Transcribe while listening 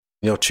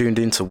You're tuned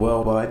into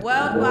Worldwide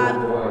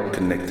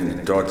Connecting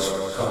the dots.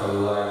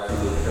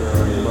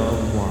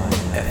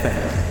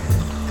 FM.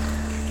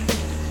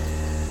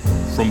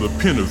 From the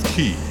pen of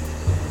Key,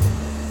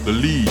 the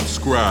lead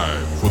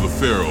scribe for the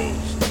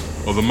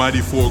pharaohs of the mighty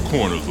four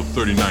corners of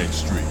 39th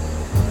Street,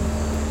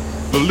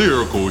 the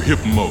lyrical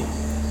Hipmo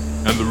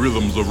and the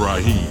rhythms of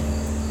Raheem,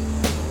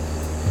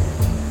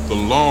 the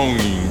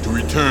longing to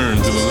return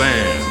to the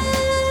land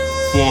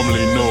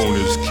formerly known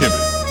as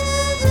Kemet.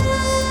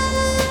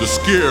 The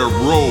scarab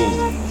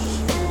rose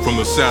from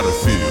the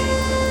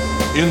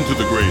Satterfield into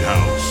the great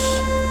house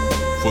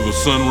for the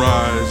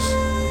sunrise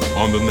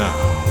on the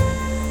Nile.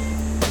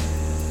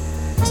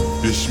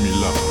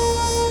 Bismillah,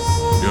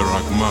 Ya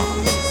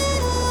Rahman,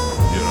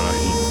 Ya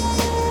Rahim.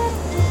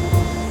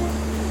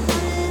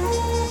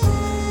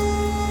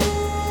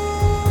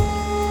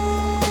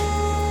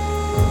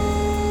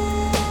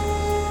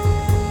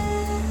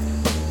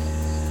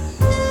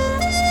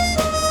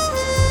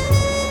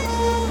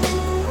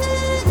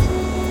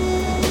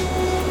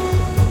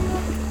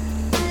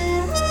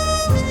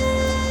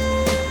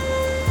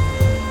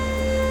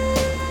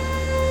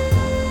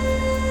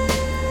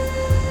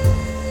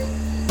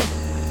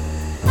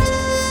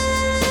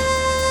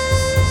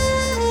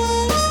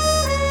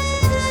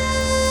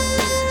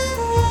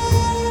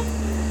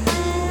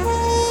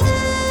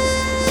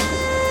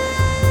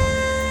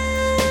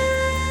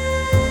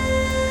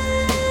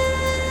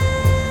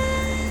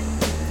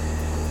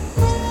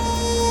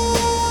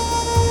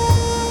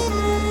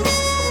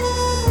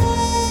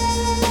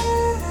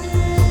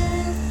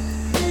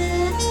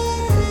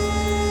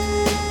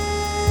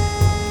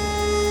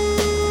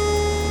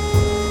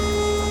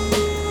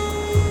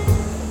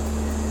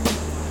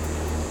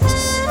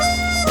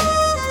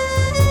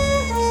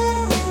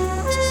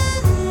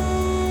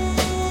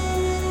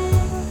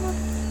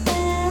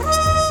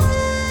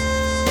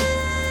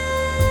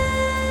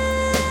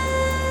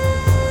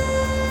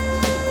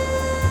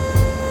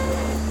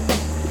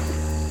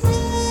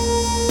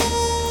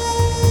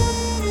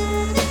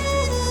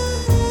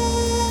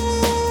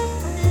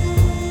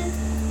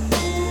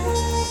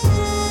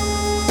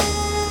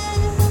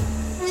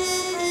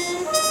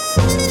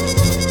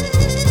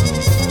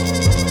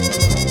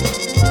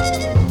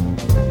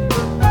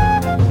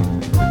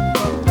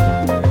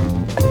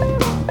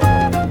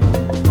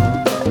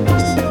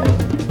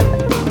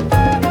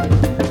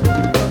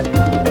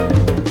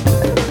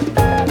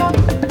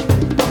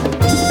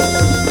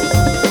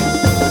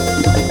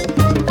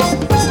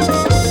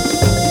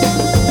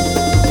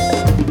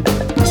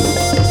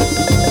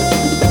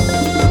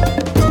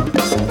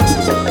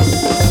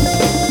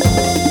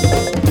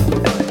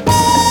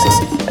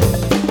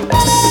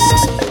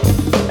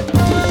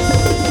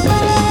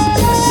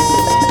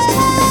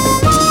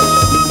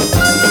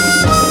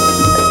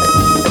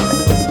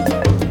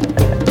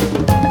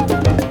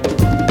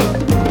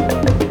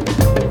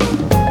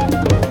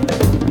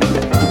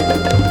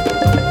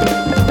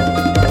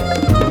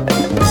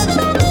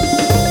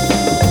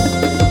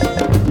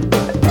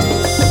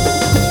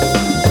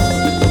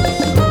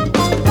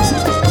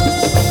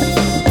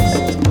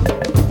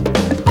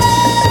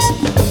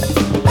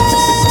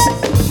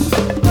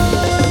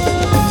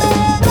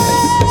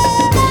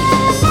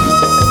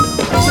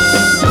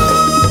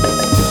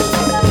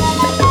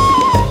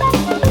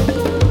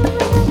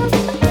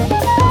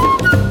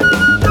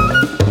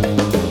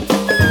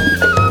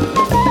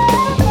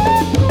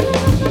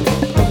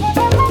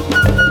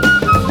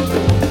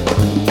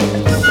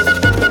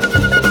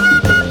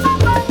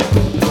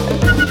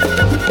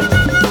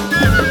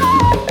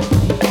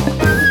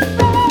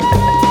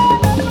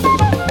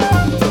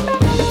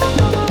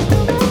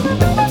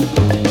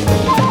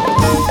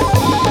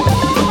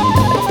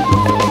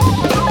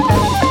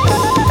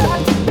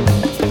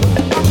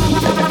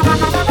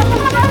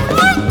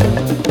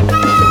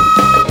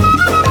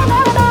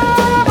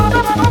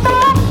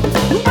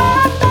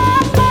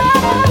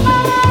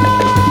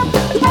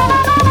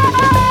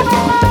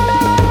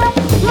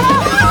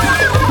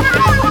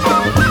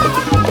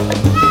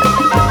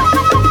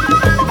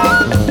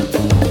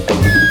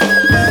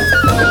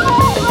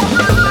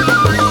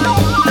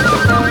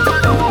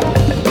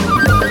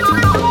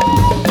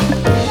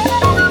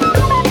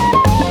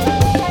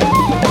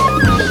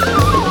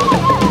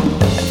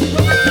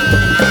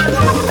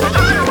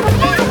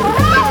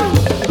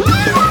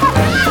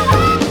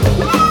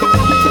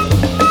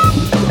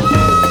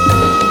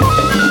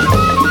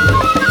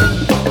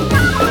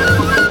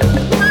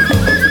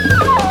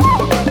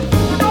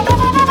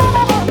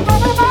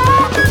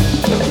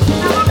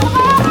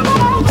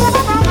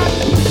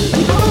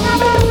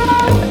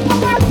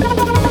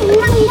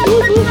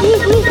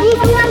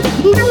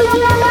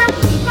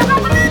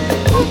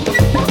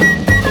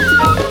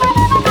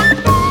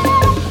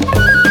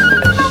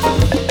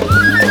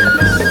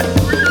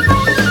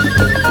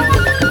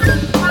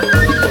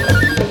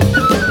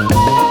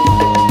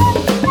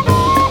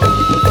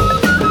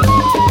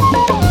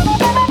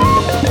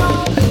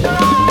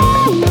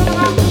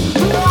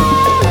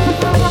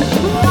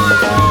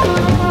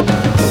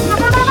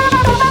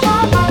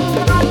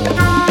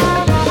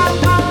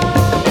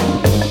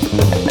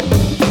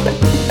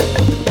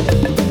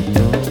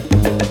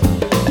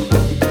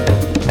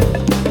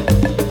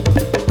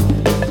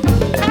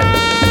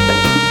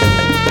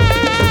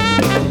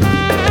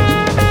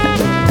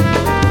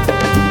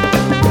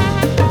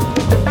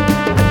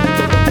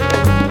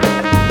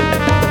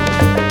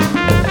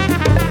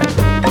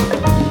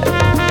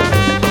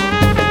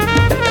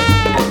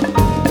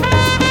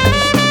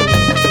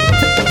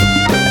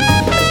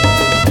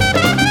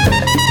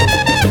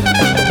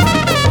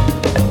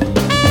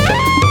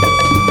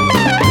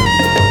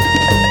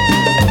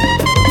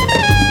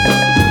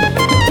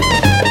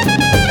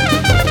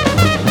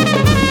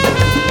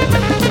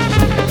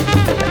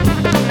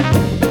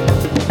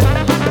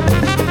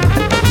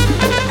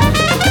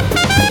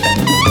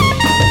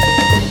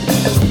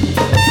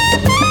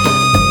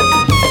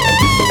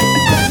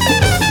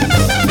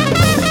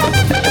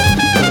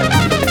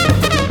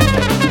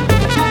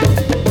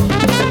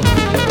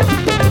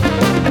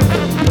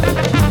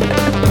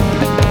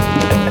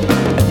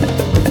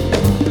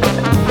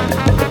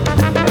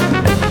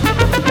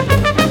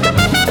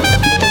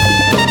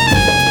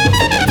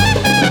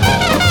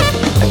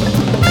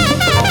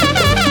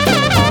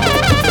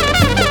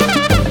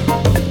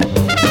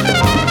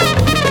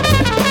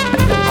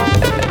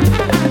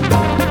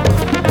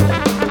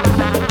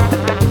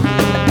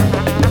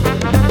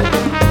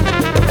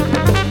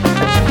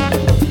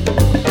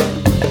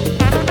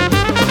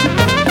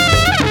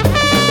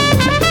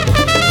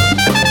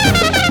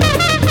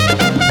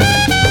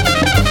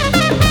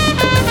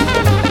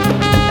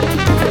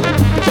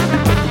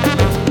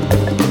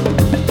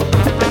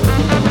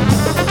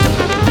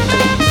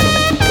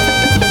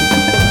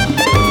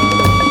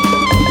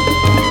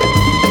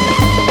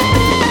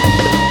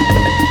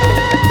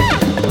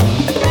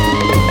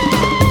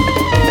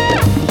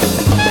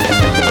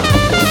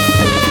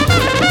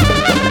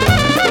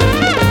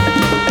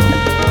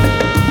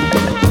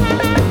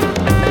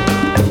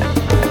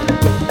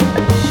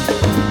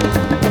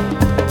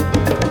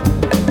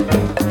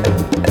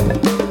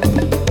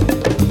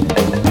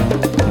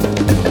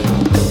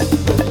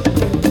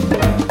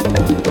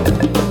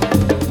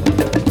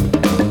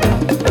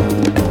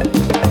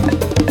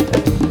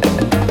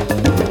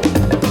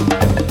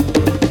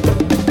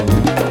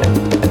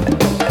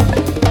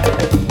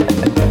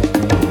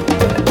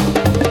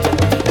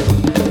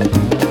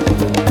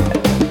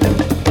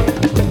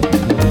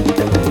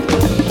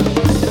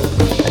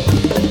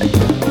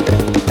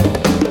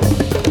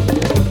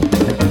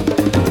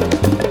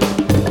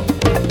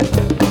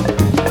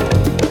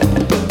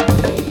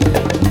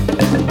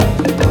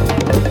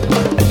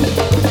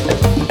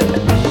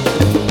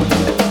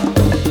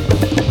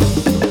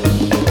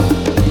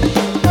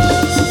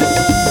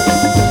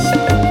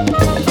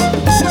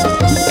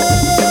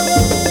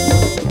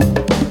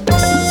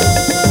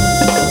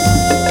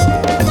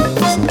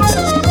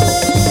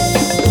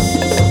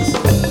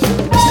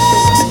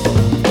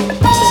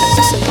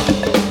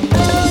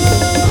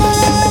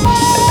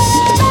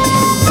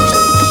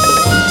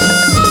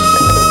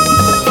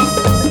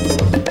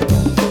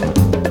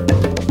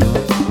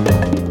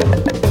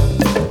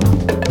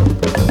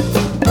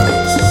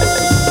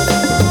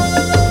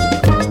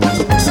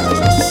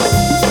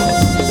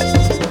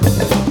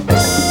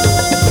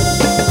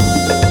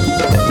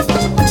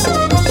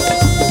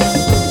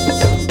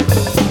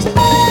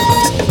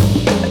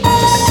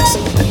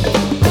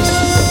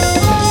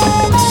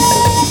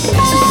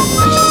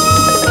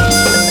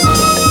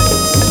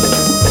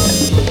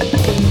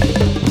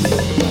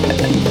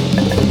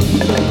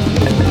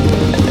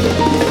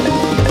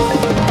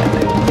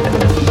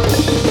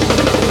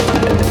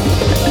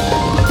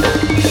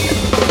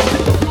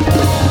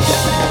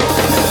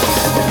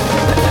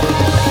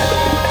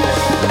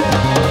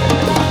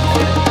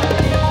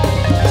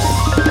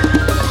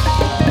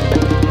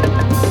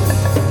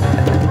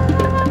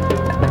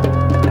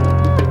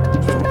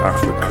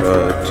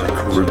 Africa to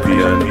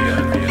Caribbean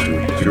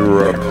to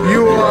Europe.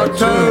 You are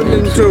tuned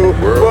into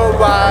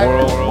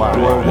Worldwide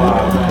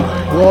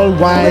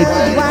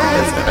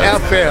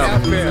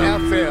FM.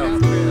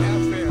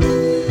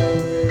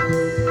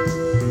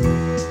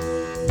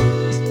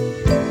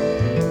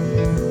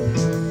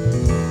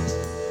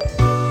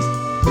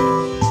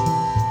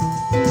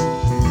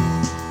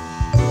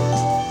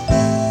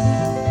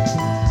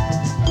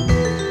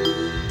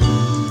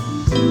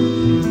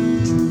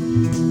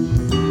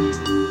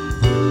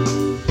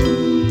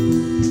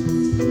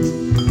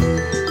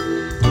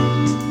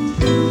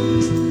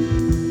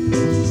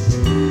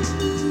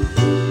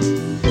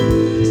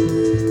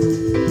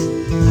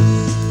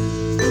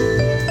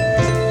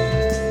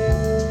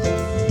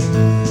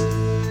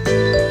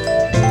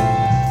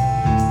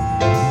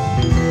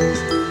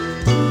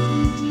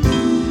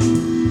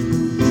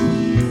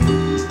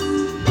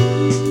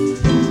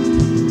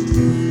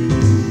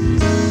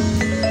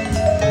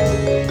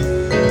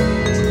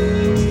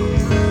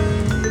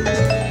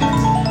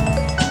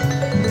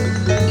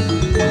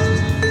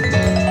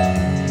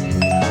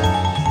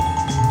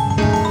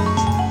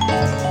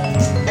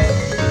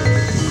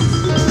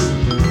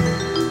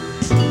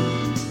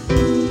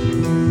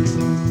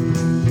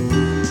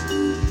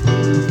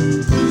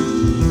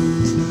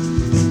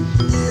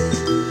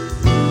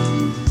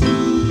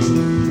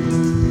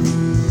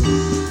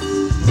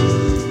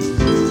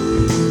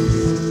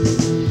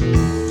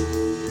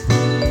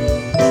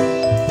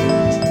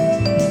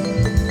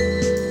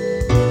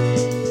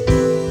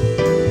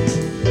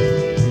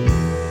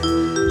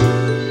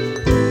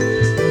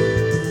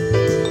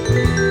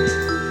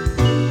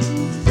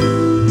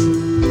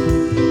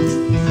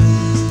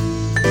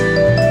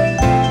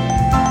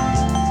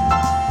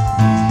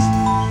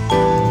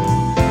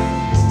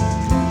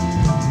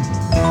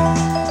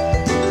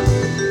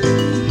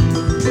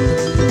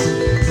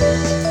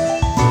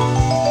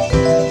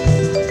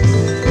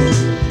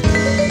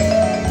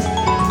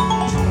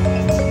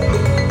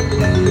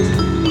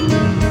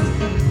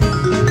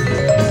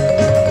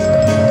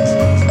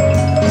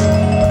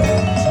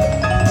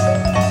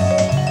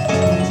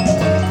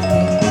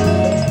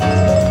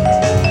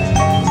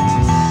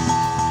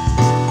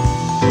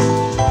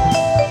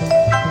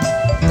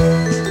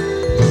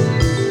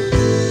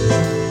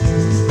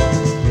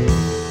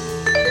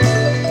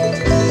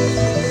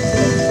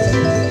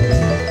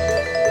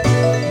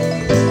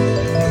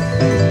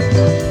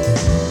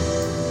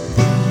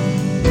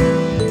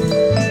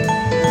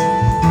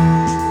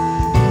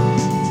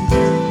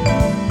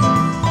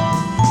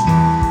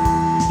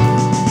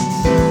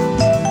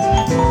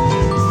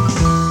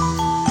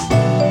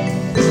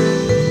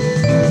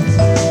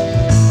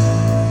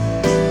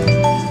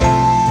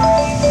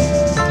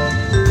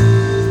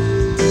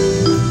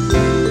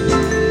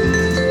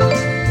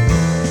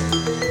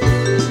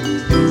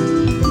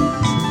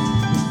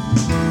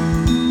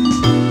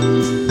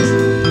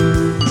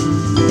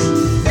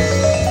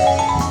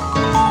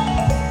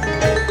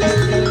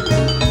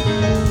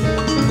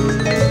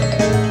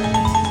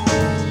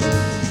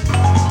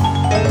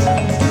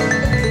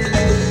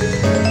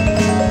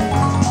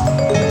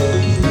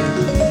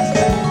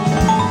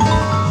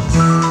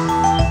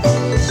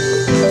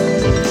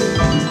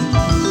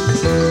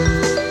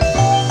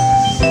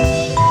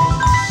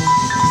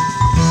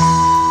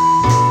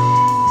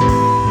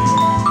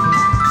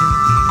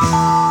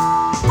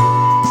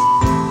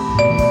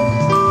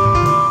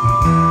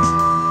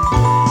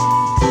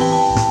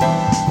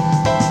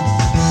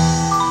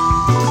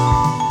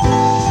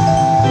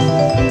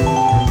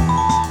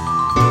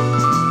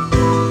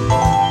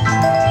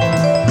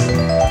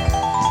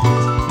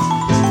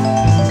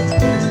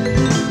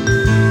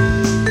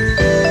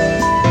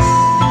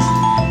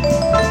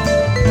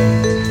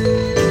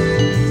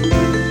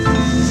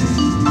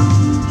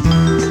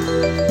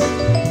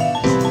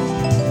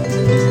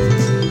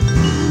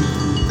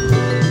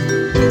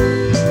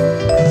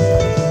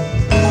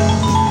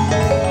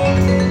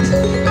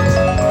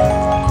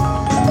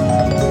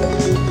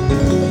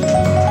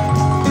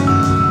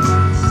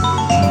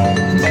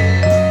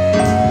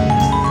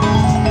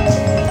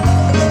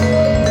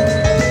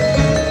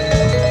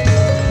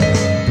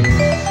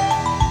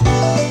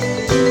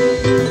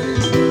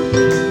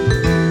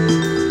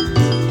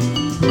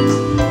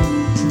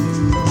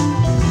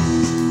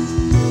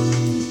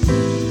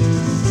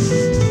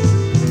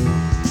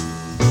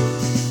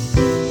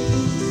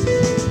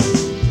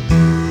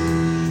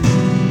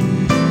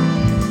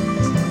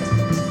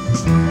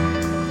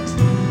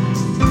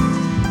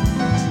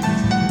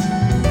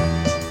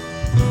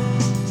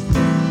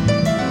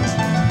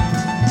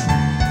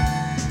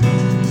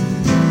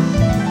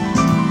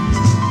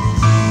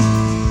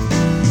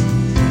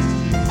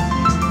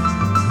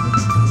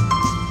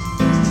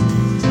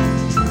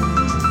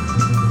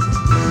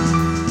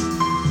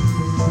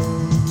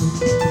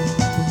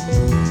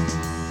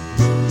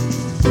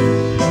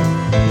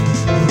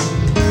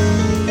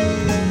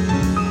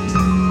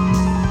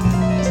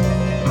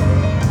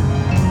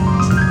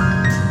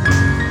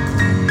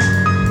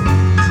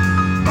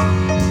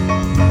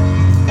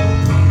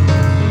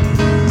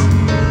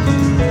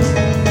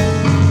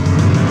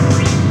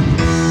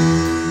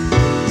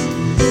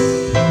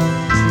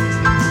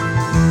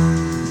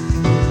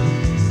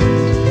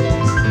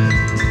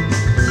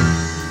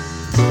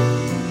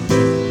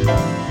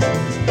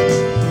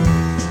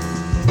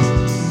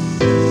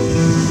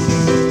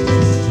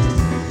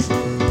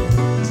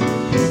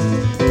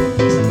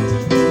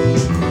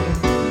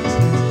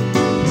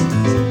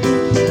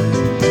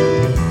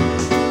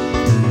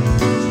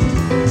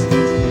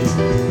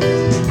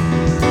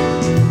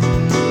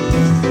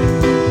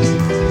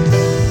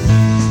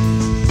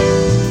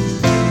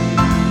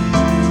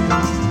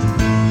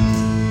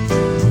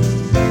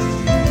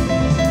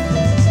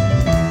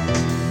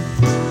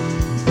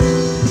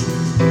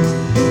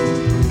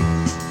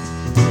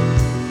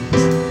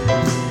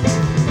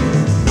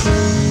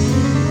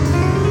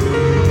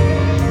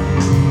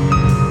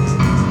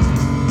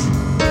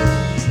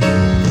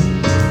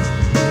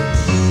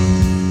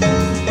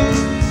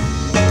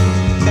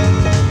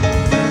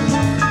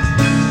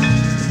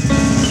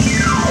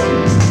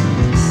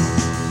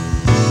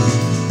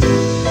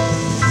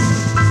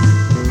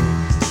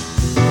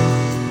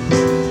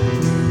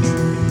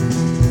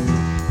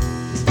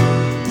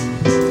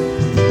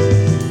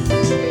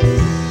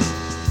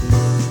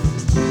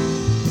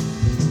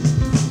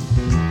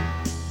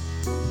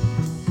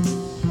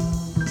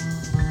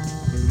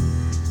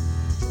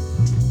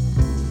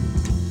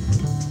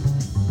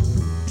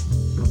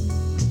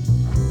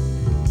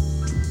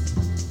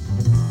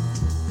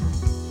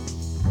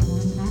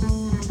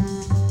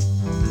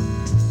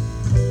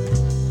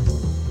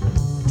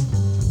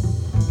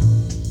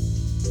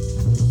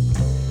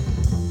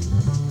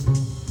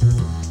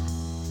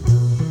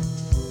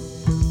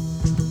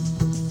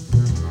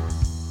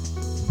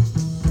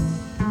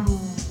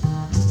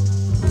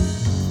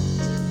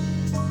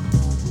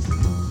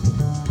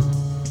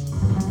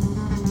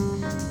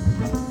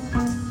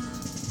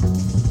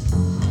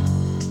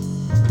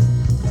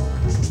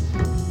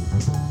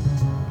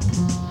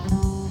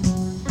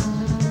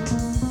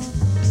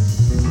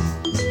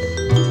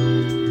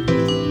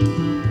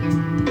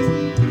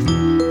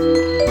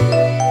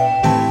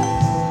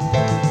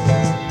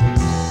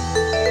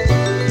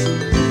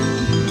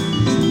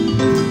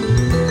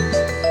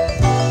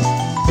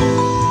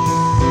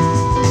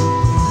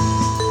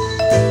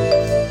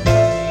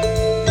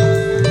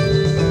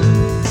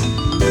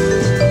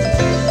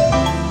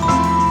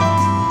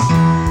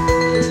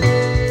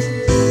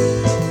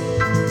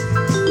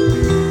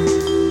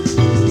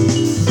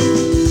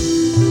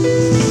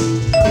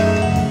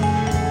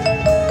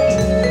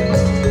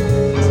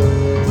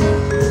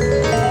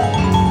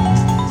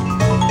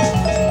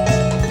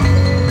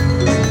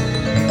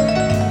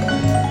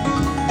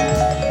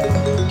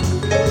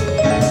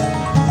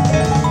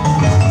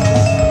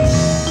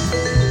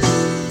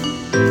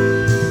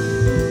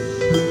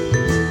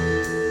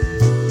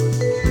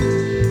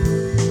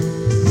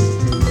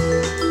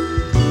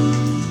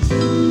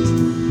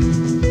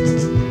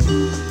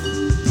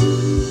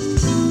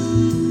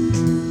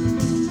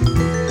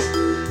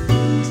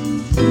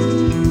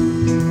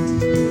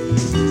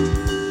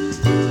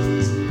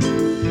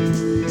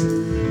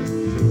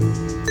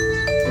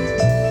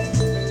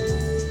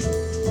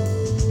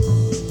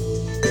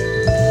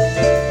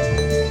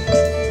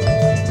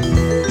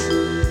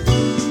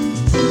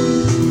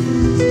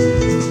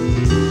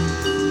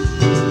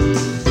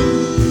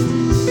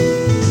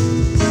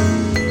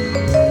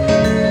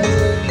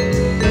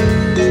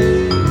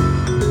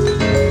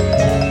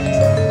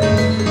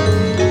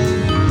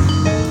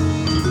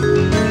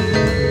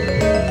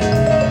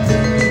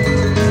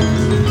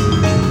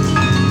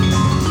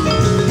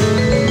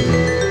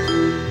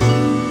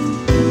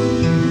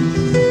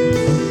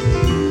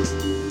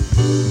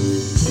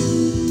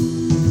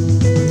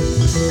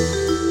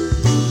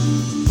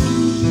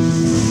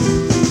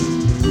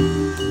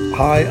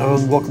 Hi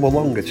and welcome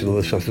along. It's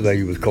another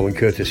Saturday with Colin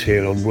Curtis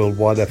here on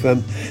Worldwide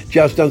FM.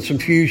 Jazz, dance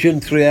and fusion,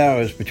 3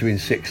 hours between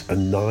 6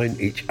 and 9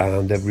 each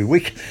and every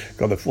week.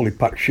 Got a fully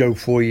packed show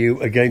for you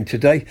again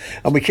today.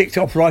 And we kicked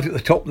off right at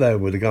the top there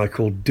with a guy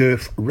called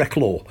Durf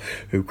Reclaw,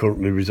 who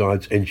currently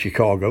resides in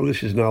Chicago.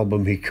 This is an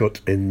album he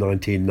cut in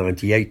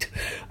 1998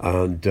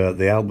 and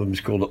the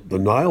album's called Up the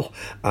Nile,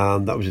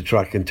 and that was a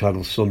track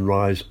entitled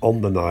Sunrise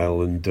on the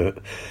Nile, and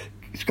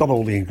it's got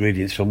all the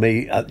ingredients for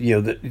me,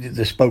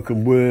 the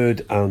spoken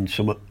word and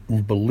some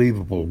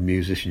unbelievable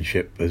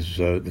musicianship as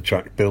the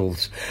track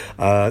builds.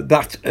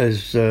 That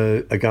is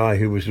a guy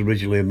who was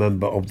originally a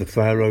member of the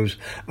Pharaohs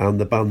and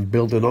the band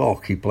Build an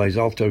Ark. He plays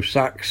alto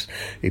sax,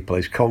 he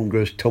plays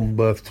congas,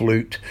 tuba,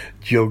 flute,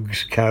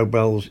 jugs,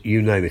 cowbells,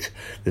 you name it.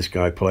 This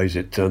guy plays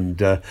it,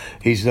 and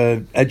he's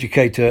an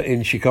educator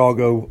in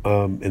Chicago,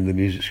 in the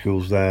music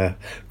schools there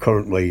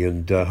currently,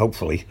 and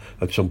hopefully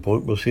at some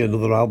point we'll see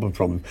another album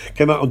from him.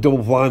 Came out on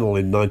double vinyl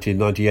in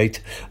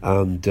 1998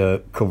 and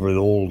covering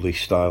all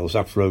these styles: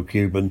 Afro,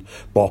 Cuban,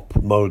 bop,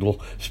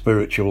 modal,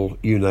 spiritual,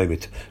 you name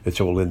it.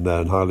 It's all in there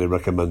and highly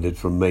recommended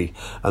from me.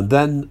 And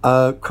then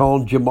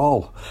Khan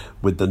Jamal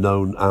with The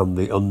Known and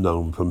the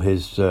Unknown from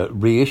his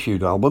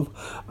reissued album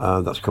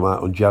that's come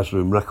out on Jazz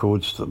Room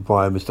Records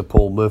via Mr.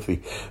 Paul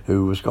Murphy,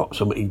 who has got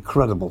some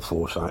incredible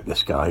foresight,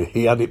 this guy.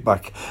 He had it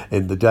back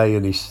in the day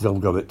and he's still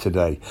got it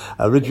today.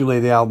 Originally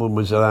the album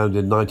was around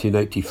in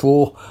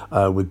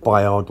 1984 with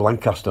Bayard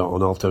Lancaster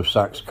on alto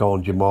sax,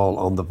 Khan Jamal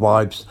on the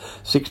vibes,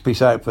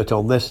 6-piece outfit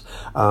on this,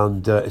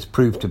 and it's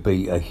proved to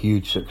be a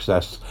huge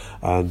success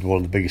and one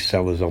of the biggest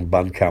sellers on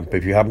Bandcamp.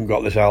 If you haven't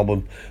got this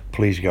album,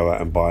 please go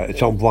out and buy it.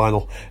 It's on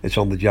vinyl, it's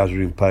on the Jazz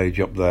Room page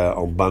up there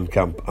on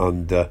Bandcamp,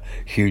 and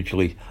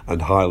hugely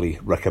and highly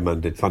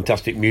recommended.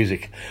 Fantastic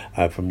music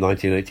from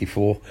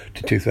 1984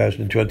 to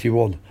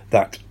 2021.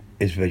 That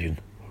is Vision.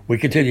 We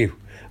continue,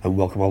 and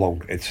welcome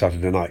along. It's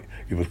Saturday night.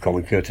 You're with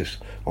Colin Curtis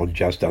on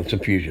Jazz, Dance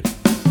and Fusion.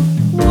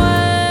 When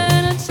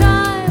a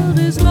child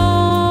is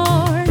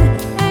born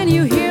and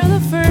you hear the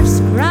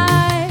first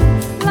cry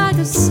like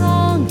a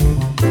song,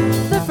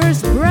 the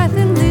first breath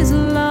in these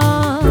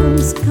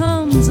lungs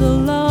comes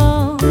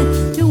along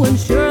to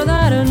ensure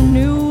that a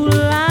new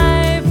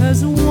life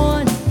has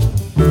won.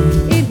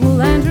 It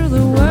will enter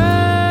the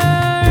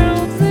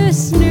world,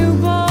 this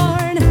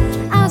newborn,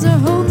 as a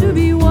hope to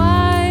be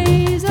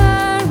wiser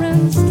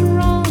and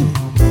strong,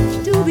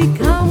 to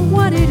become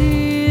what it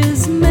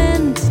is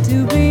meant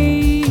to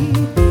be.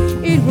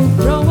 It will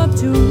grow up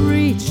to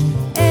reach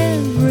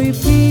every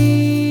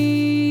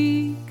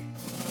peak.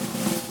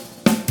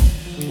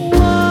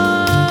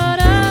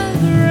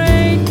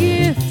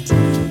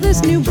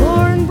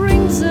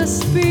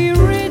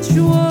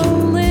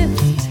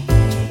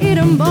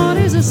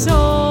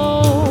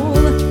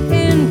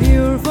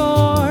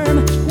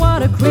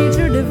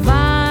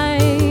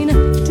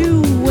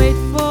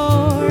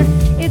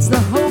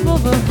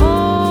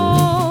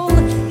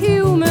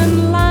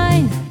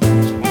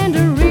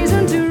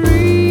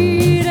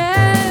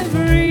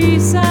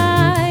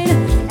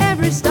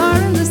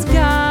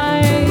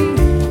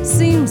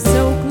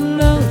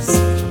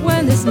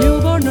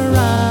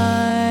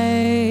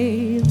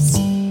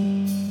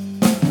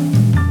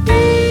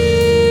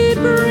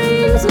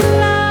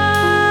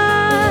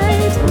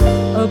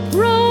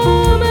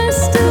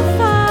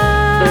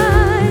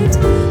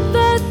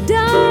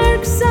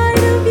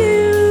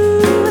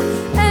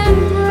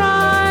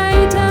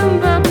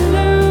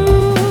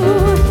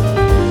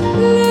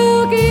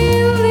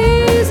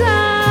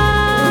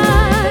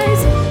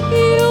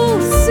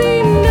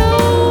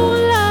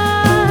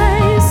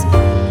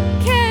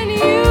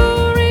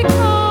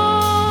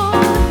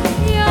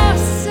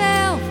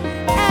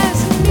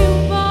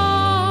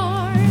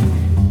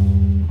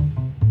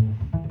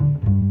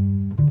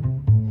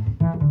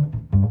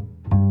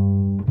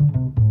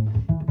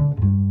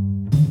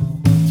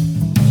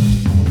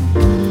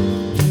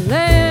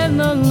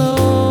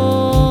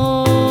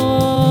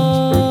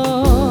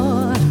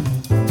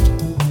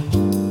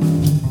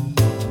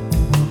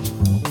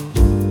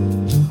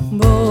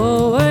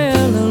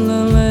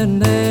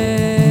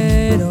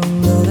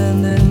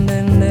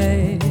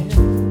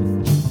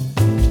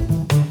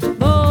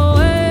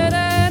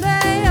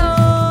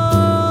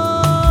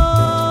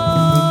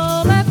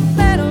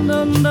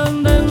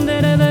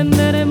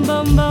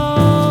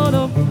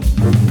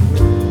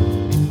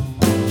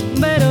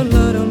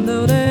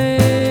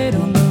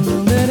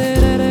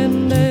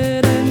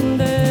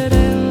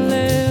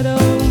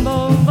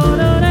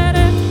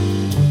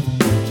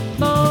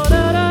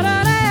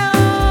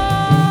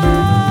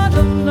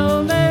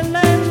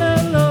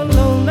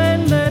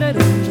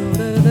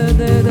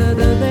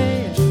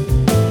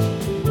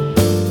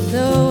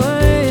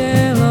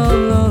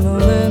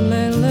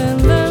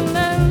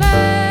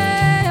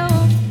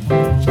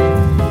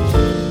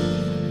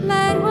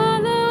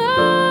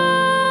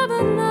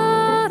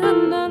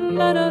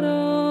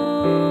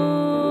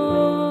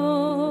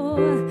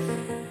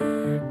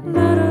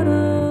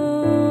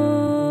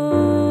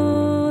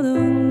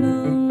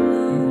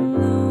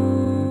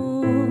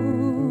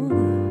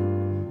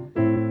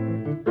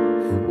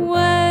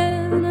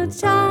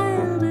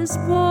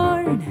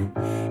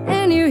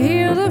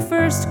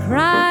 first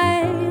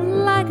cry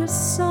like a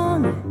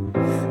song,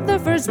 the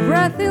first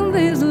breath in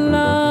these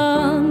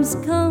lungs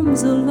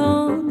comes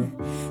along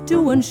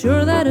to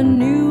ensure that a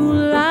new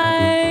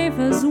life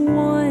has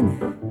won.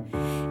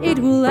 It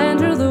will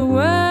enter the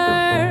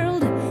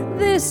world,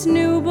 this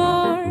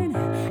newborn,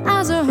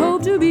 as a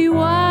hope to be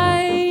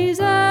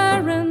wiser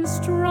and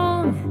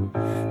strong,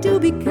 to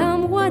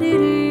become what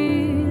it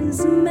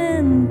is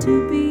meant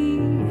to be.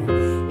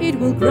 It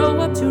will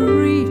grow up to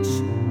reach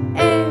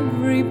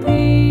every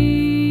peak.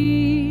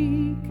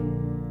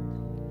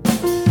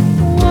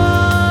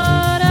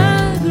 What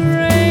a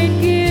great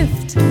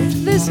gift!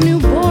 This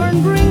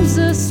newborn brings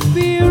a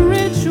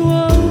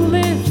spiritual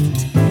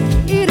lift.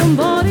 It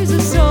embodies a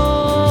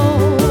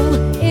soul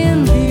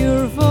in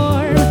pure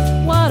form.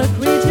 What a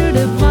creature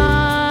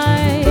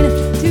divine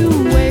to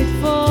wait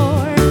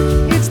for.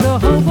 It's the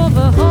hope of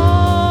a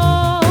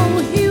whole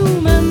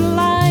human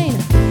line,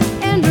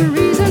 and a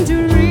reason to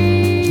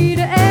read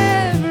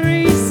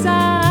every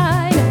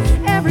sign.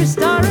 Every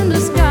star in the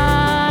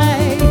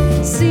sky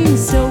seems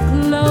so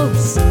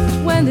close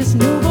when this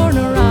newborn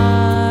arrives.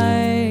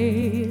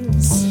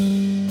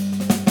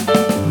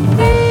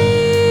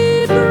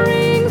 It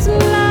brings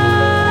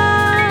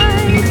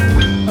light,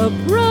 a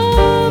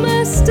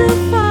promise to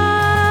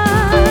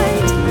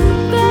fight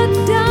the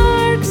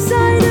dark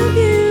side of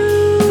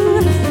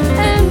you,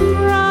 and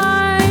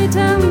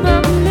brighten the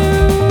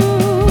blue.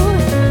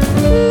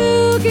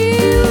 Look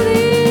in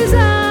these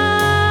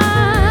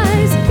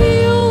eyes,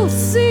 you'll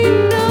see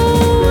no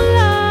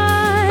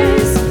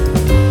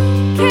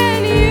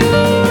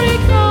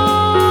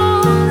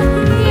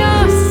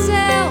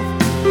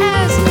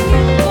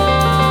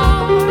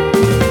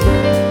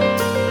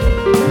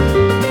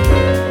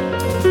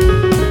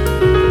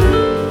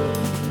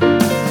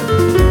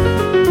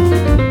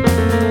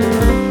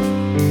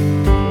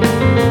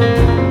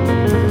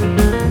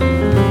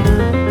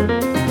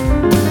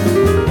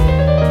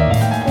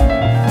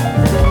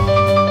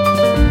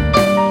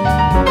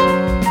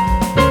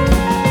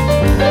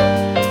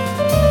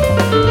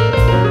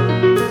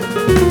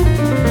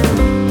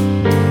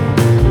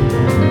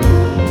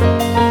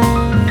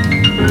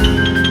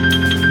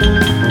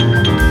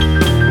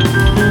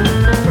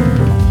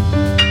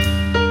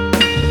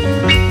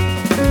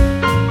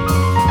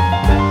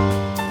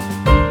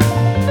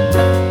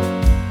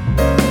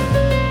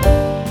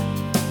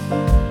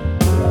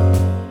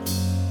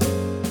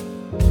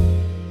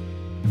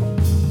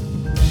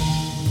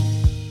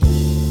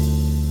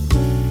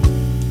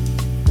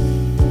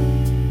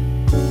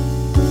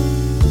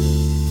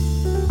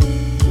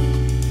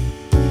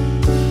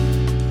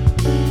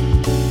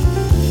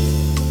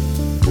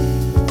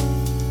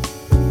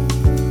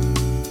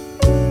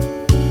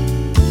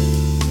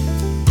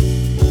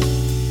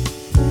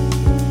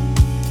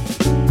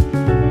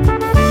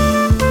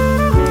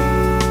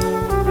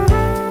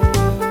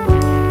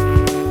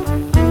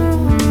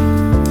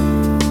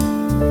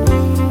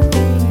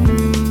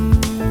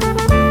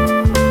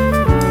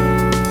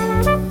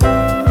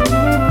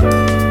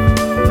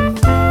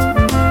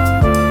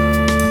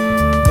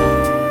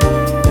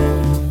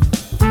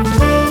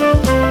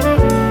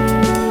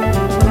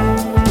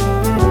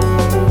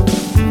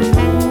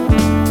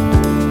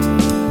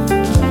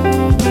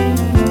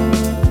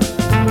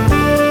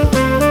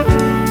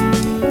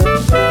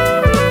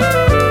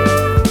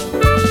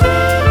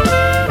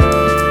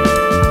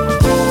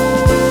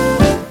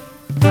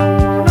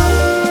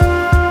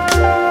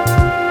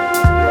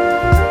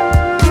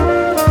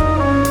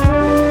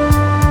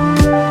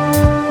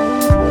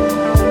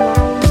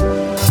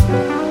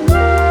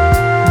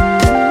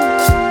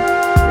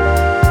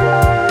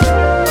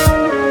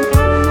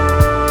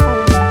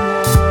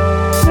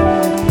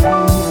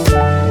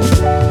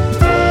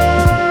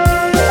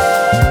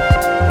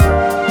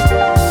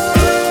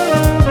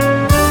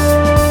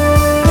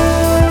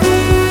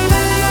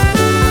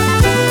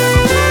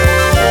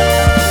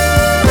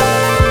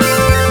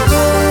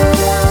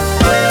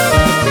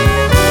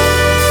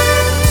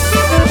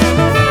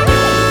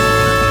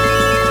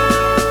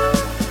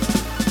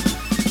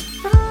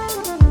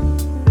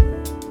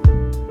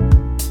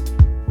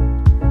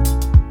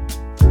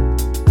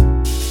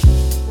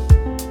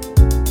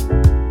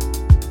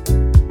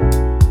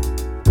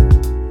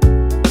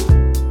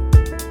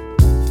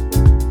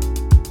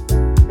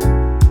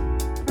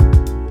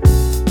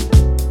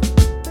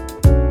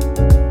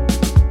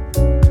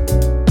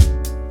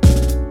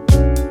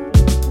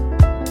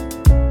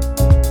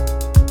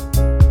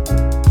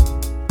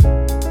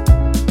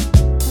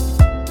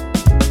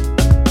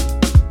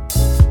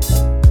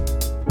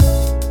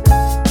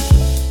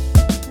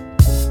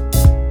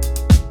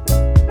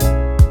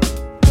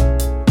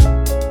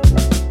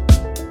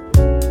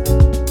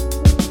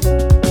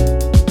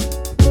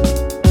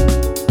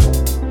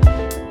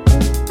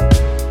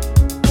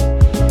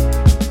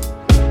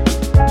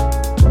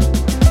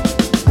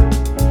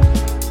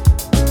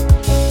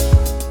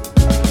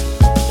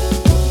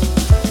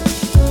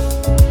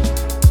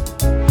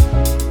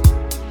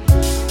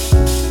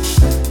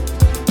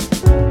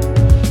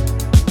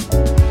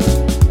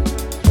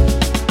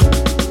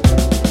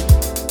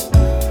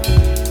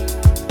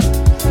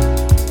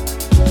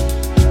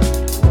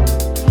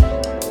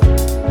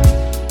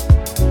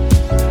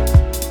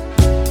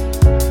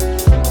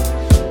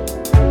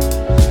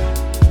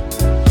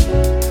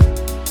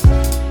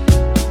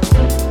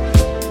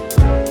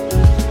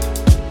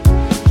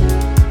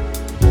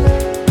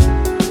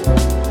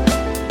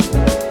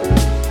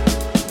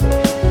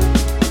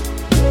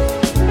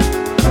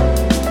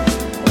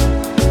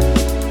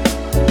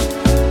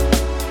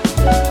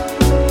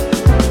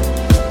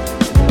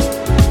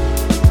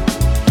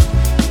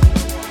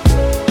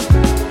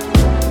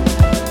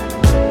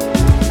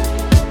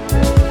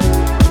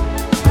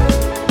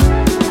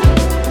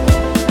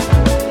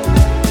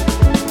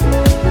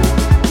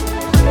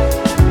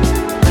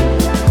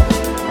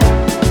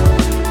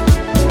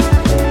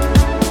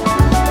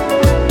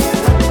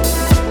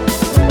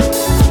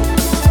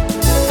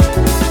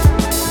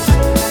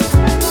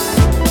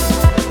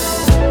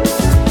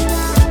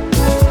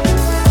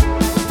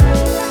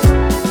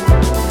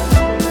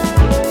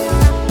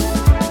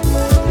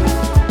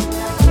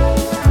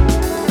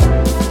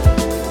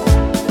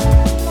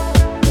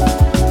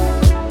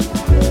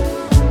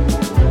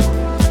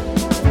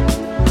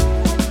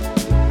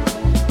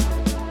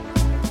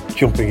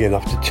jumping in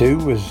after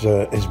two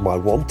is my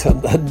want,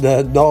 and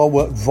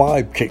Narwa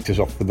Vibe kicked us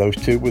off with those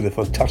two with a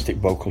fantastic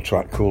vocal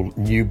track called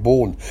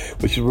Newborn,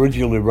 which was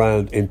originally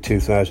around in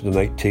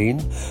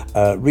 2018,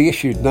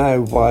 reissued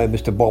now by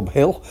Mr. Bob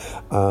Hill,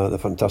 the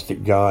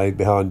fantastic guy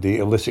behind the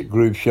Illicit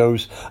Groove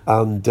shows,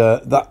 and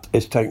that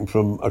is taken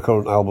from a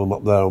current album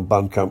up there on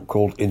Bandcamp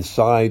called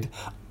Inside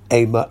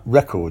AMA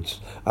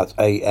Records. That's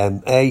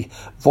AMA,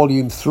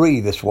 Volume 3,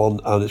 this one,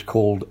 and it's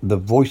called The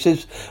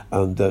Voices,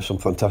 and some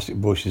fantastic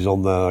voices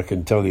on there, I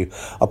can tell you.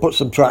 I put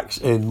some tracks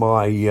in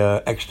my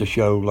extra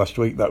show last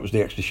week. That was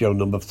the extra show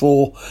number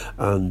 4,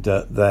 and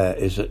there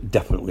is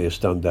definitely a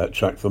standout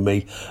track for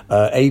me.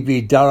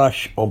 A.V.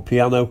 Darash on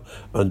piano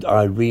and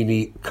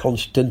Irene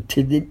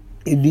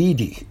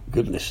Constantinidi.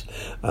 Goodness,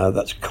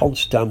 that's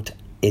Constant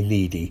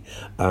Inedi,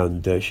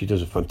 and she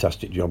does a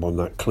fantastic job on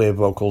that. Clear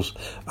vocals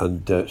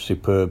and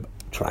superb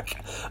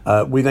track.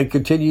 We then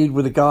continued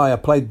with a guy. I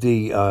played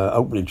the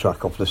opening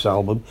track off this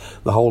album.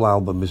 The whole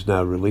album is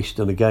now released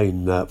and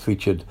again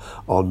featured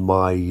on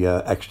my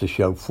extra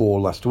show 4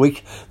 last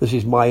week. This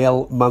is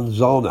Mael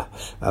Manzana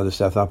out of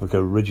South Africa,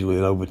 originally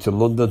and over to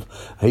London.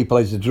 He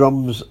plays the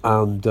drums,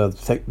 and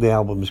the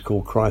album is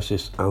called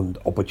Crisis and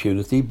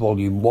Opportunity,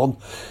 Volume 1.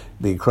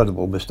 The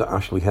incredible Mr.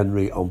 Ashley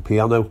Henry on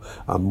piano,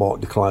 and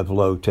Mark de Clive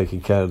Lowe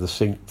taking care of the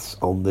synths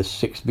on this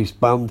 6-piece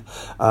band.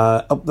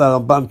 Up there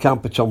on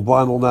Bandcamp, it's on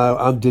vinyl now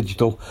and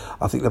digital.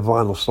 I think the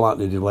vinyl's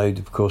slightly delayed,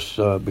 of course,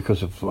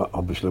 because of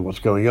obviously what's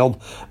going on.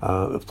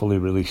 Fully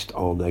released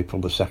on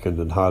April the 2nd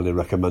and highly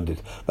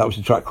recommended. That was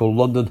a track called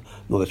London,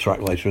 another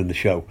track later in the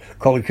show.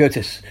 Colin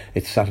Curtis,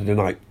 it's Saturday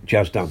night,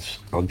 Jazz Dance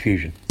on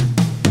Fusion.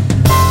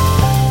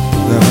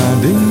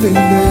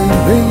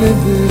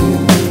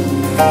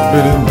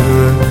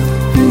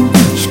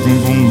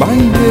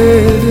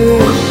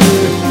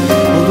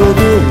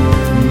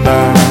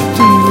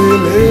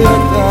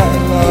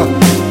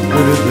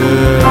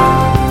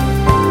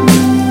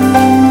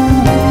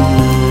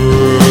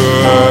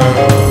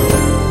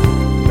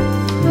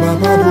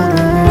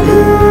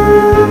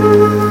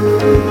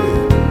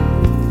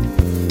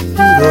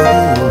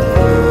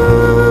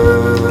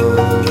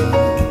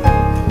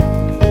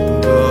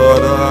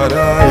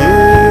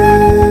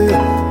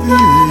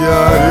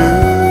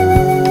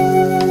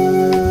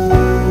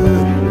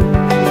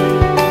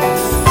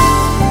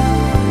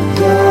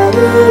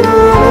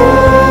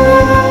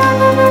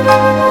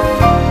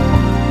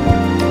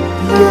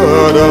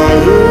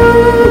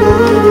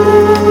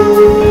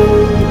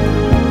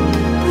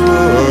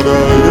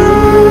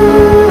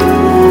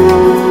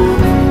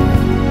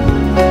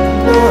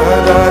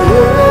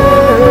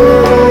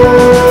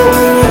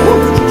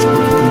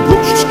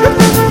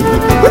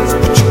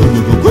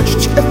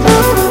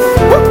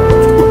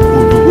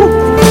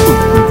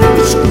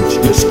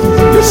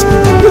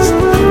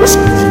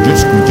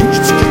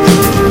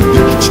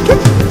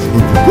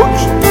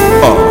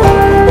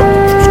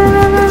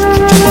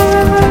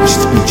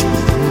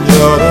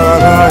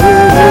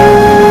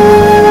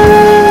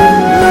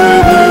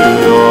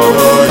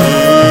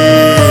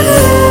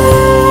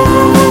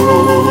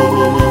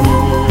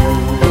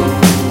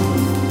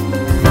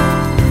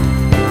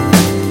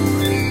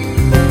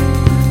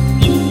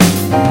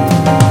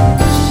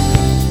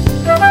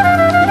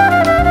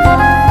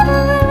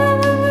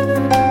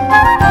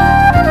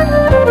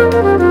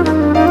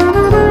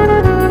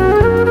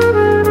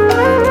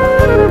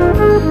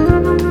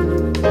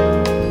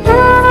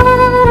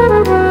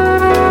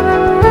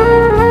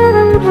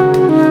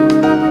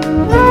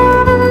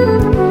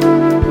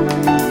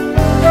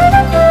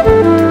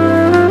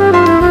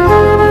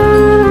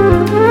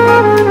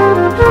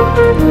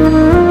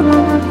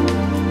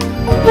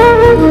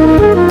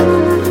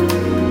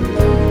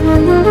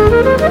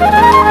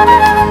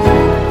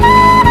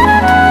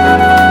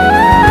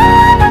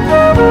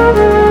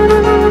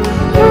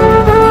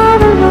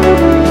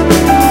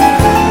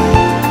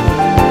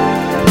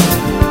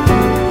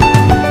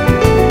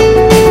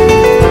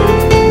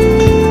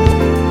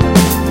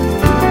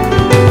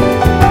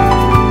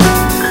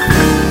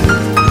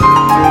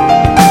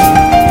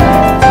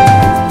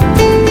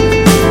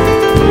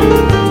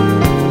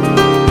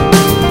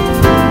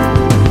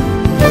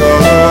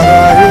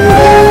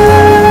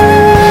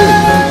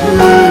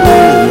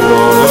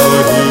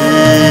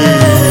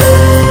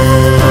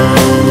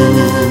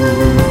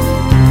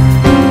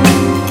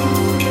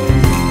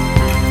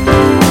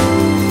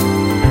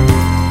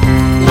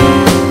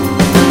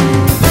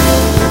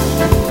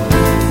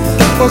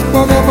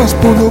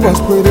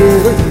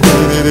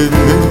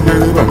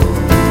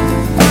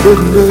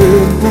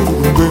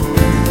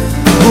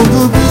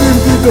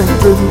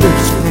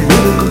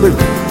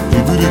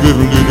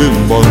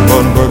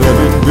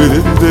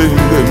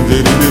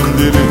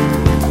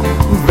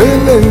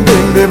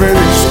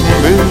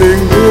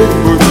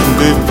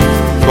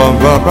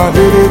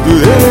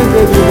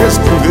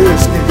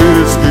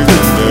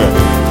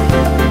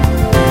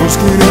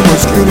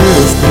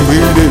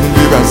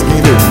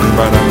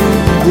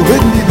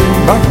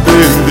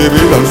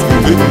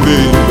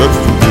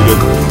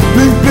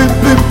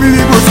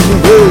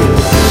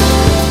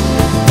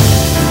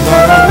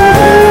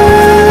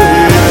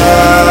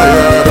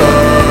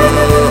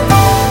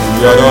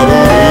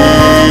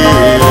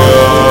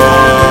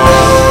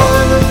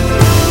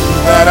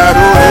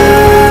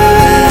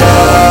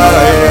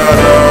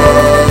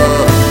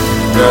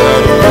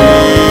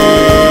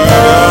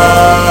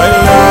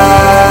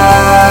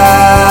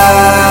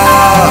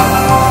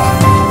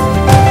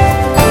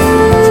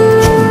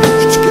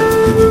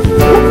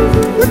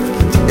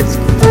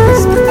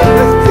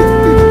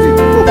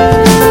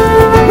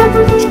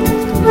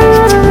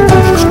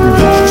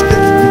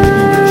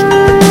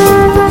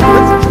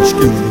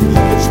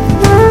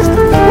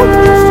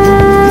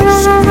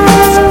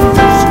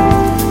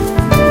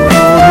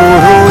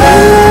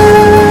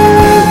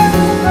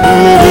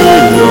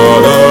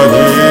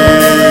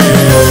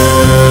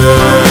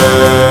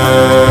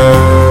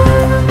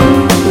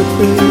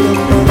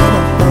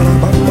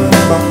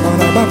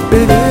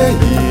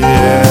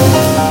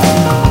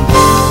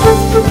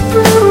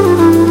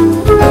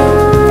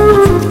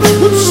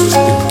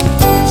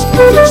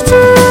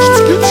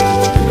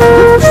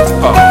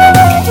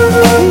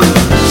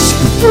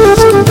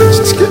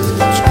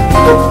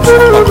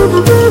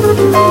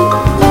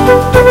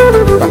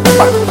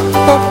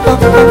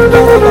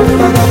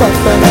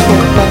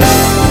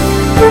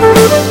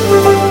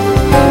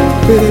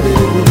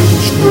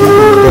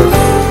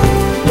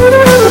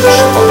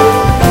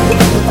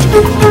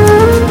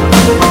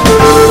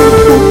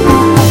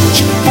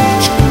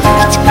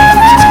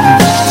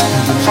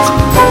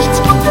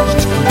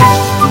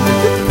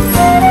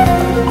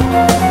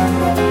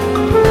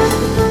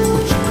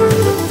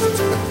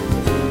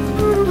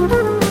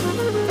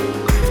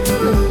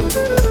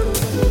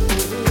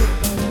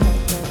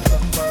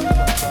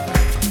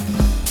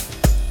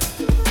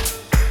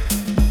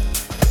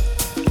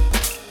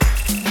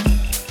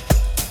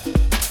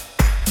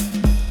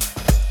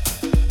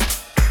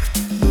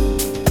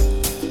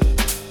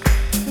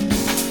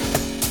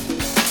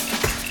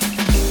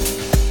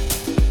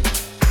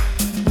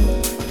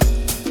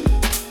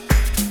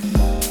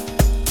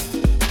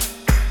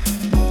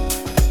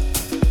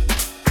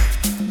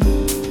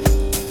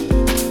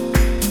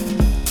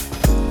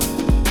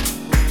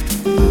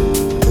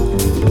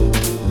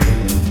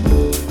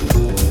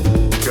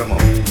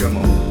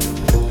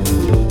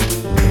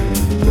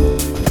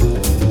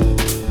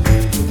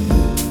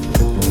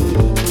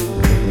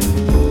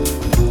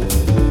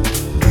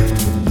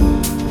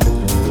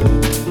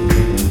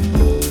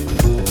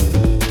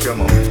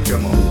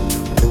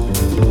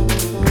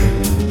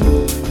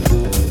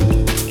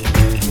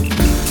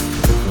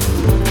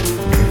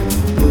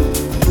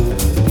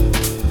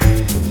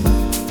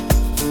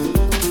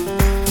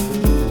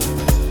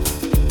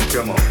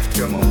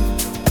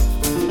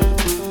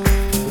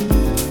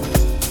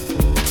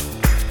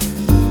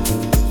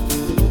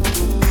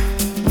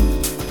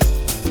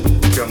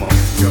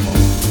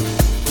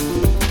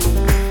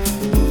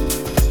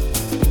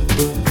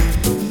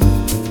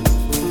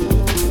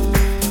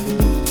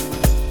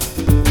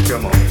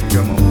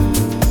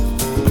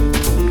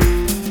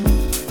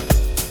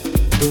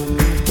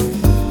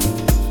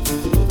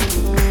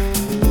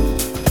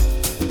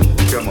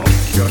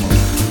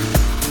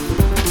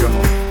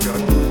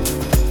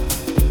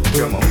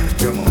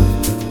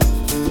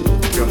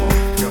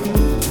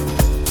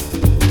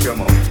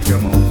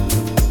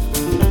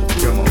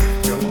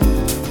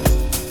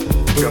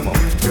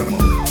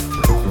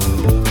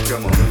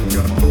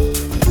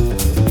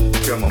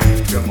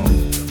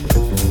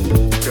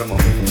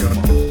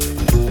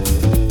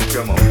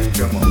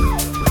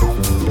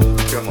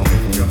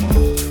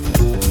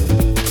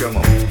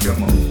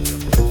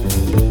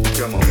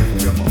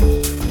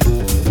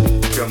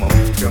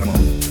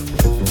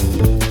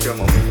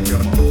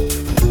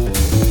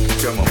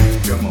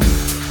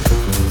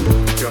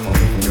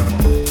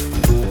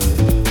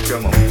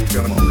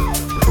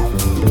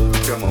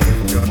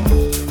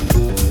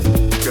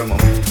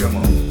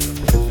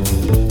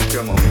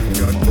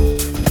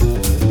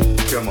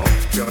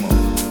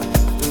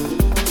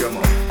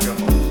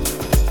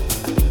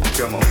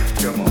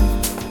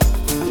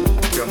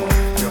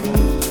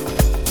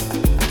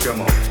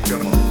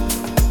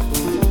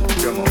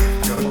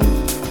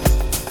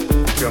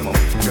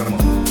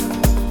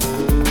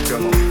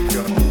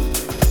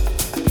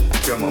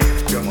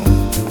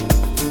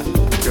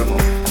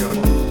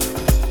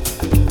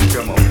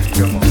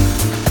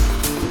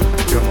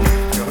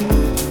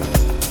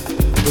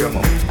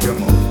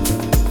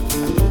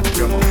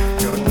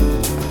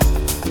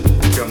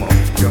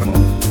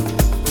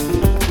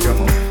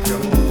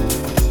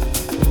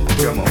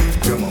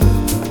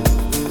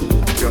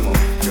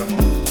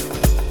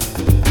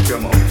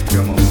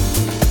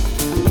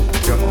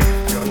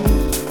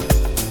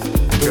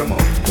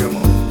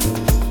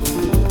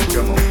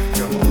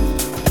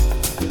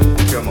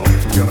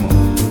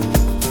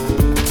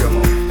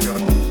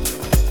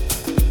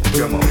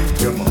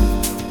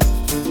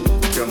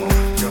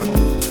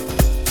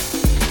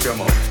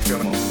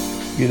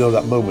 You know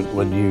that moment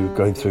when you're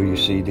going through your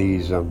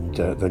CDs and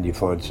then you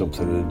find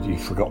something and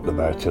you've forgotten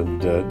about,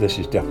 and this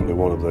is definitely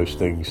one of those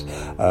things.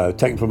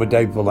 Taken from a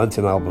Dave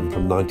Valentin album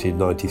from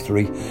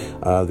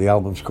 1993. The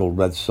album's called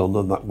Red Sun,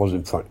 and that was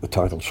in fact the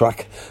title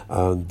track,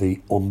 and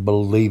the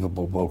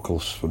unbelievable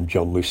vocals from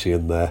John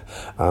Lucian there,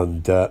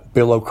 and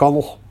Bill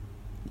O'Connell.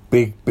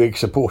 Big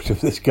supporter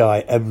of this guy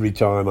every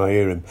time I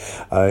hear him.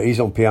 He's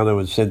on piano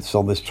and synths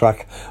on this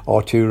track,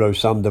 Arturo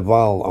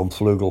Sandoval on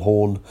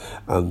flugelhorn,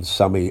 and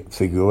Sammy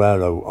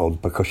Figueroa on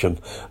percussion,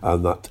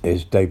 and that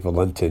is Dave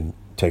Valentin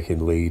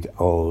taking lead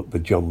on the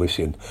John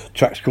Lucian.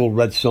 Track's called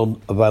Red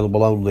Sun,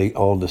 available only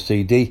on the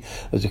CD.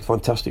 There's a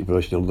fantastic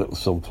version of Little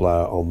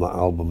Sunflower on that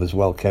album as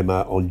well, came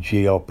out on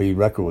GRP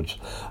Records,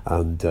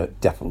 and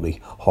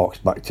definitely harks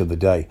back to the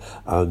day,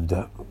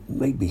 and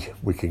maybe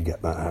we can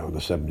get that out on a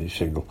 7-inch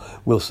single,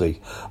 we'll see.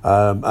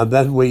 And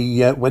then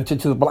we went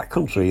into the Black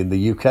Country in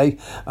the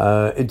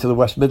UK, into the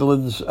West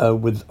Midlands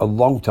with a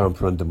long-time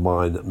friend of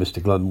mine,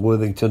 Mr. Glenn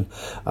Worthington,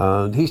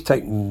 and he's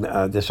taken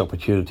this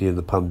opportunity in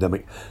the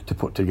pandemic to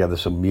put together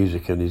some some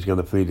music and he's going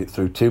to feed it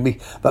through to me.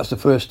 That's the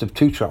first of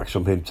 2 tracks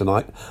from him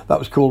tonight. That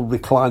was called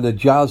Recliner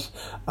Jazz,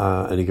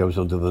 and he goes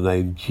under the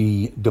name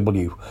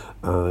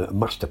GW.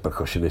 Master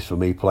percussionist for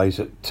me, plays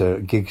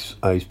at gigs.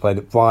 He's played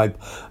at Vibe,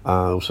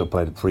 also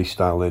played at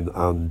Freestyling,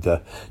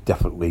 and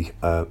definitely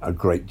a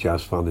great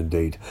jazz fan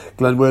indeed.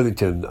 Glenn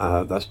Worthington,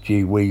 that's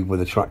G Wee,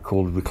 with a track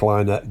called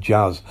Recliner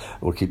Jazz.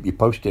 We'll keep you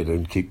posted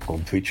and keep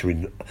on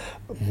featuring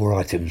more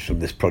items from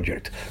this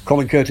project.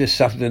 Colin Curtis,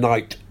 Saturday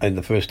night in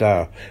the first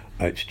hour.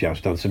 It's Jazz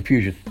Dance and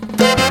Fusion.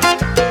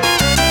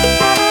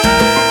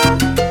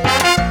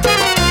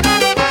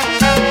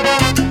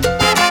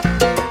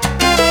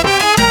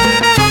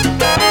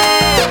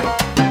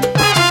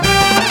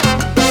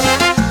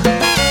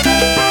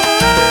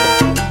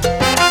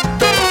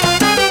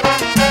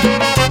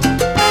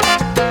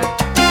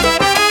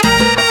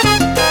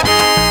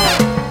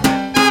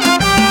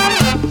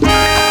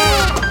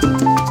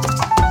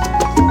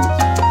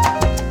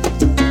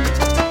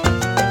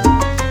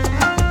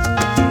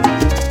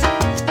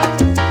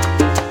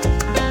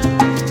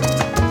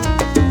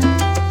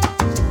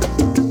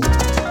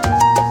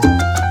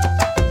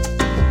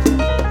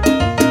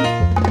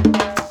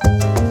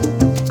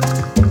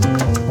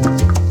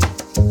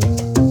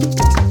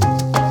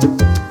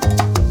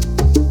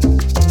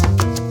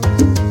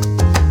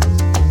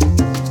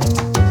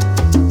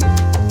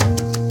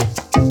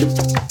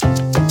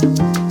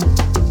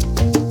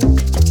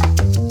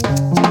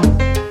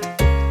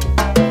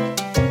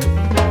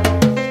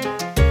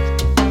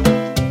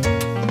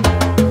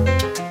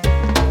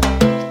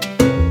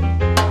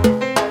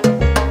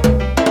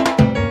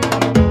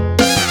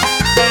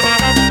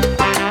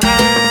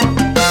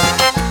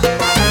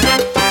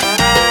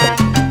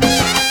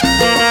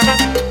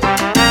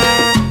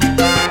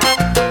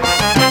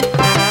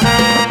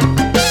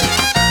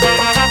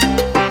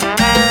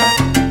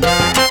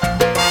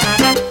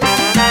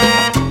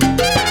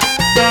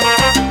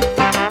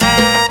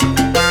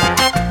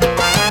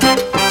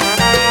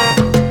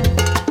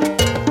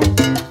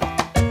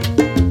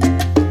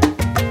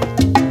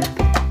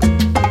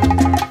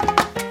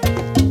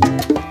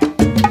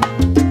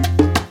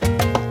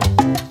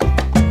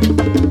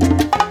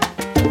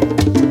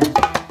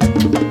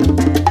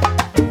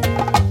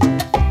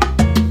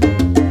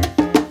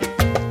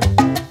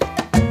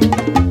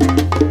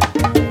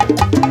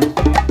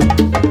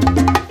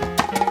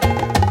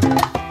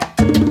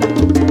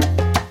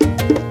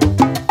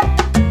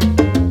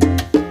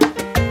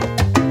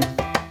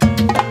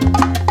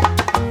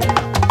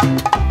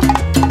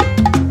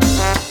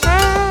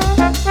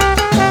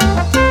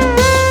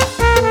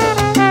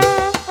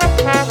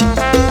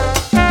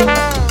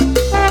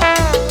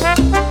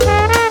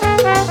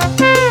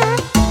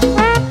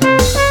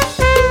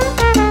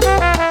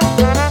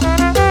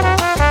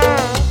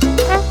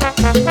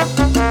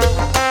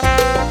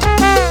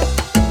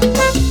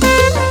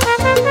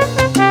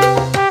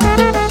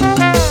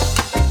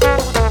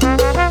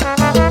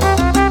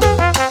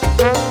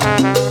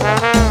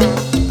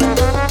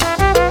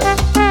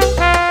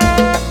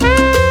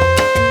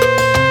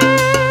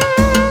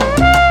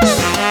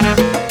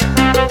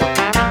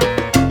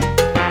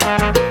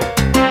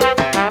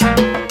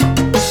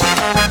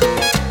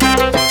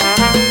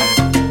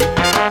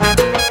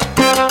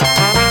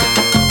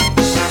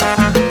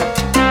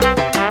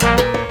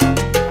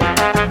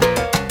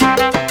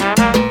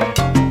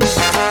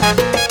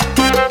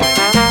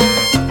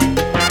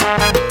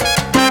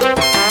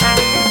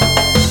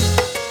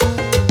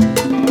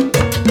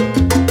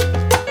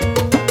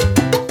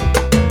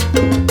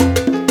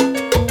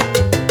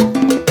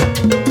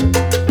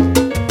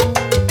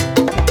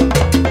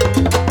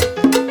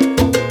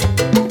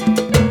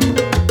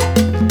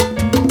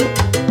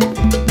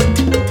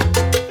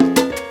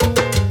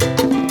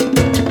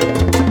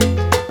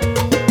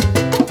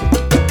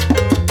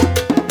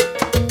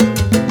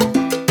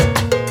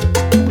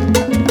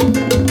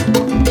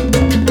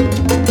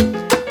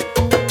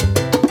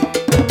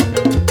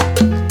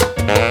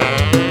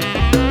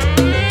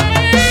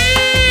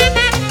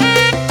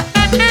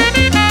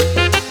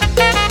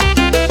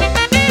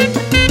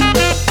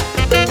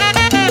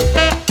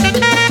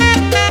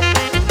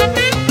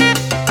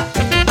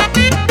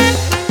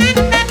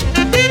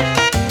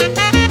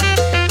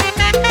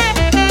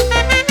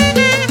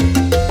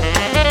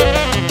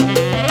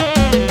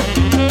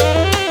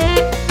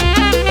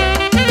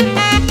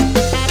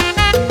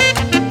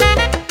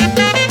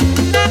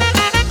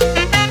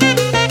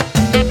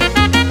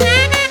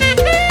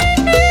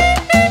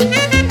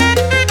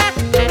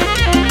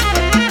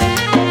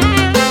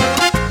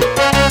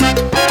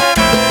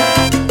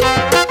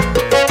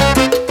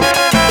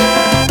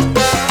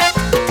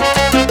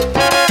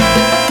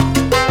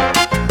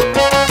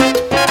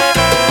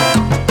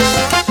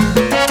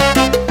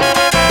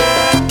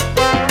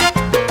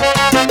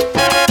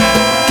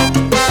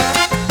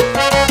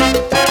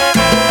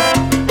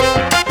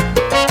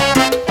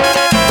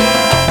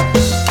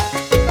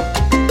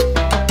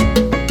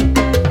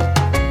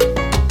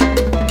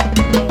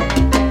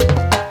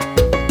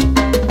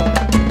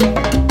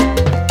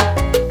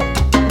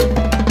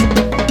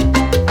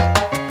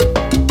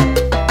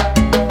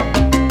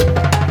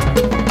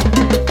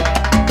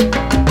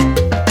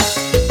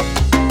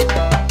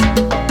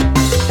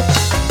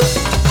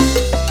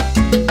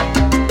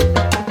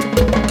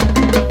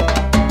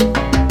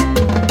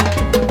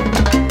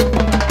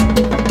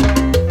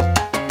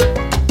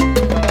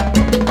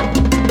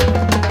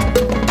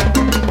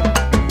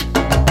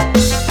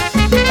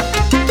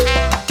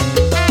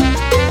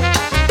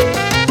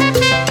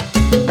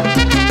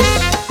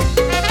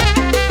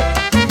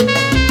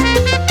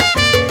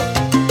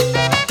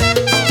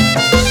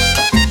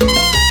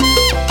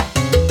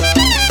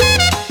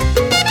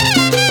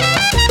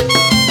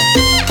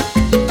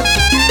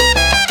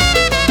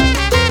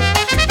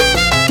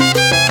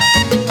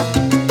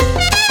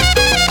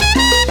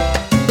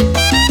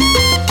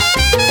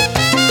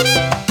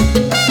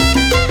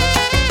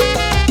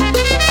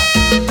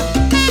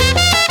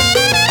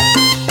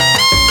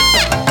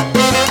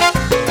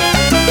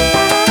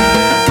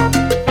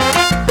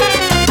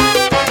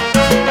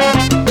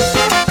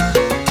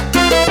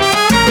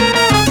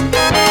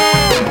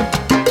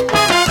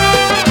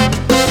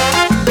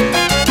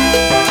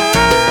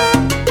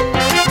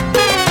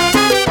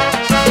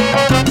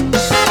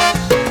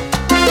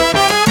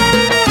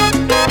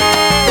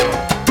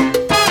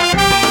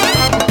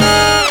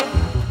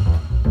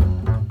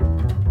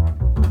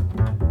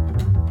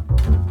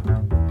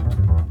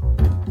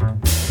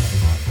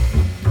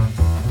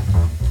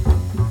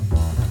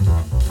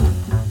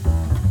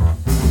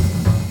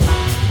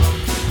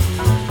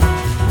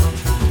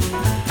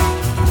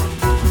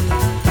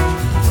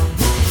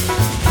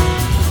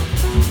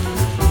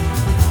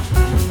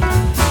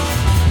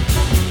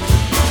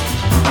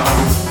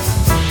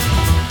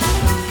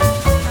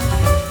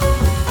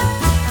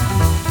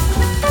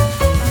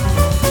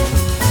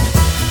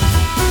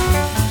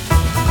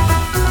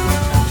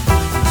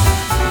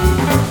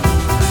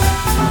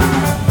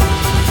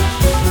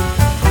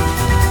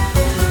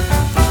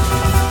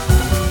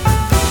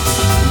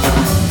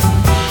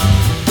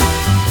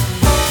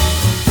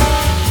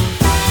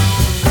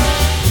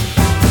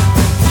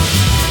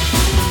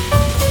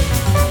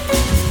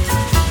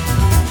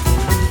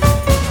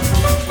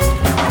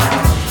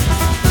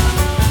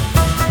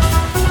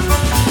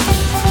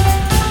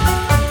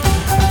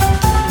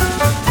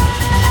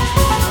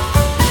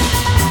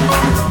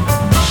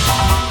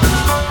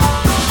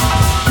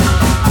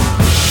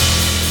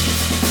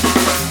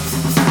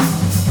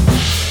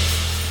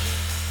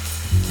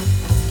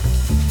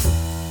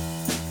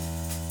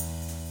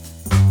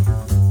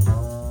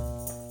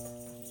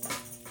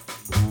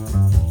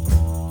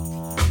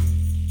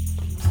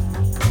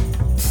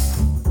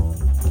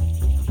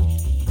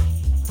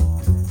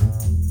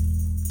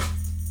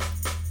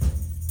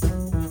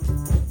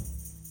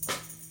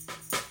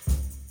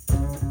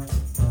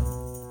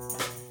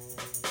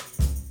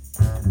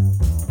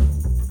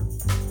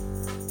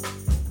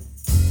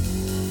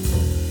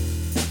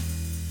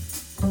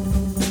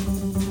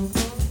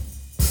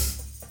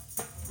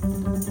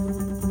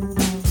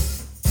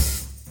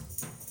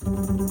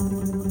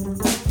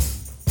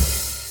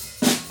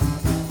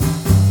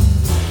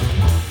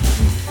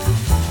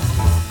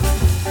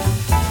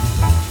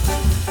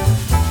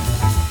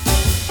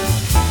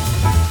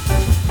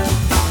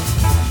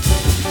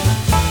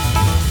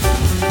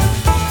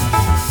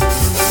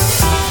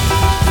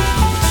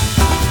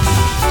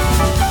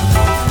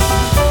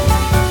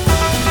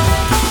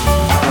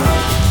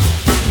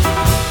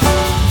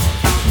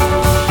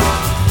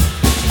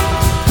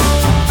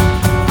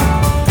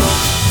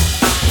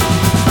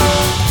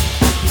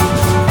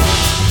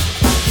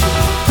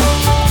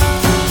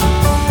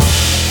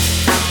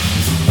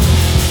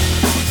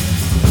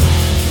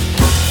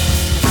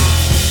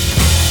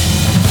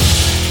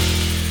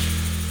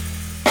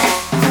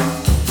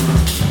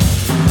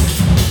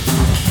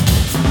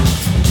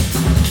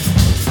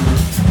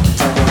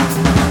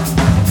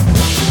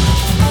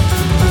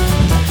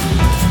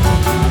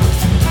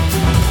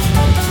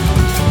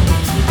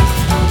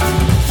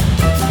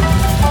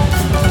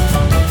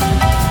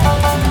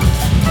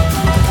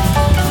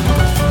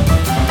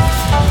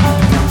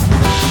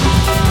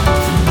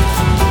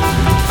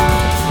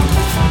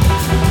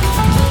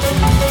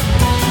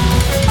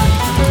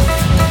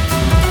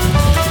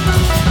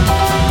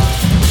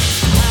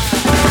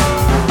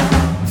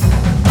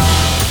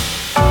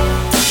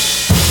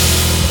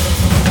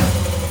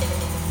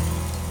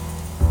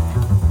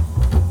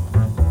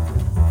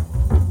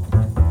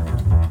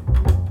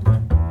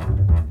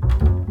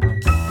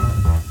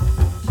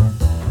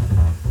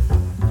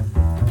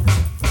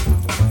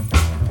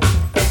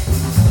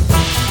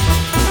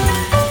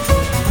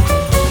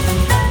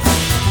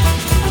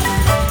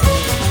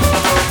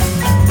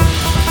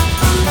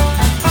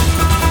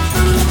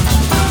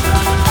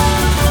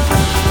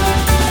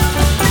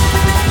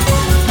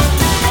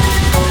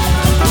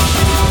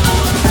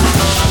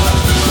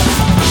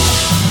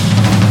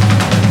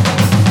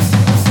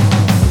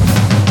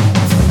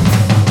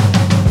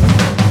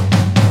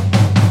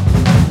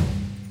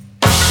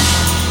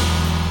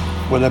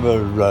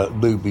 whenever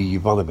Luby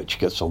Ivanovic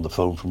gets on the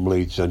phone from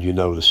Leeds, then you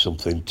know there's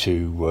something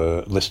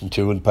to listen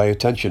to and pay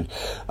attention.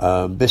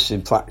 This,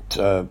 in fact,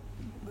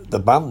 the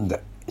band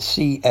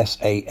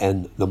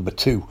CSAN number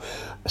 2,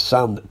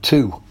 San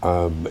 2,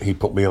 he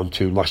put me on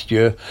to last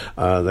year.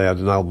 They had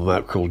an album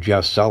out called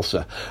Jazz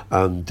Salsa,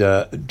 and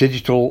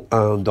digital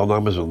and on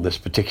Amazon. This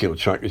particular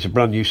track is a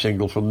brand new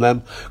single from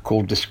them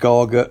called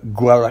Descarga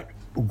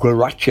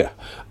Guaracha,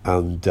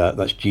 and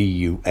that's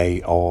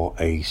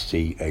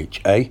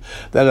Guaracha.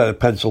 They're out of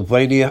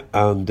Pennsylvania,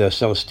 and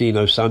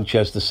Celestino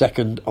Sanchez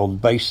II on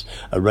bass,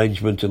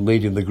 arrangement and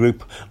leading the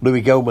group,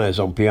 Luis Gomez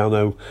on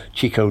piano,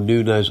 Chico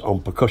Nunez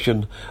on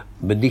percussion,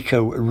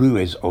 Manico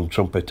Ruiz on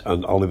trumpet,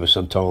 and Oliver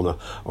Santana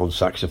on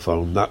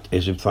saxophone. That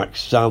is in fact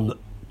San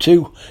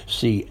 2,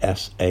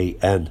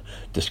 CSAN,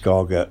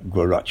 Descarga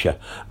Guaracha,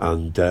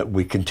 and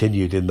we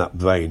continued in that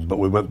vein, but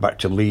we went back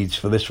to Leeds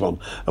for this one,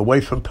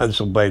 away from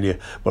Pennsylvania,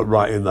 but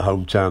right in the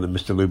hometown of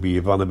Mr.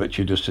 Luby Ivanovic,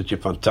 who does such a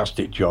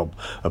fantastic job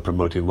of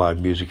promoting live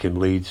music in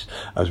Leeds,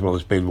 as well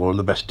as being one of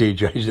the best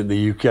DJs in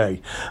the UK.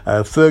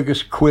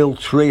 Fergus Quill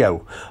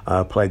Trio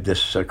played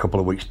this a couple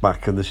of weeks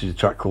back, and this is a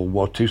track called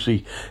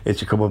Watusi.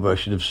 It's a cover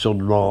version of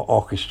Sun Ra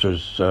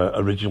Orchestra's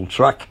original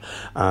track,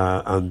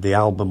 and the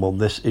album on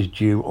this is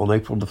due on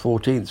April the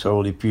 14th, so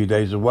only a few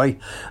days away.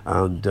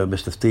 And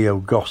Mr. Theo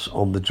Goss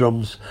on the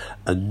drums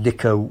and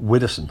Nico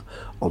Widdowson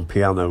on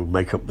piano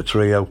make up the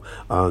trio,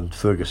 and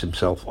Fergus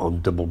himself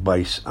on double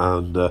bass,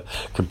 and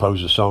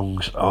compose the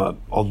songs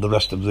on the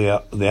rest of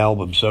the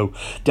album. So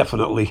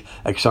definitely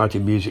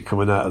exciting music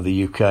coming out of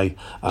the UK,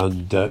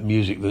 and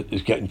music that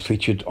is getting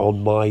featured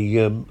on my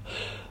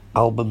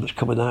album that's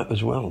coming out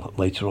as well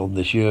later on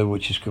this year,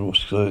 which is of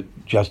course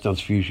Jazz Dance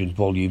Fusion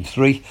Volume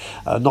 3.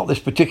 Not this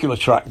particular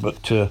track,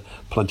 but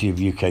plenty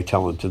of UK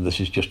talent, and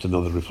this is just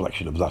another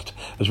reflection of that.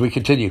 As we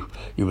continue,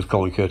 you with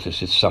Colin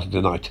Curtis, it's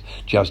Saturday night,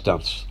 Jazz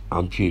Dance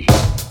and Fusion.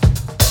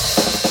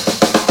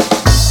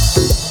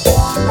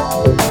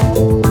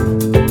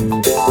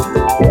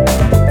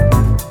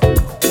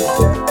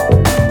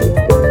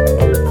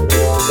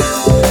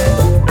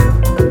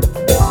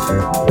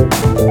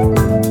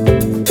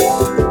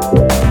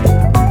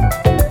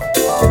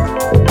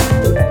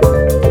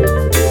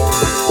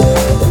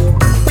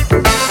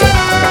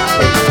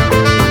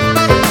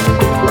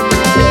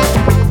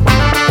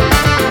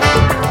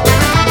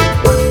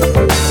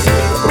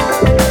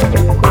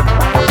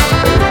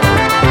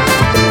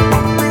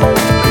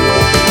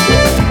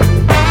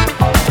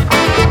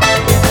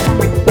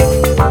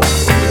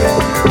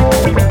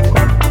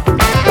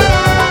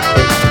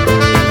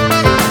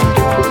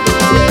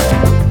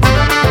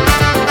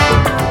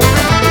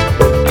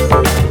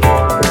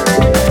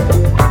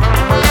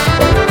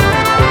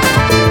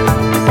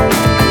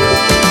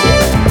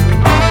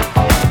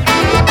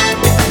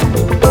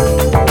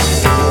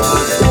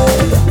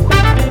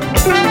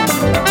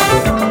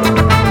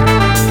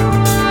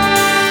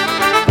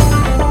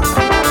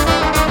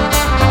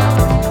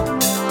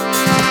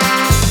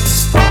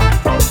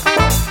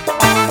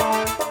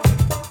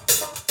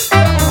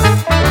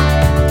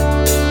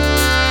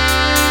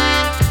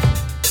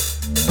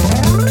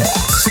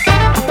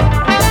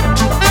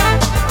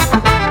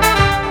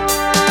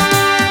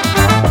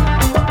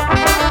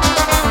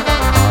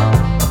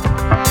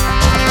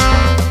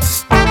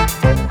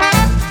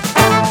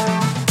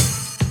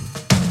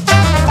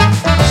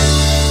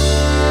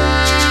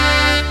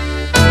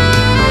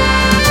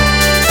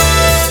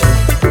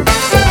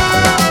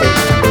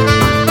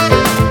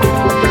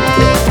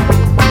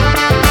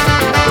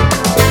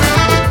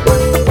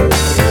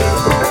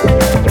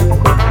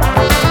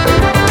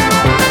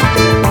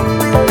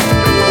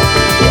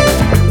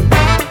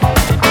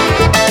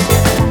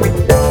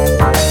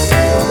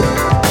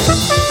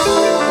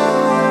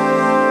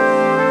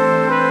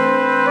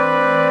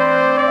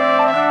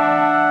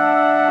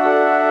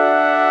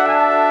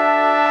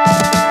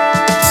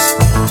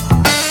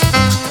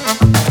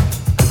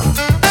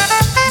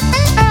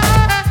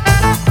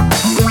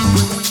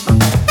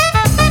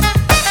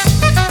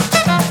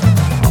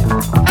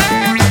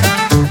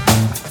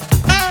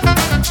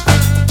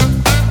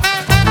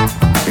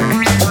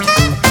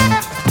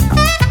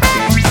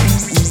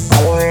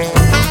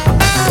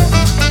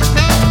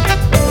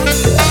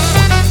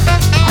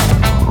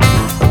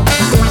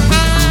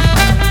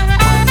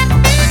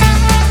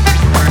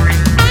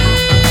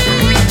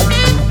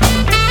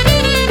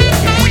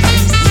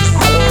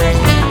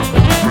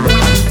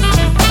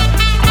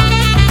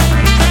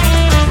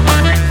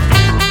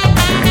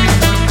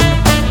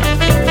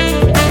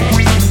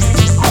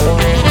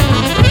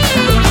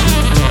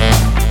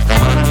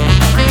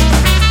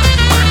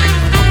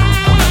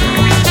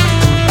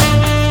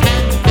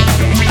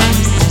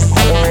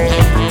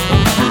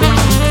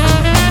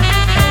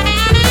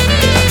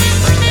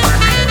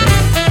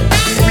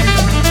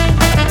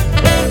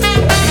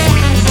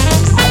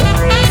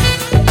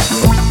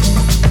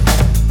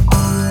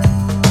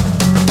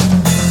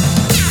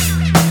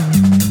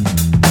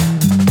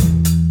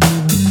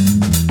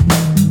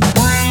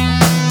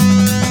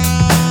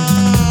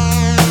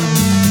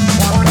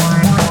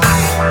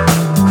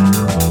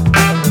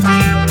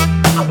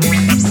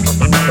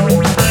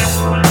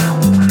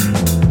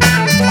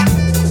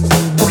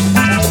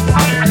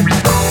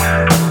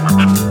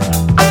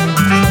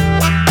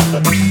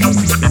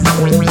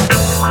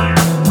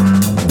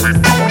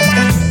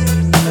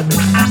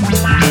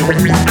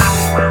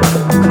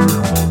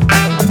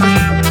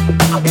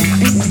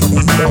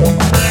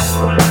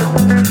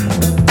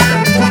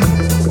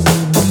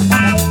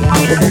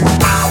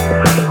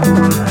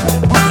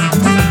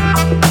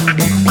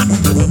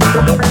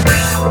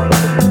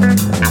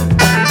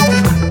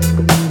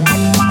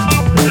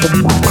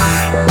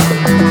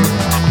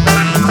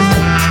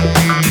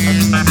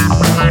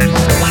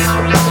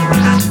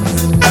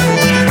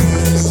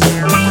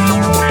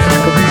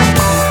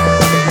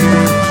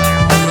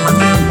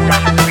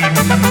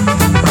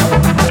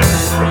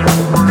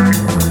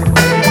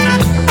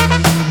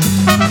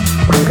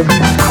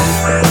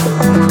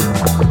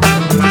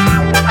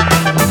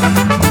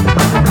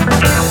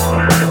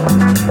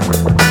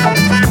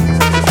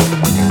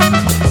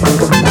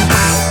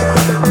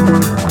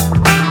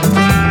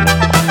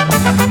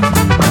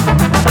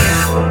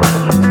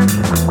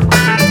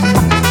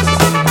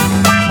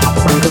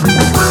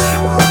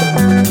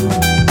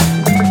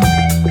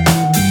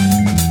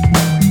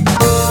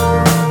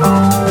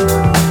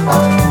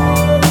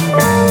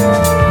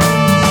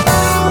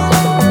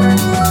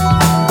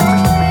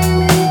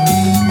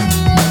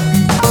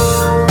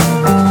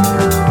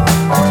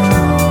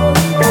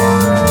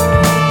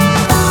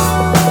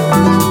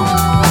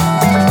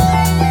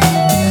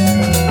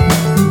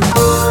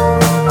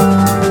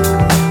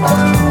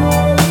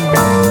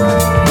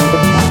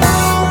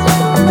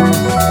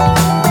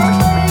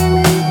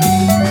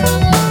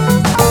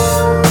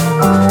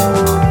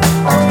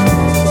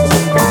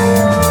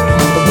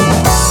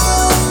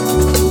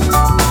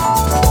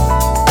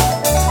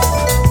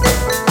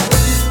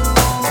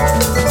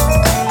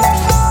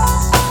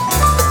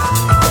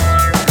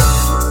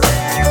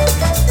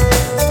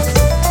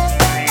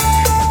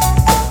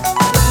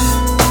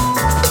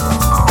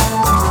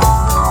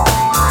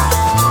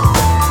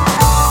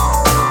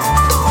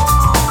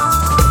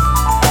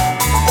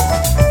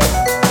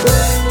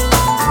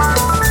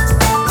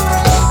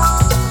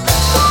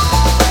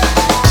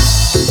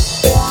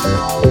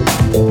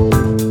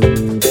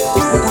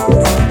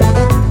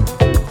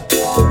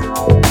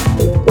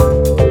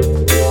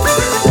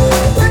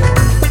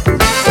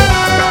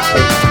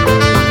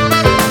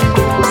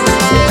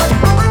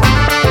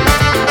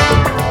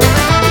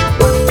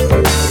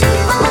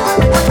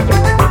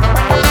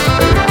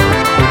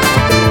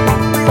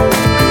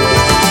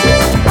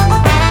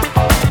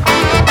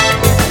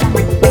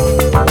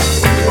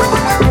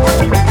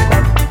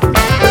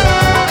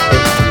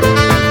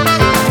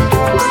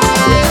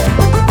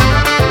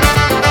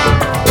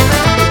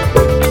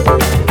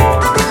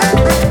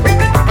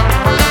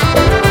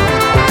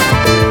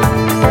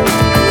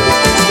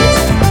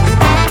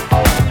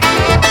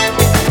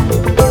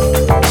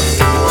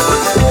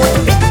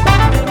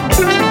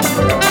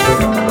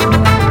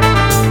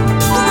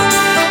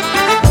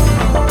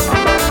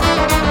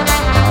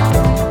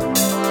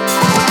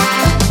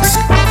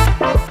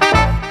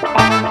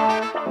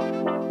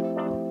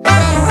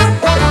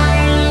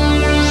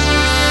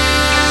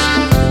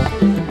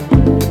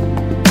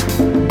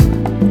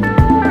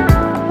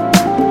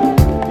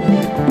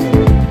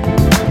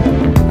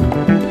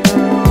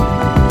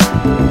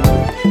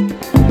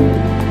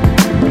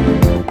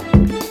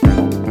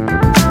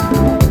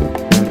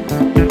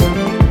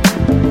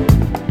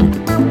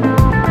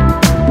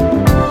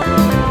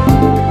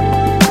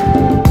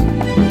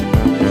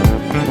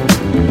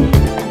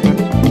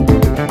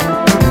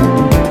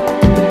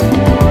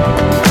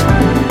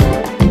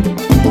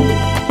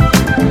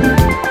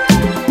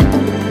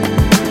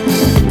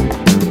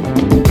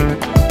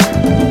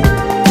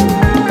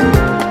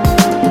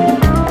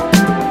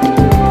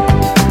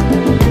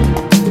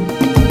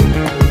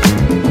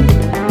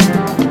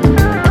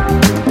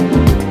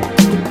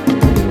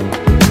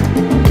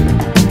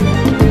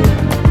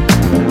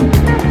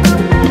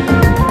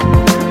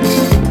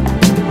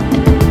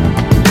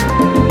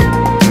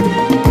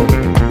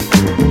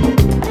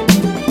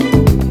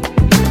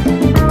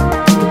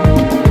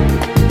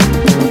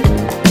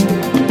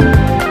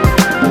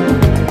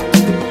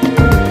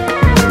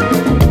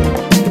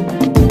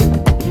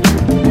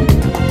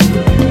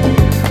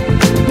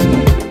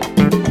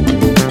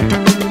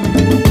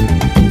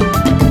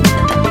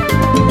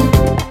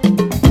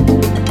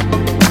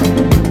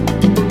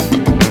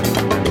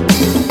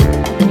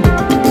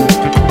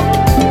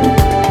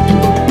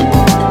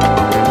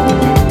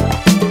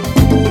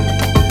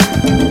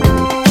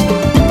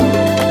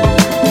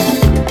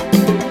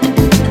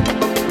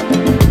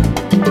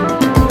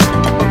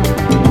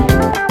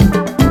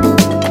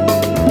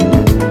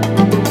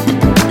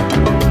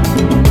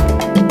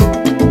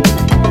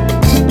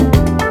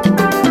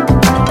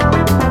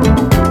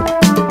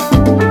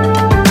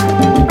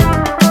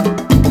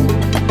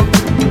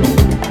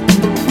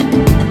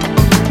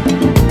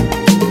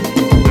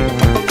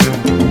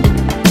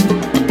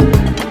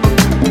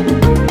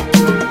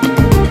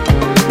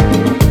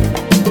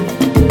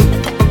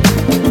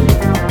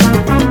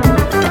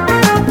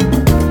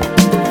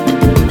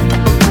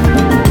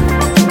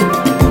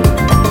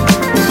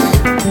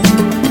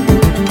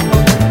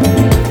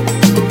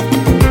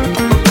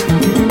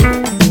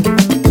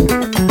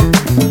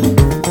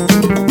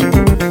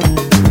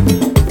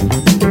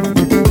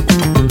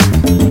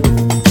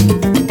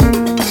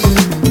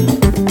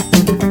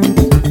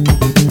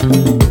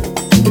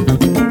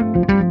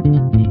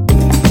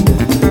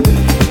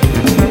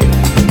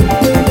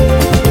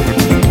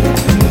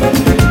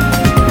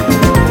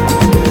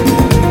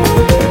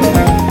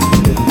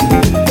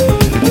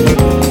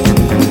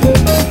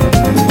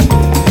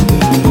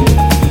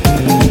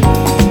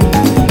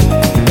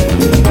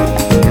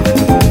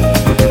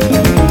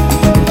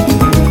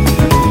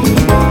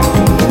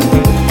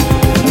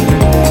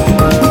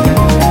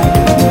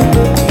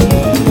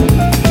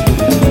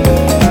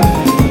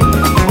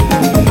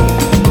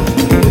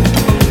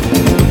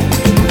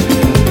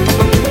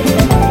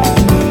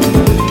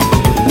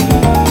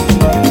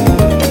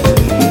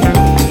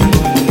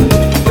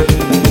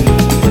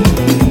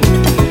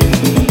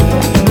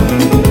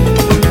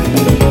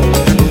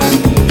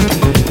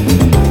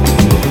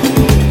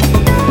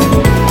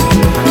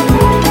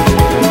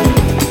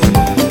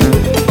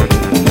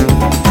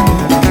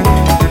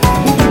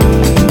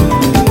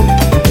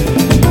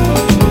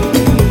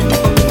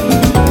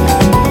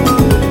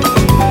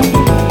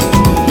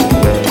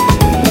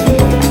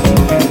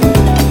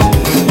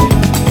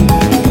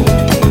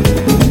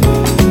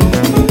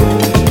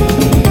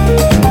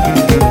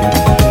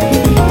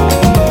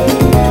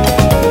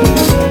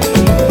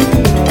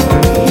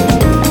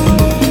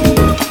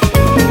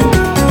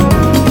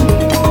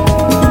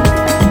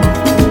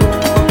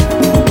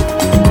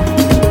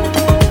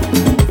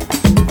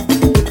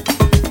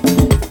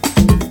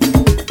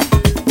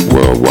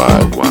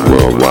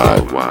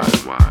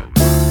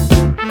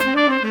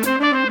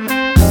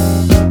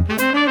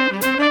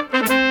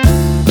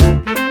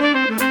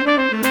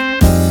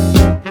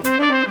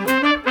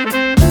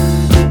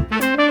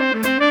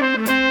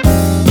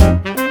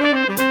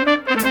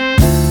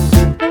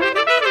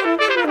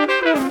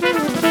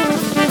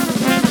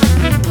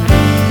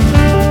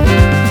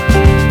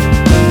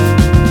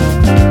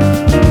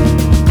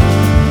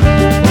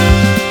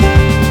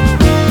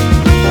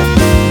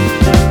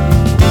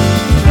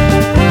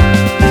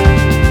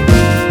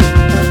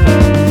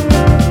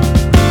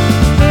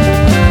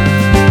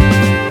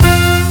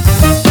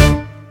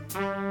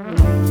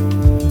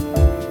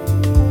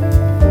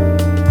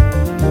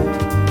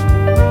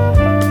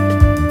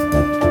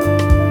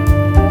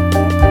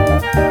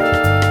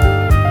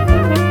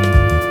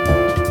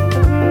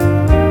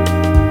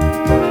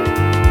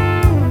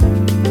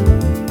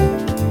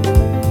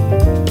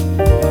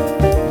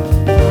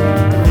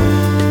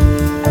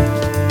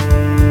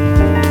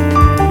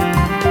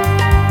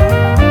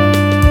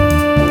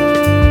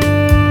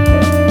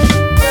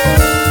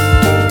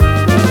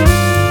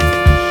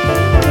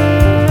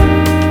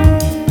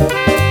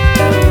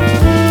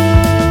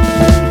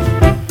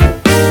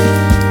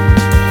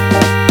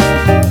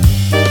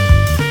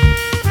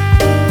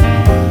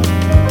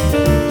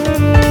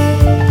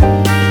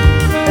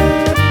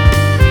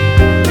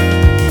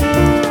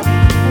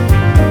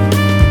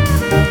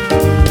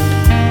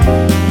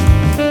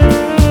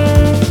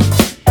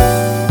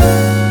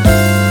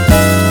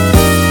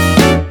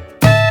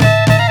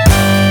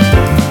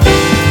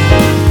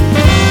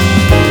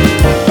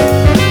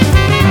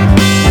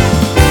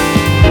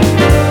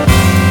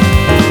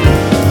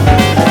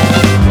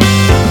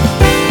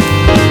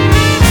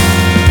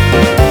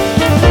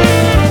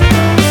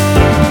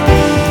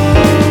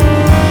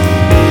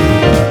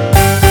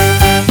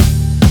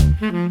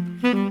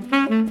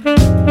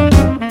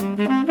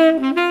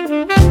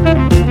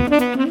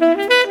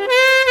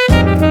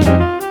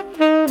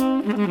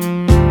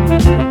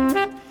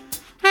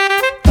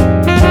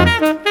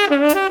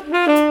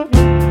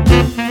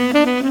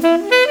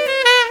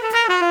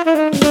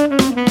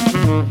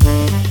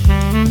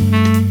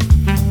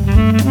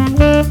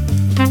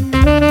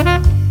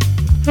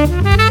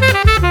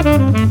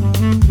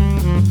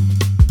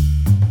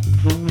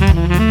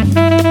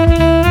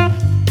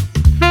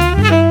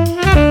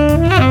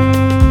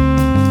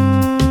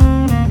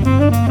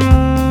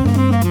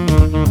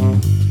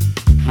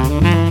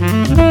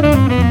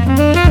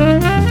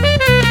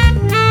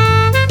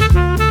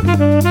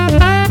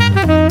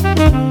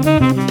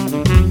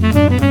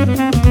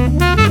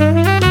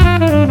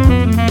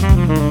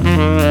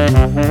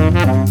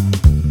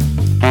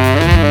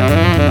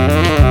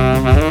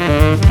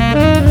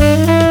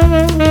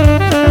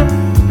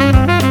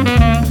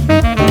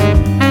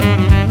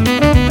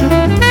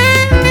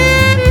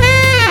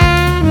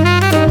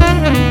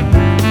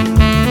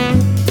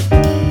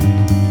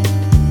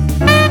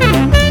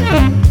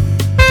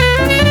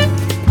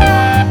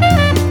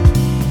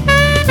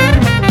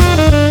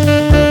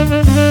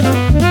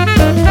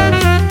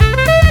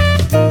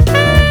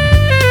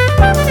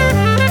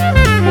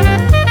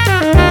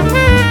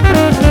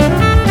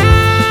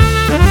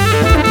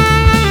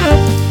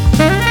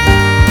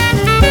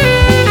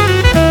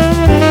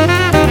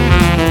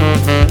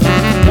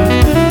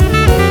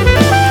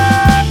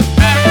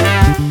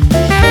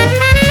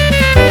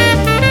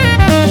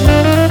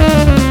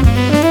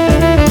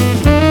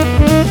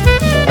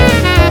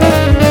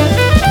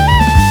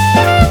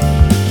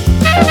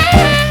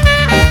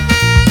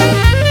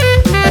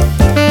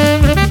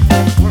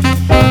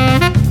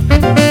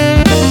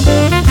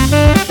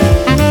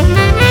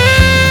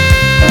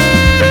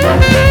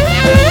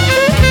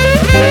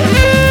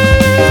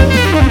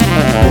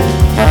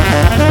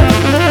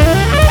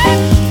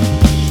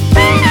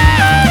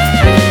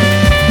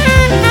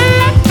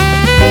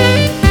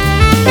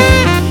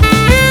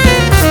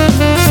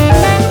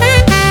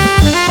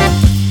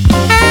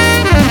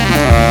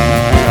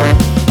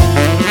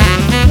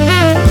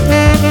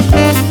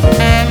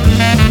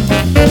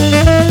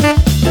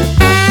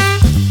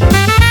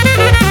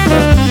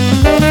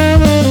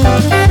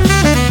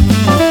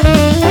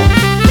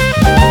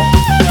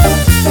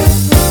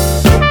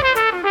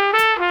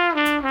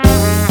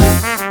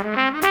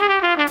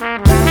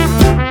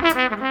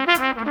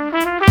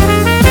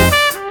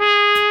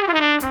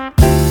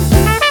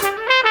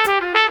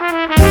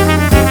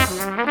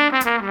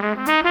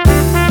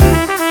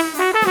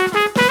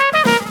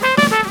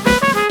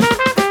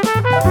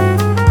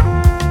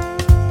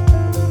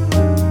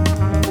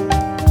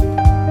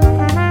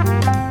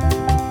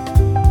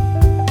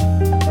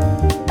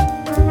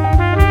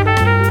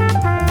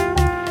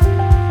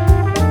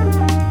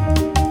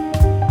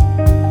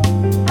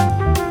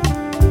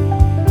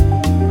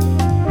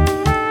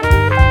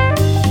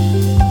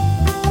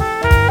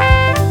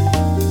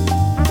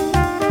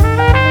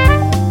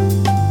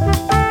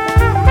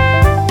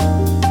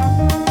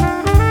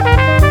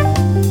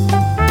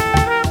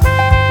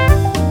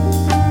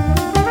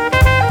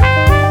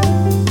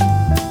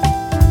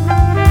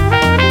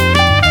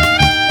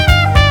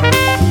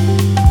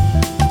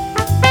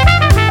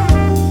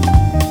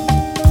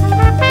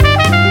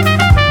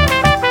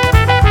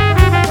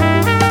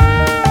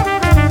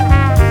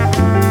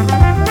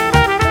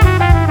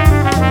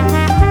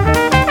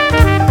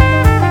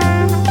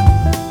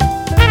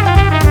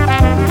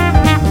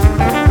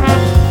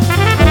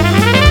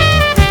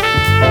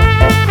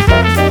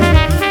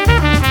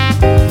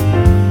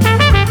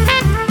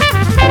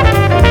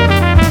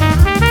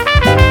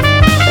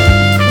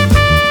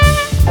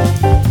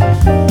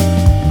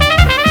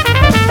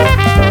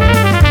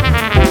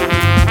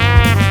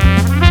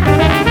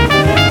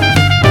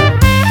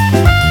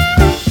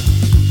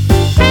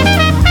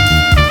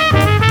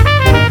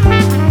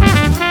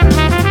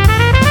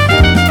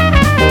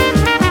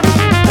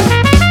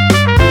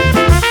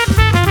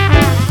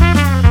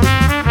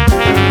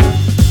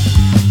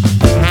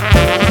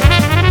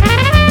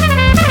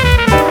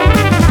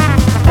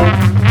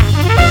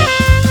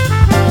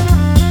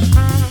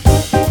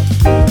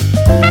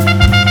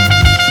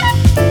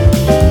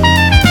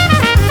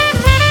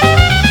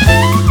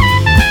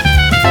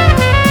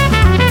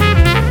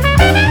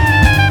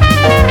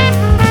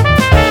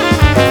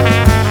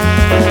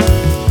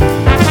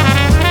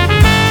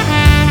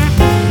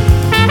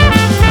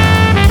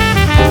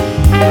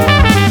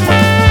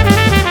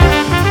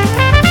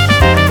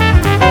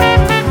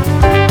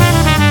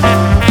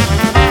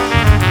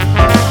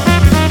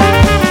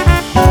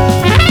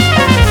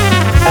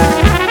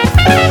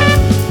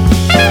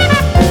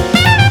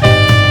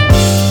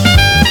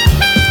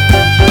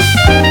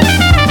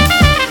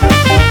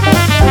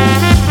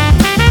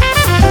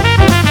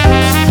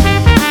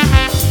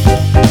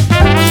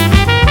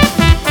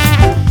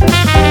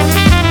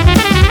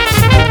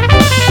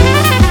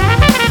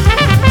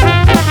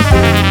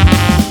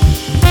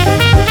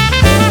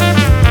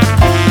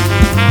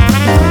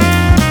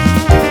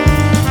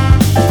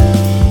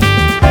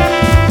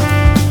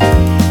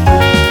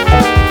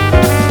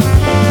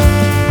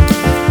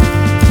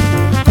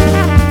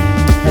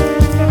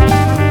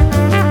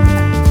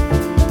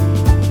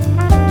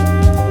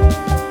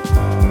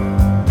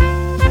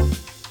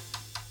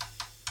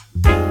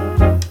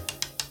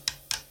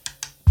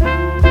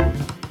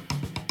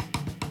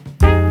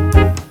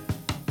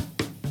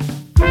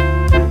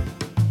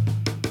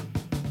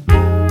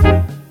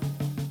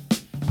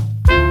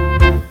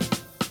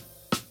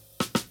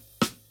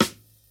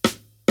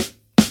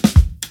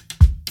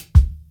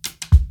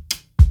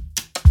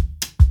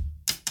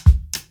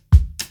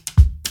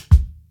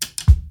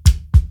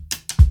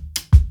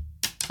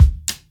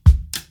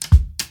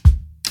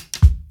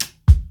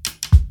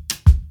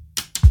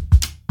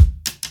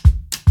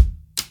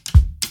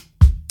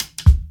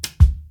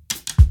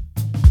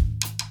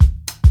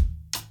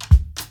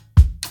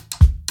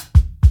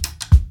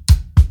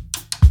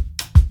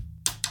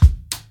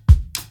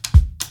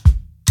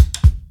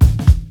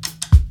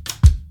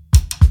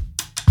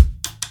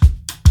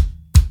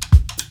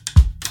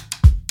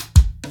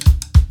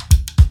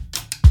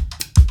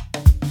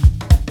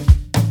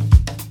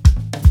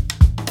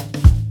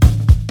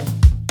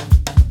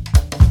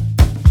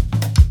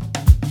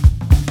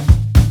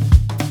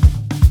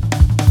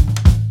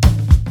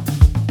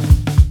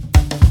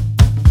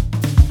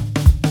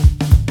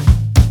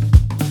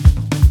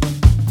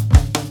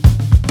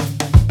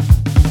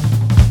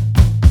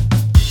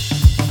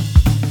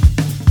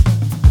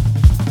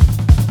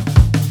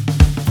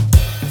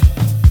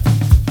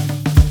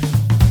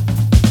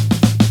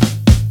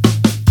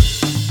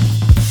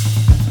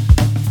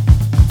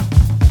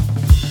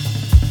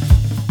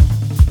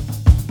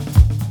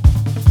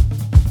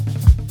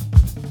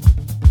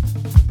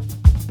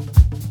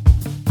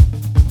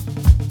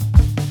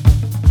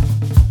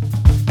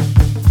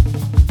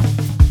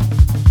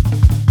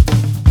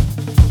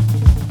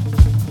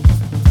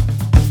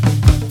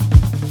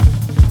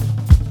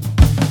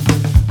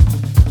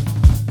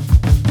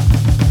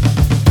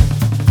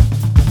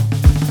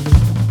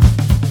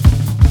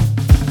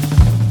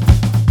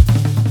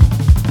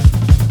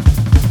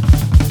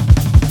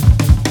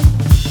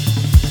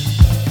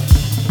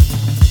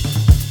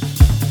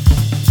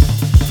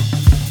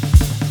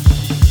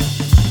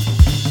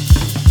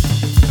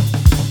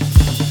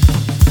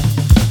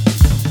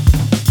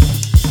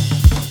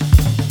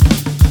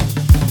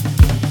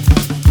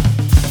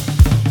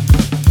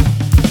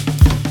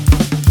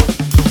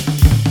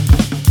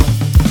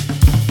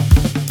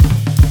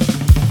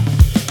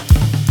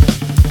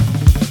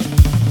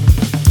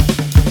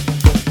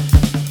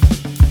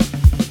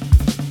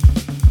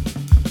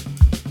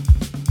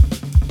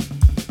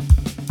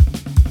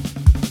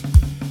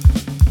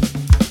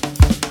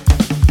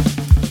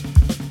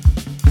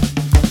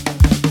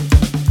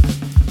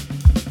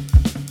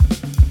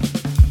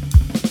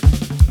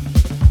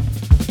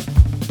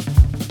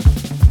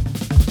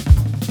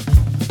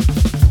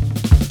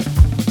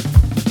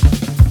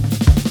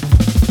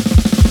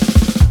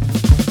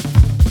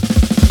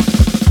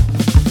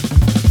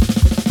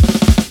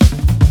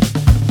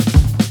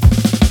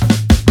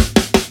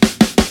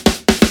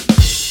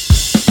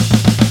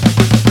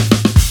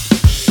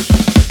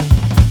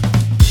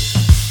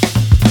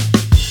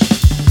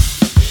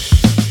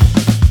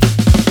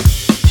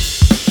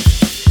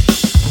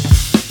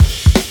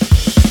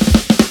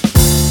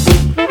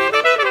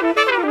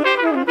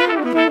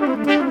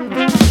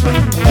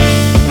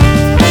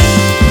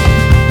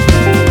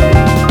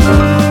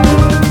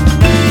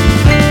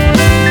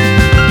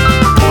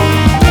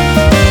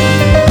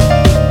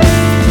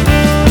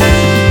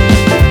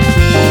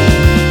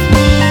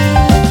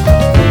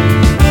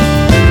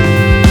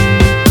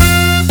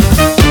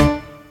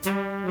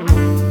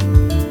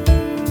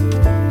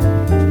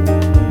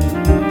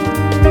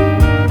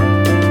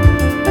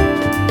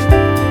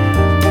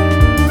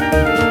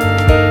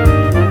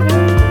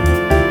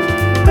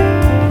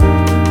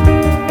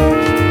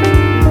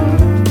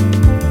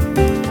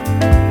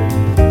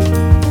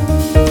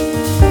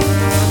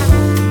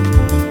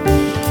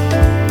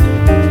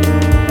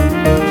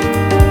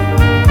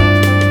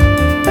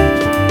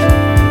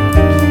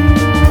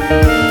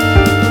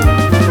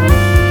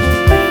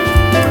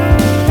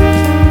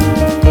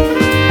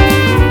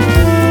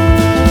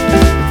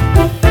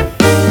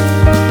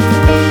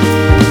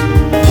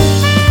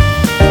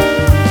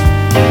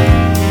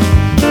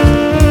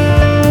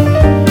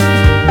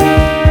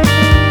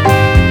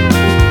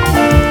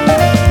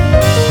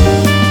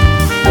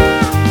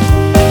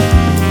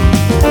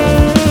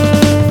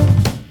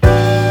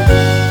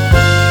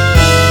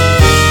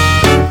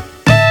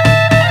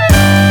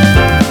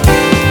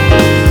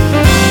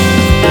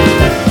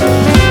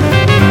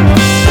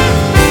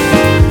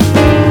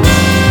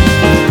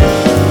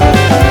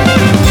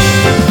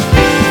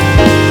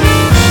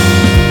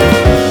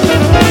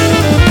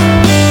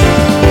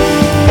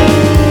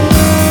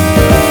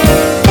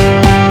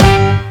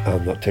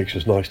 that takes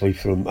us nicely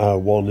from hour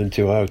one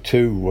into hour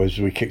two as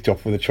we kicked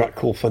off with a track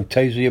called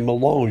Fantasia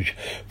Melange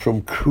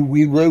from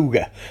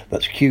Quiroga.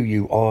 That's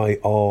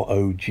Quiroga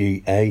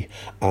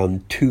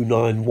and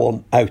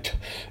 291 Out.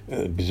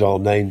 Bizarre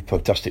name,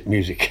 fantastic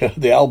music.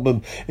 The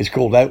album is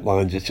called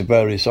Outlines. It's a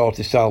various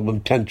artist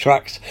album, 10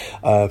 tracks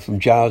from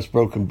jazz,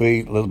 broken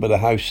beat, a little bit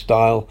of house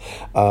style,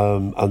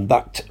 and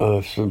that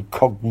from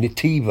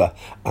Cognitiva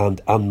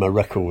and Anma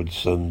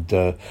Records, and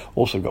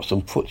also got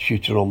some Foot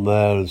Shooter on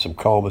there and some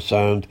Karma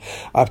Sound.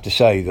 I have to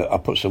say that I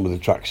put some of the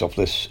tracks off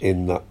this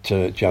in that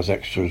Jazz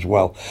Extra as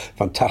well.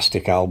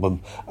 Fantastic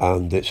album,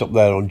 and it's up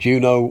there on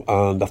Juno,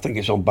 and I think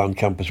it's on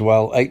Bandcamp as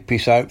well.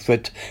 8-piece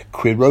outfit,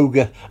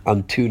 Quiroga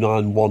and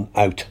 291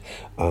 Out.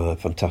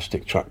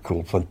 Fantastic track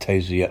called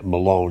Fantasia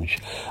Melange.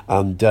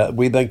 And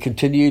we then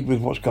continued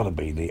with what's got to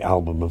be the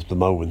album of the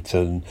moment,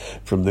 and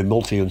from the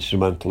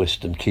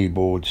multi-instrumentalist and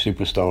keyboard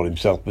superstar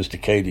himself, Mr.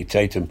 Kaidi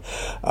Tatum,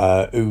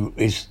 who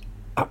is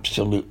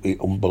absolutely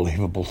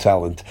unbelievable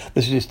talent.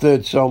 This is his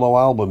third solo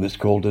album. It's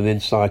called An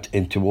Insight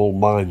into All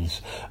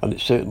Minds, and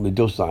it certainly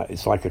does that.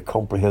 It's like a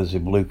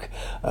comprehensive look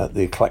at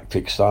the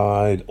eclectic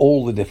side,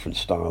 all the different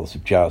styles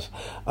of jazz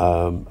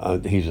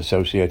he's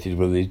associated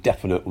with. He's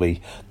definitely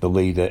the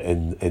leader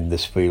in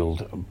this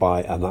field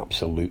by an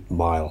absolute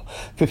mile.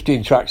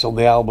 15 tracks on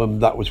the album.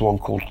 That was one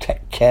called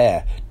Tech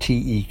Care,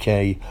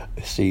 Tekcare.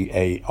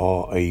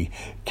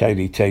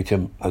 Kaidi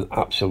Tatum, an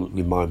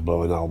absolutely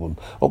mind-blowing album.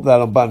 Up there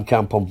on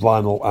Bandcamp on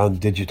vinyl and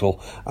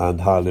digital, and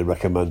highly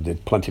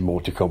recommended. Plenty more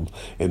to come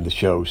in the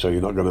show, so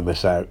you're not going to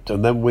miss out.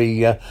 And then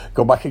we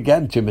go back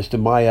again to Mr.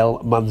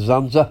 Mael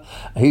Manzanza.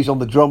 He's on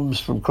the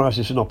drums from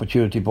Crisis and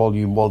Opportunity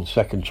Volume 1,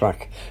 second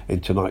track in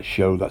tonight's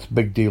show. That's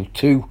Big Deal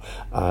 2,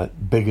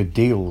 Bigger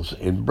Deals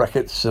in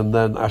brackets. And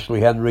then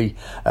Ashley Henry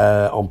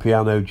on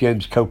piano,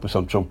 James Copus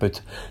on trumpet,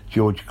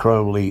 George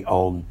Crowley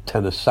on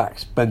tenor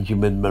sax,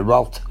 Benjamin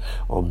Meralt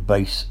on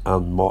bass,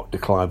 and Mark de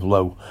Clive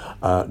Lowe,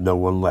 no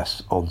one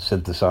less, on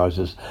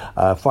synthesizers.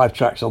 5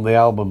 tracks on the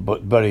album,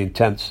 but very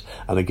intense,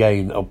 and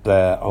again up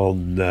there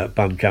on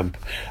Bandcamp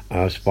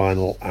as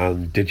vinyl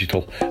and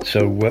digital.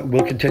 So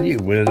we'll continue.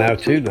 We're in hour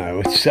 2 now.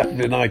 It's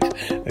Saturday night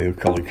with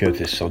Colin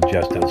Curtis on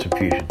Jazz Dance and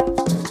Fusion.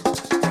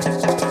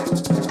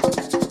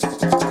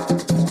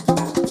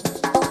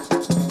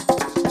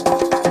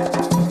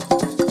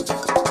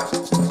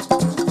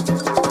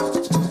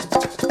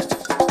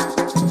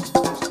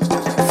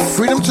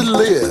 Freedom to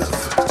live,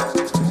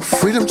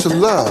 freedom to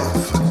love,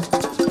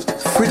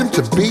 freedom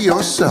to be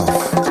yourself,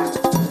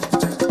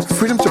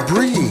 freedom to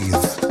breathe,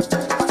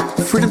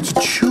 freedom to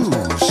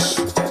choose,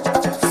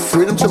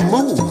 freedom to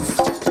move,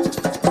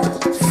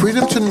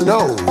 freedom to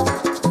know,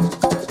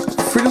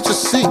 freedom to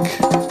seek,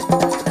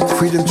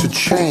 freedom to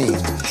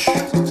change,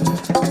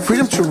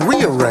 freedom to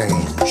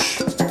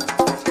rearrange,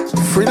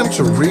 freedom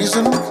to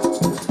reason,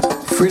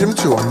 freedom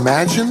to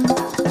imagine,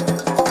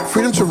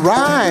 freedom to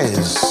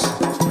rise,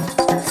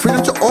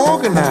 freedom to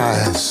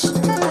organize,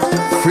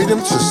 freedom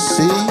to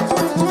see,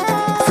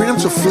 freedom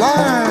to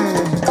fly,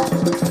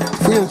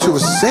 freedom to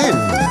ascend,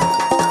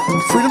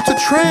 freedom to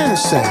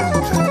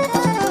transcend,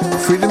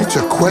 freedom to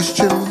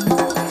question,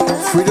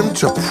 freedom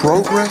to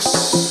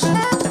progress,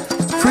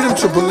 freedom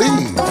to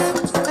believe,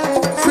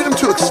 freedom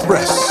to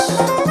express,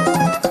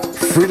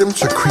 freedom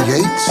to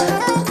create,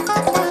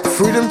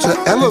 freedom to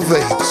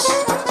elevate,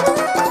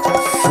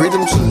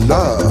 freedom to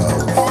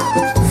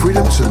love,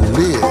 freedom to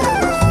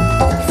live.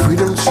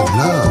 Freedom to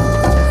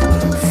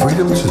love,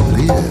 freedom to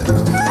live,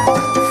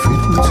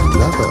 freedom to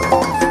love,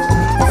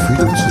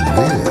 freedom to live, freedom to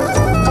love.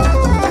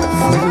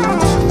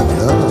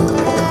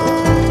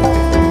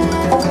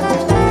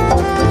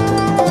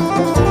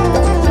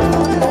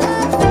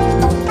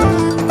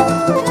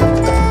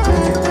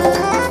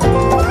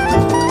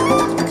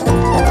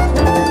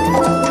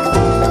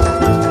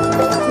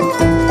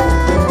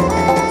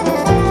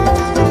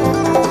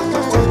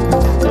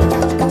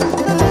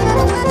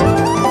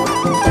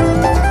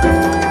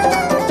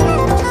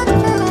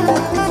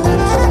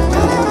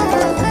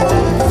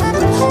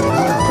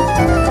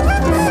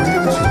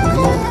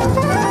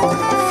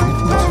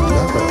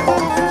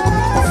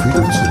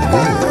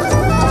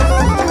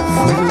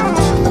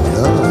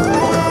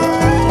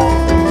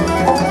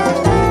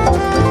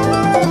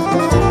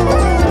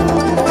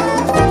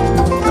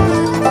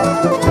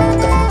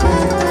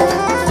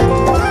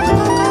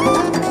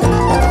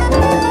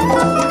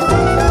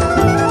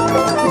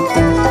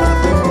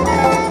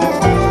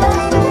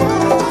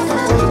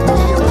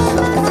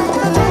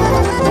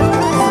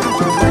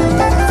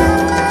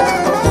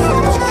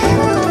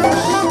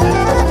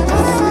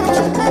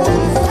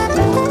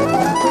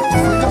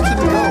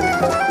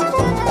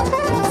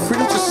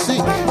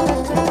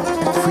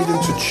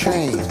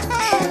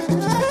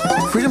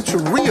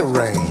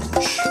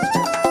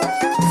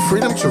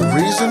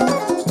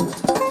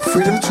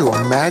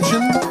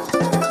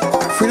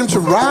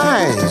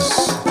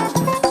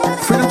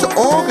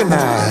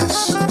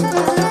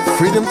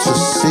 Freedom to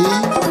see,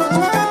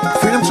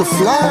 freedom to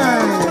fly,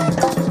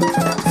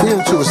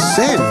 freedom to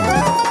ascend,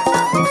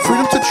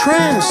 freedom to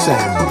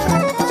transcend,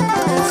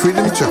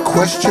 freedom to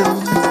question,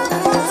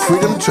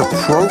 freedom to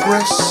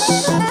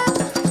progress,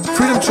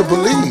 freedom to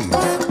believe,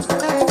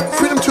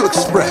 freedom to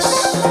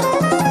express,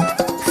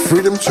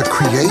 freedom to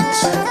create,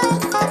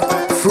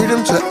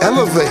 freedom to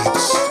elevate,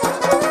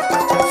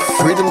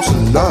 freedom to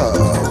love,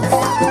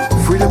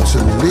 freedom to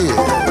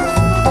live,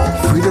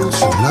 freedom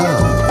to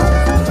love,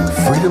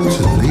 freedom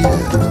to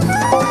live,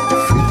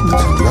 freedom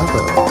to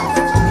love,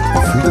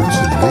 freedom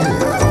to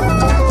live,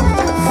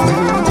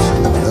 freedom to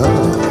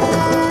love.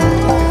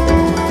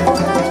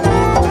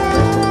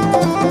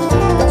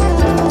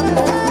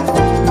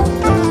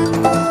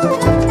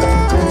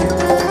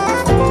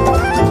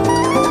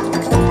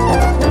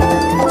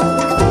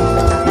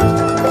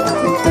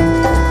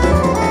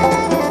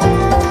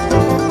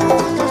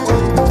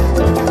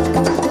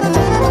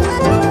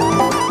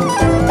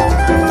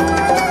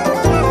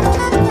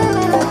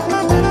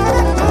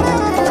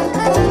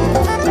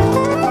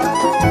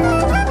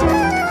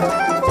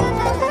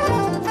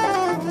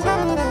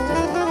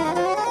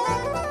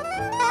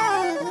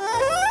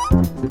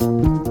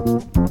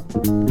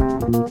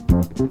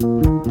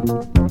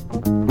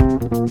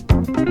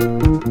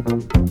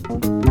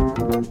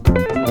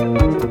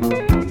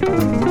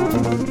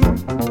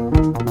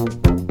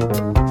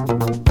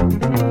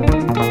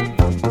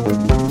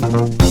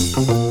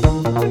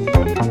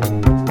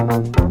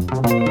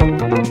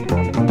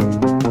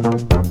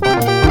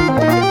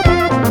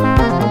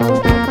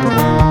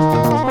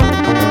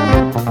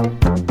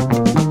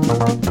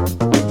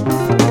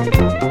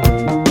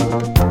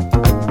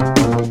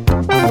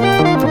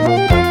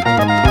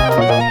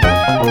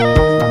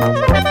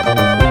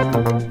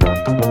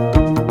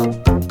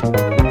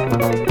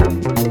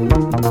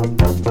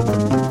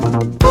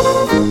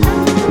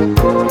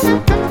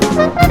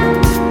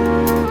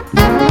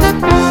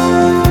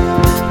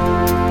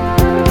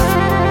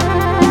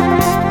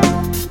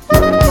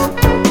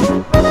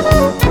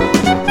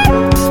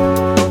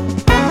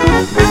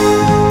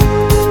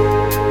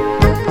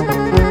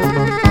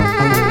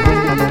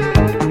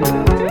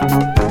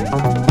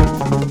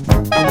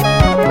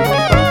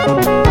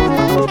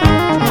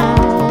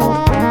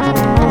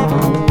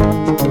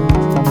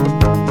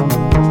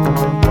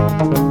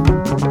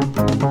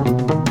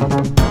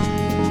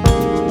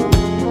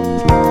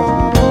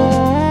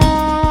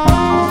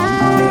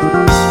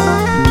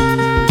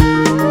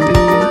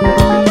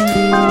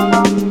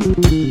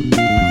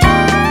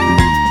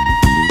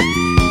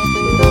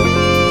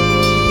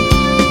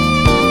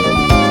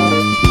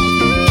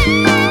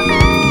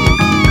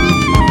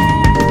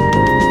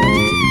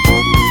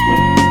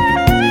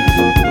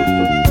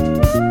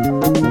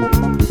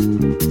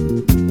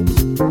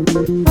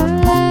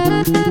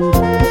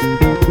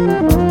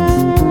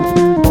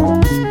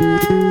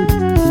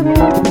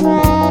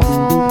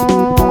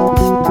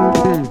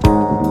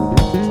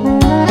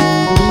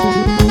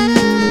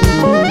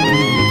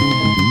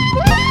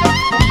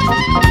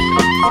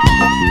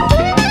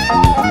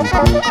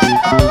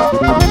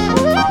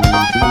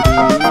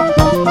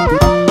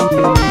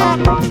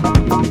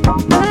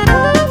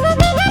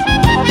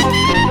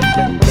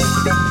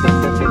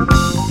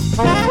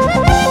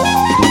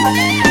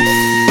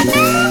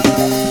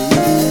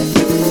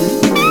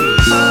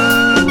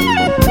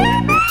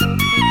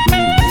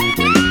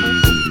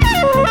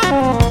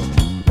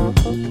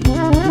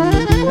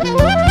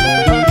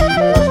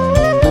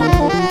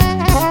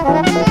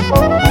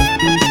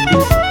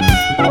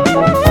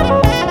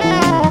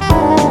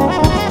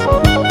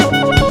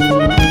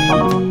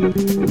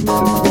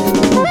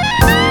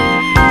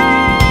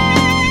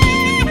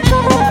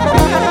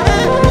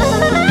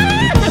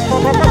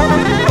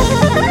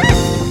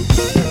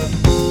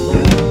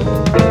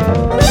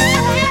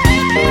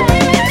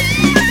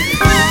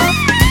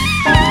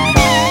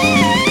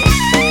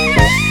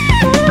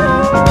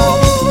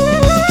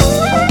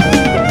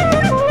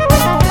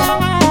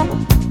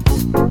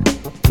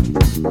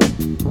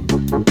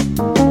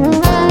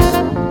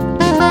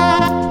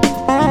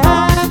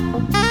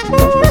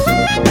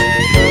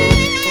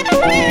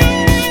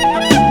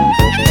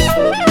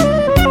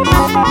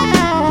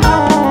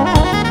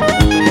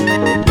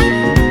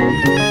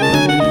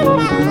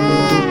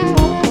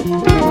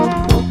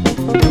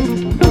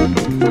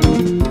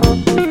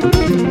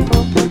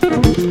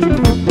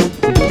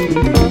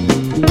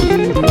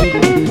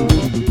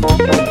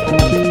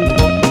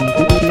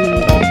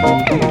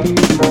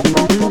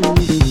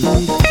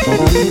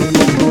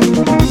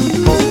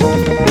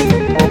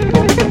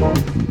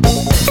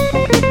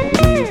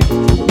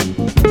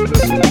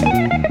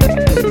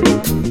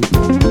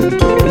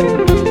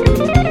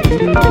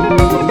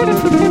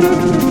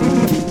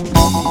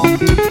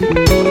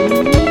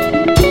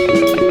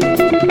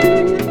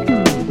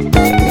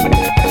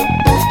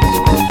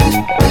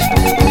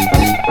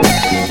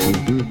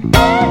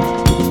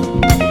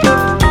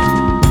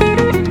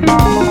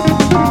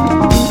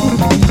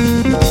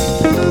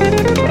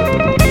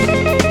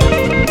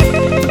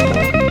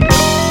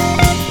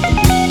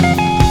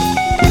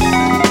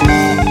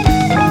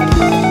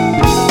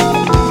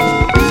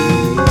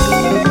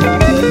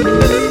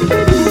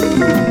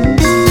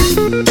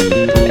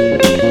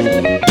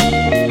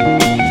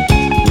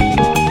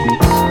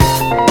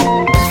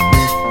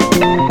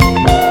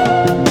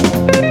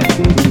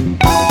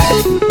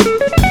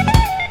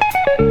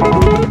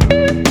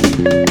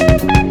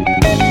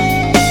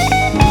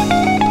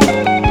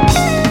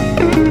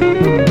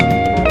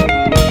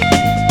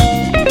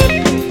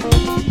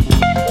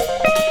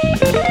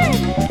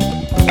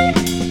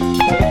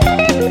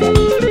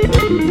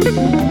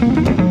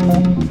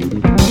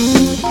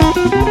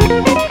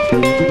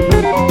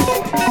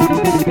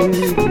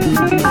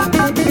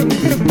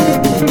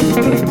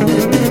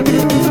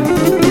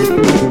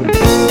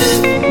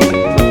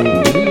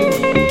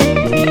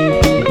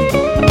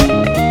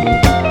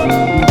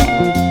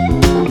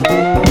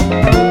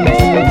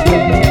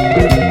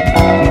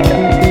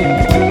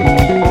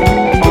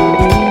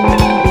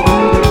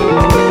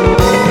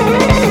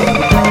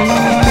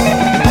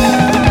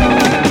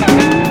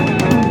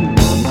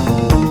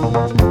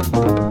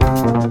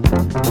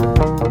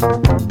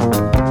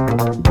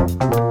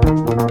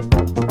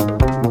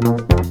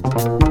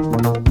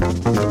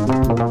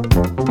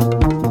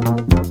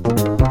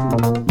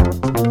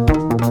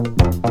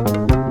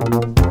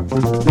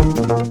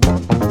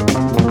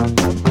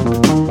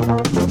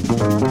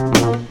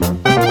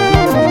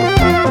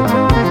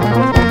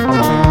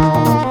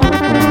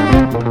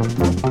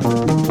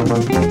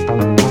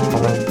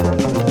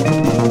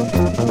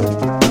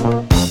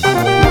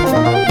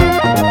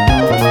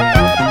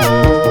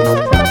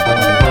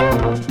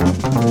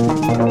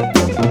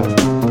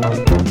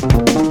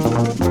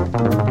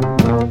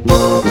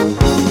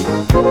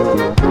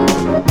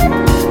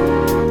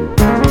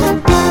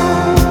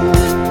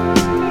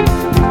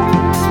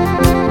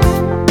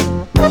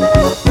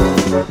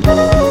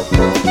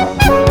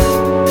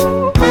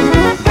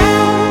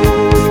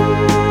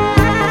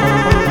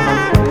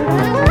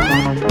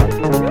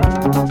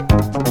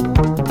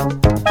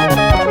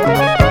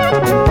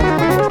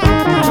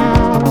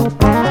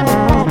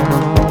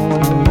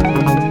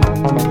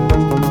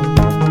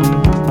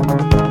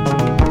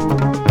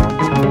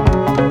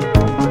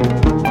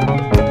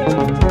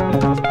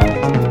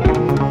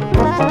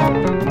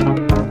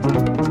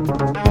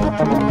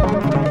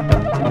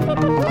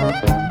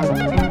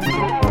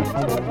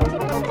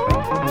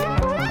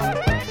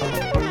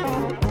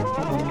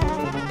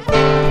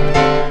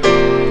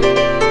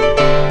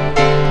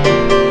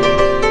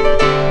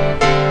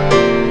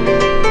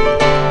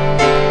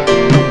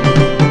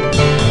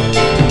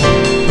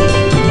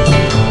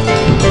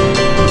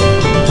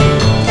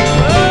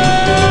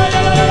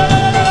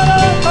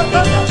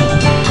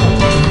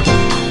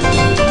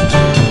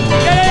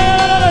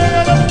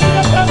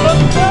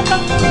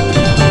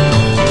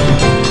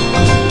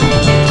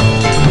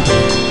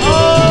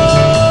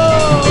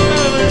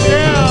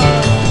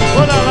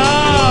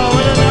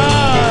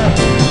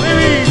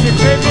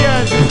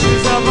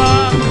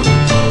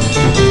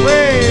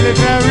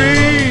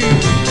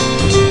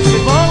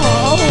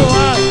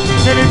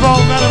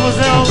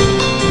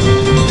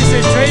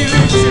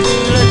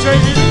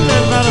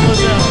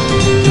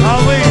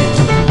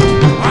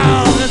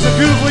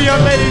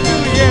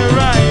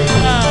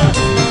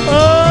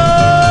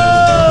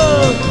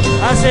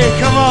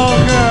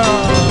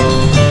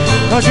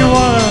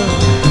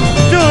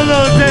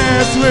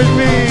 avec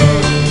me.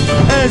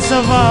 Et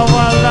ça va,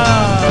 voilà.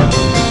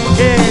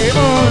 Et 1,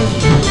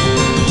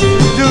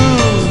 2,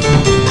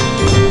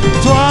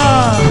 3,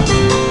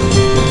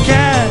 4,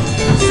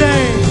 5,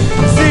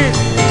 6,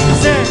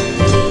 7,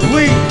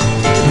 8,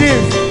 10.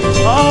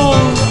 Oh,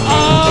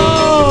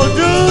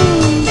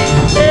 dude.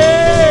 Hey.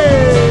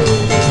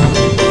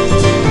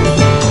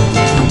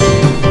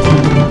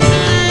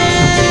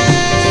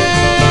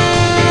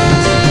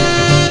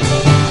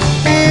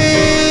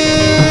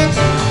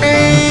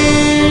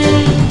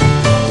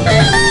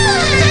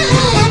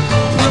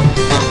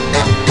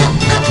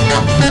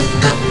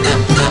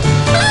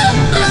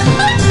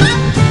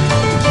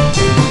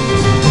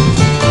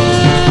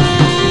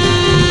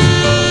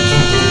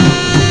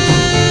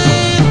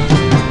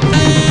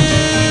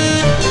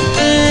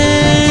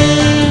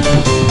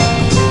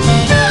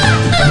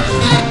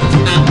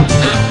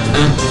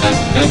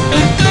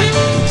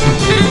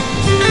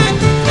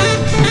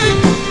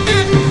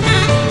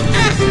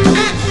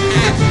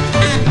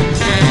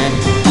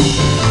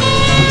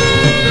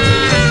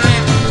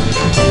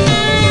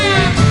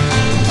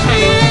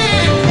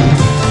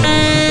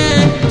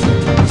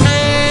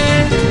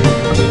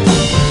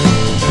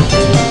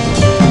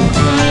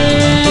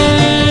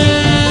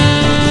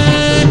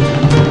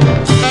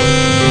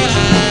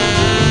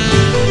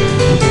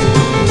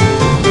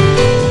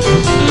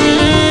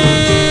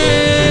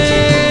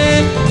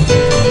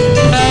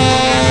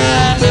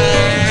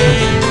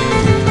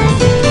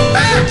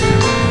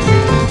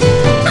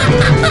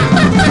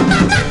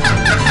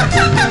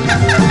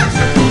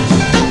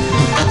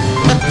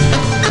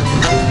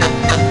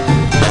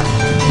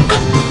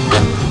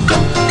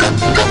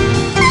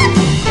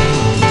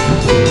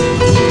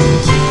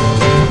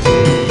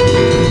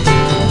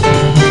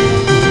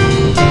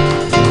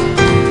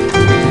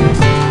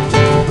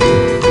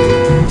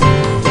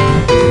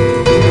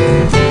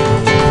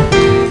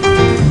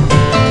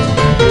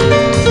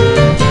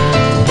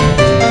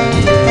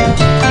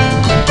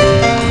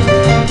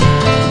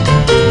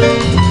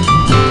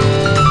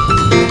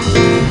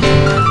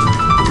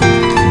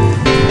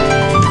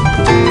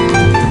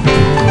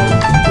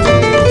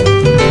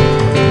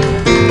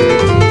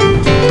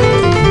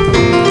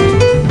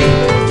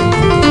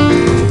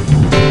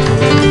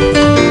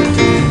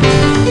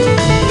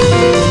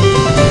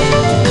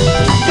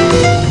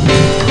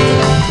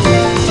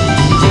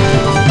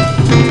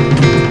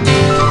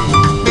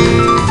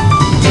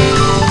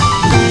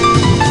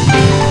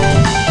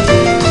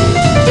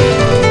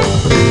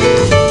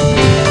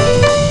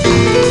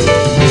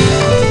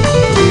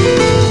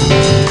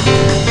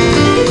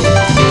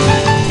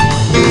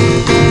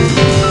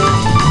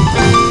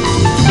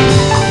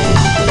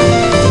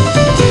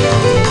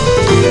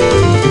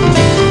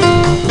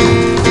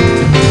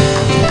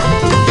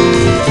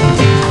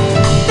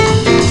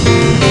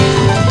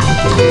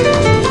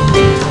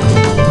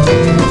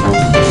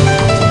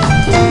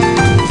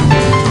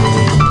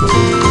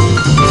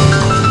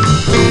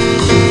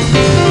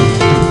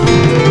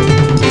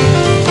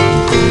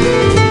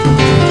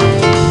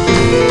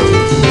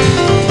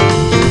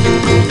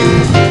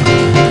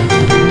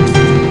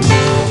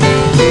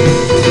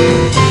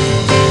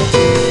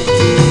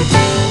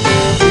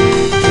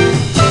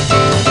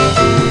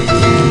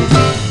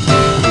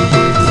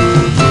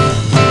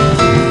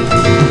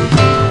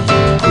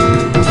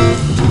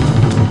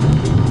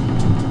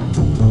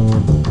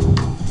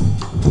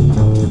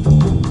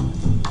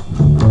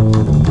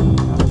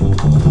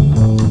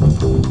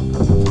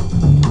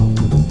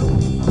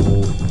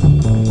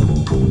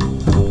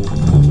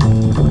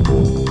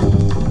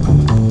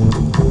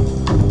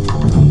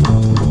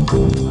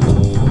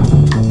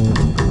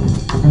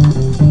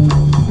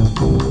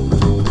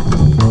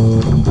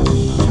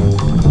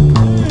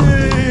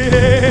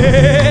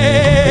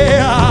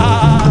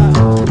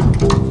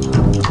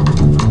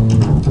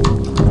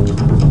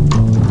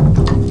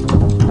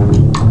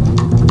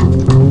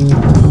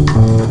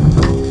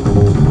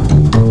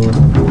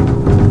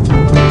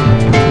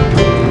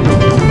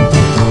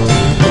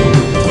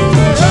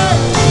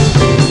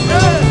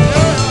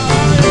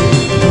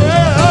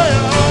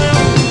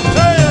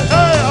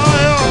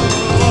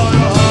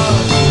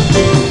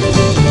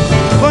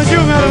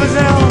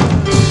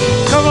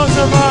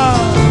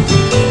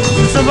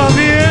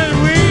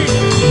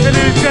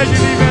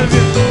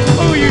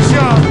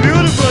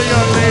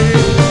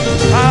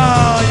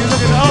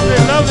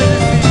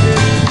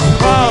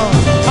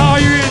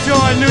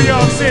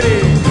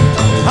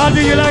 How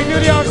do you like New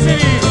York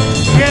City?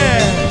 Yeah.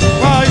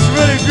 Wow, it's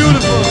really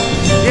beautiful.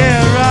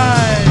 Yeah,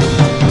 right.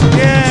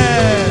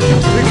 Yeah.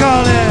 We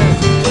call it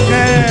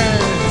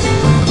dance.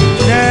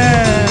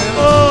 Dance.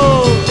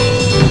 Oh.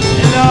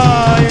 And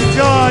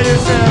enjoy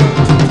yourself.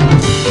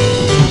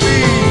 Oui.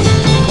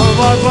 On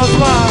va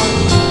voir.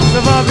 Ça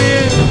va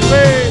bien.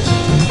 Oui.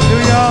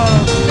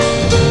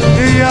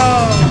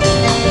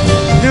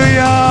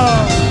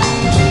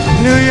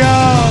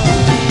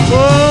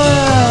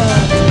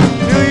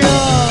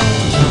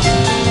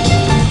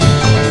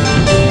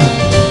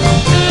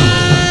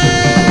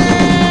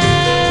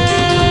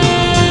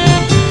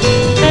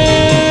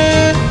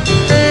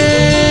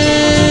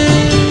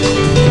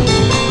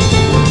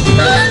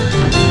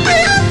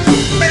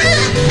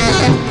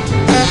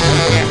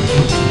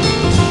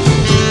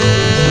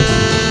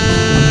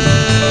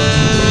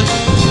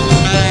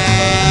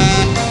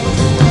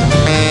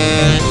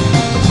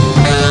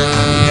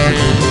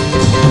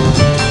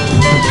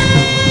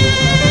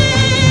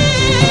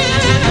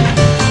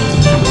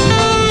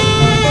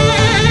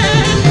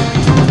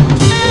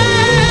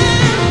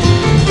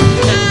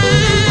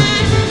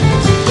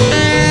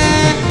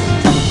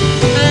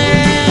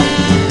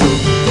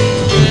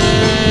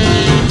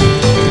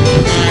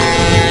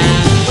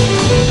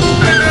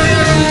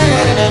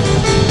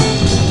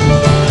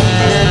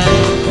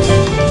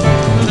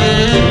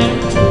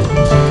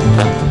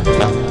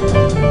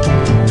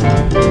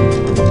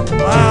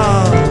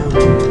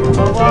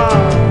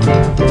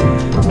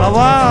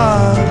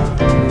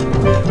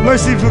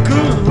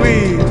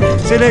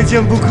 les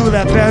j'aime beaucoup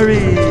la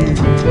Paris.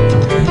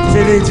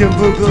 C'est les j'aime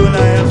beaucoup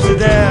la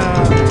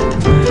Amsterdam.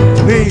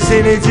 Oui,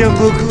 c'est les j'aime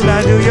beaucoup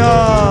la New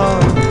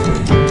York.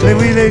 Mais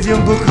oui, les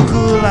j'aime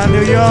beaucoup la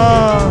New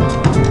York.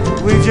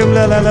 Oui, j'aime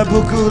la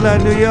beaucoup la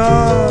New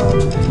York.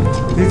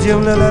 Oui,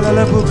 j'aime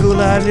la beaucoup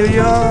la New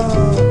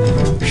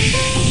York.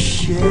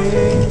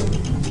 Shit.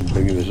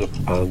 Bringing us up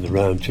and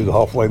around to the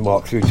halfway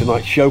mark through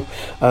tonight's show.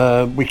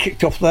 We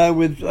kicked off there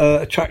with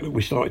a track that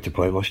we started to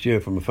play last year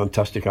from a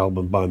fantastic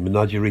album by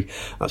Menagerie.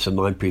 That's a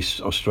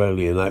 9-piece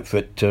Australian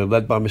outfit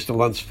led by Mr.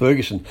 Lance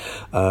Ferguson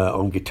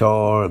on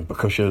guitar and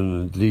percussion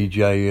and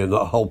DJ and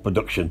that whole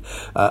production.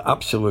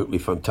 Absolutely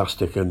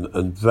fantastic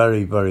and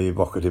very, very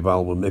evocative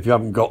album. If you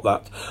haven't got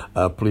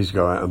that, please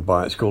go out and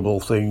buy it. It's called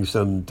All Things,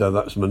 and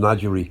that's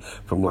Menagerie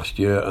from last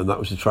year, and that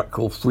was a track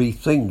called Free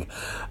Thing.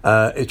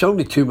 It's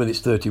only 2 minutes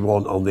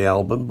 31 on the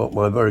album, but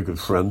my very good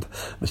friend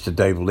Mr.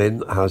 Dave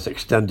Lynn has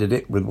extended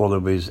it with one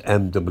of his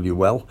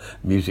MWL,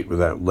 Music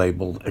Without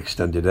Labelled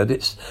extended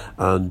edits,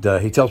 and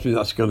he tells me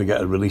that's going to get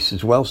a release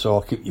as well, so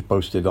I'll keep you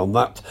posted on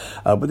that.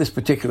 But this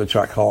particular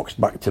track harks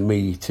back to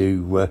me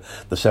to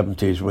the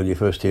 70s when you're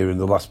first hearing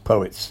The Last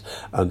Poets,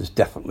 and it's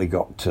definitely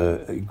got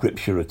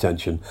grips your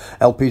attention.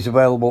 LP's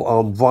available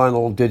on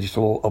vinyl,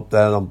 digital, up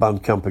there on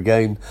Bandcamp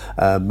again.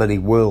 Many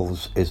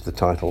Worlds is the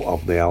title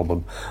of the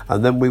album.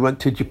 And then we went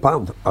to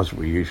Japan, as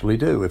we usually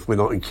do. If we're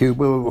not in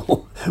Cuba,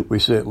 we're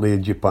certainly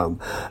in Japan.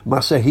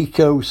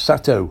 Masahiko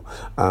Sato,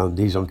 and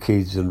he's on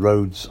keys and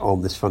Rhodes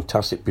on this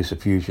fantastic piece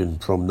of fusion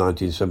from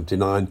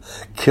 1979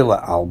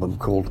 killer album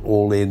called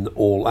All In,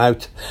 All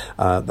Out.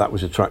 That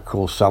was a track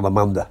called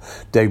Salamander.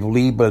 Dave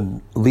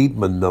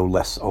Liebman, no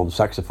less, on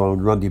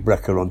saxophone, Randy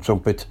Brecker on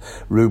trumpet,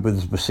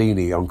 Rubens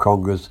Bassini on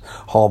congas,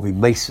 Harvey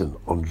Mason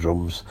on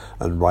drums,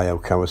 and Ryo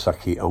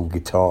Kawasaki on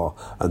guitar.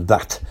 And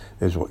that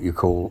is what you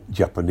call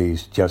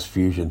Japanese jazz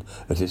fusion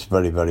at its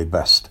very, very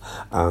best.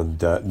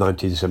 And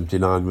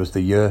 1979 was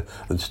the year,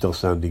 and still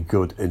sounding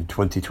good in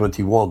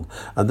 2021.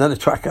 And then a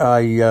track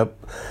I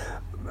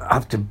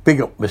have to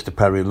big up Mr.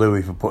 Perry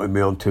Louie for putting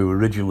me on to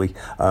originally.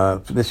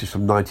 This is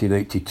from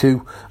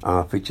 1982.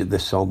 I featured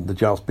this on the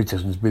Giles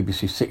Peterson's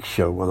BBC Six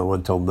show when I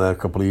went on there a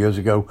couple of years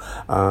ago.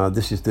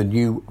 This is the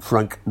new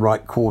Frank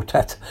Wright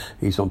Quartet.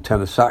 He's on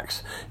tenor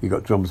sax. You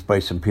got drums,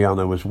 bass and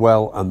piano as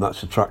well, and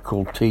that's a track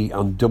called T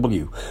and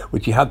W,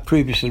 which he had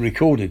previously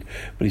recorded,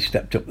 but he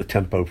stepped up the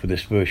tempo for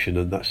this version,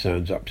 and that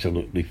sounds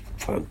absolutely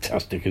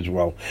fantastic as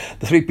well.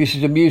 The three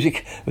pieces of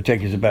music will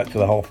take us about to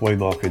the halfway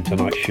mark in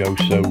tonight's show,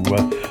 so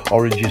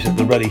Orange is at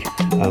the ready,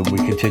 and we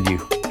continue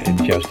in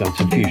Jazz Dance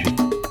and Fusion.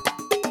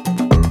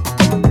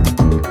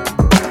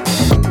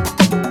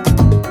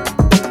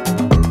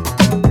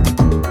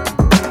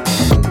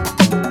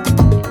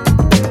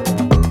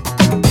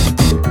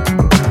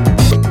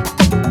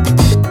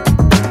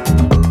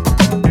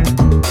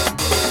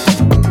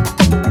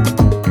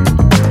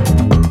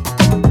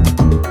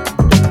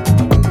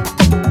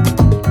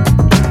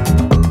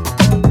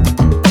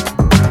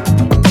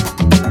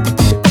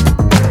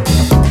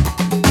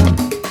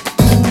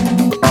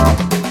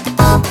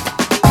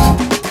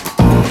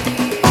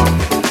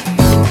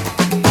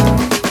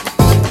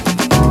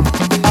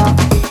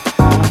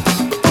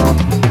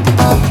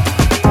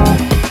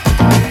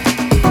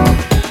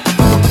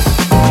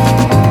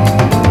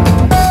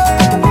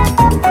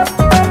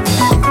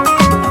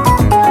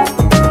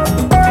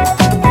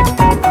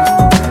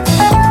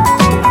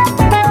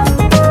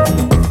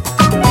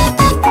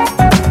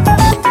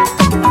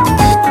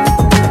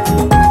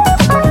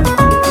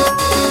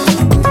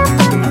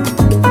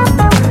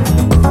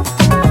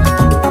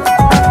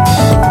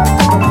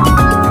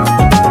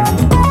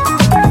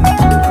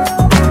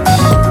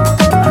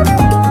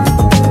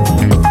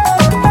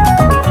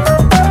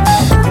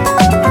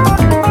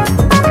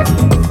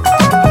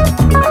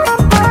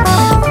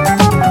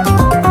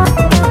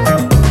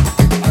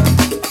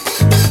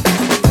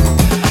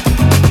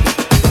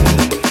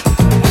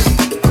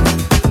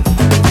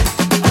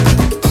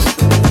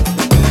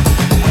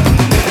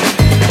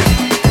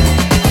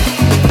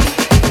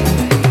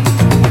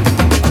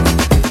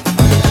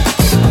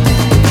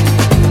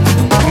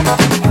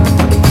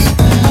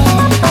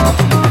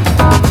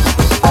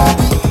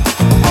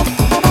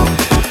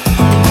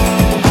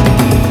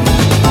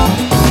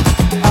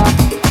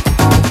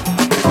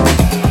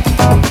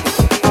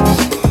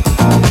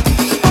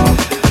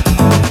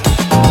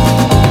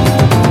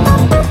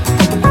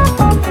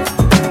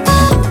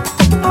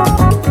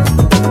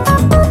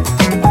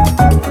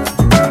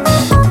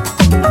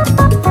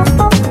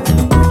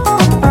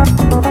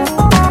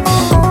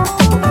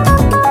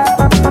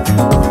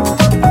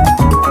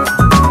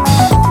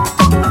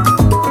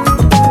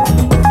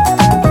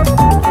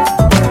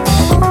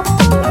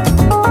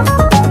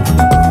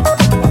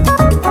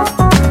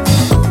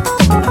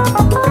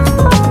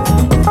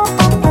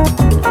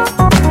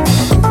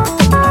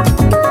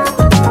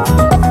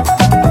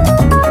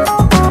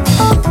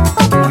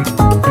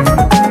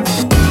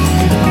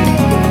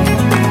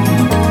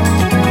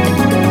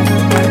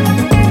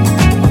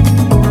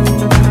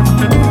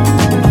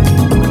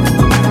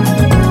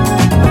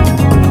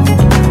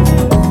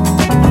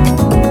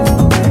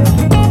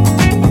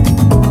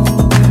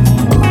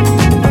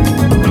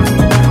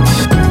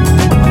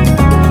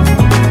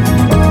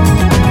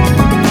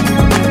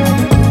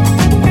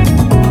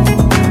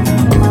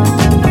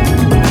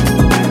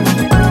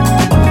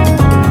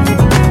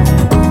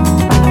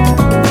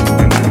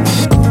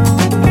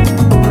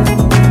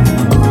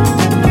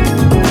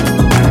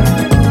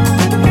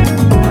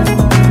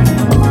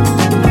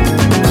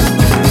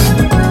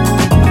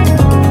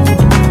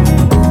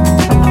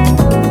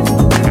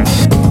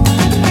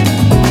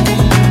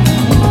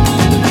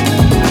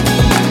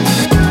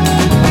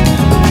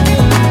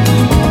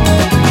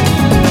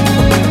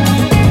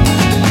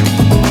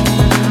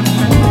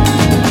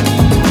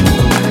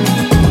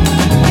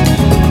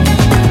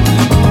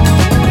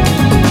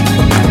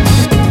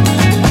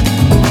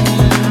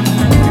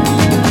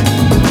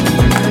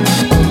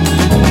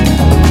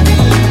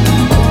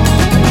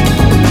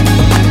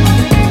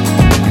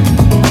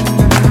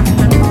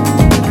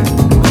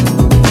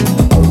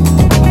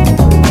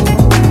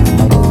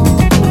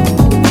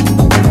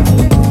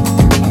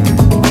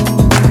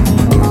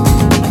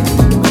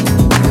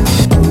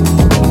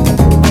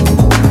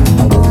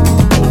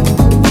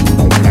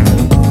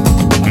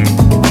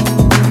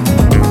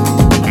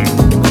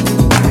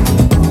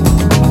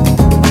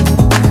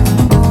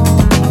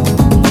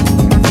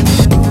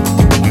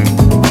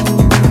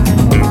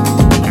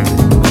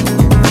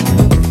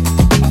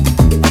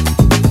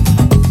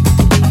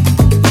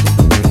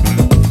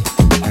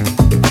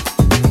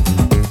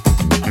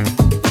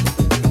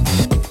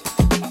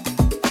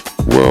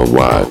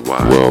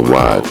 worldwide.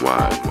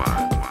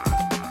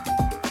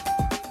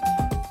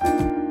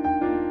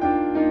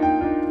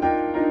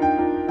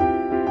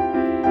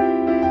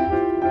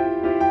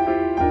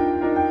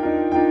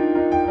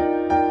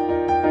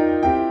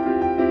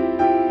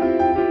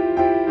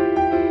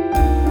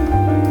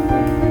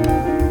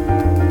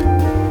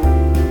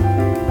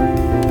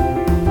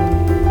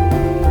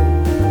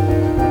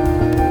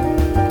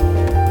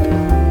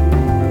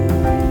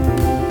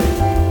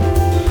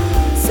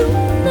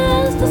 Soon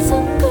as the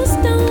sun goes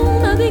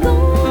down, I'll be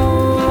gone.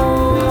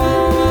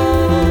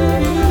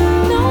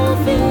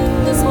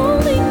 Nothing is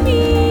holding me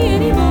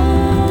anymore.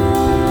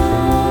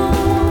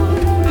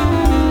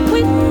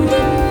 Wind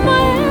in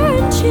my hair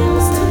and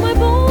chills to my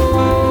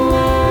bones.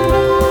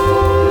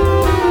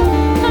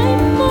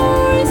 I'm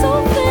more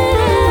exhausted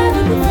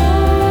than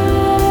before.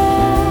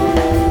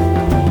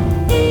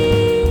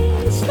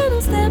 Each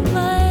little step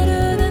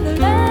lighter than the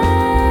last.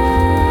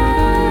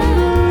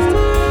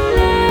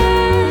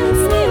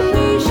 Let's me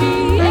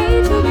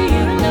appreciate who we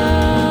are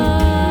now.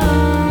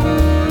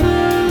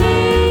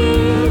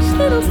 Each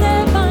little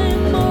step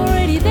I'm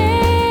already there.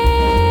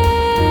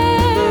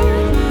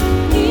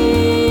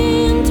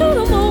 Into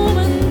the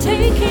moment,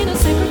 taking a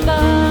sacred vow.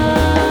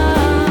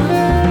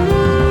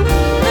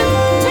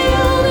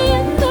 Until the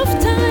end of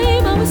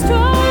time, I will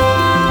strive.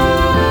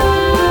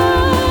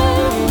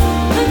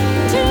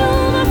 Until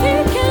my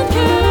feet can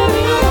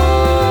carry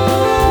on.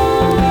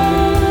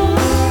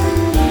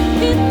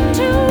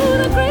 Into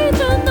the great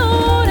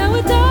unknown, I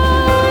will die.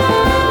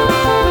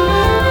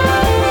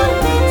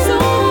 So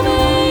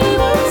many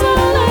worlds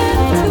are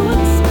left to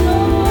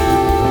explore.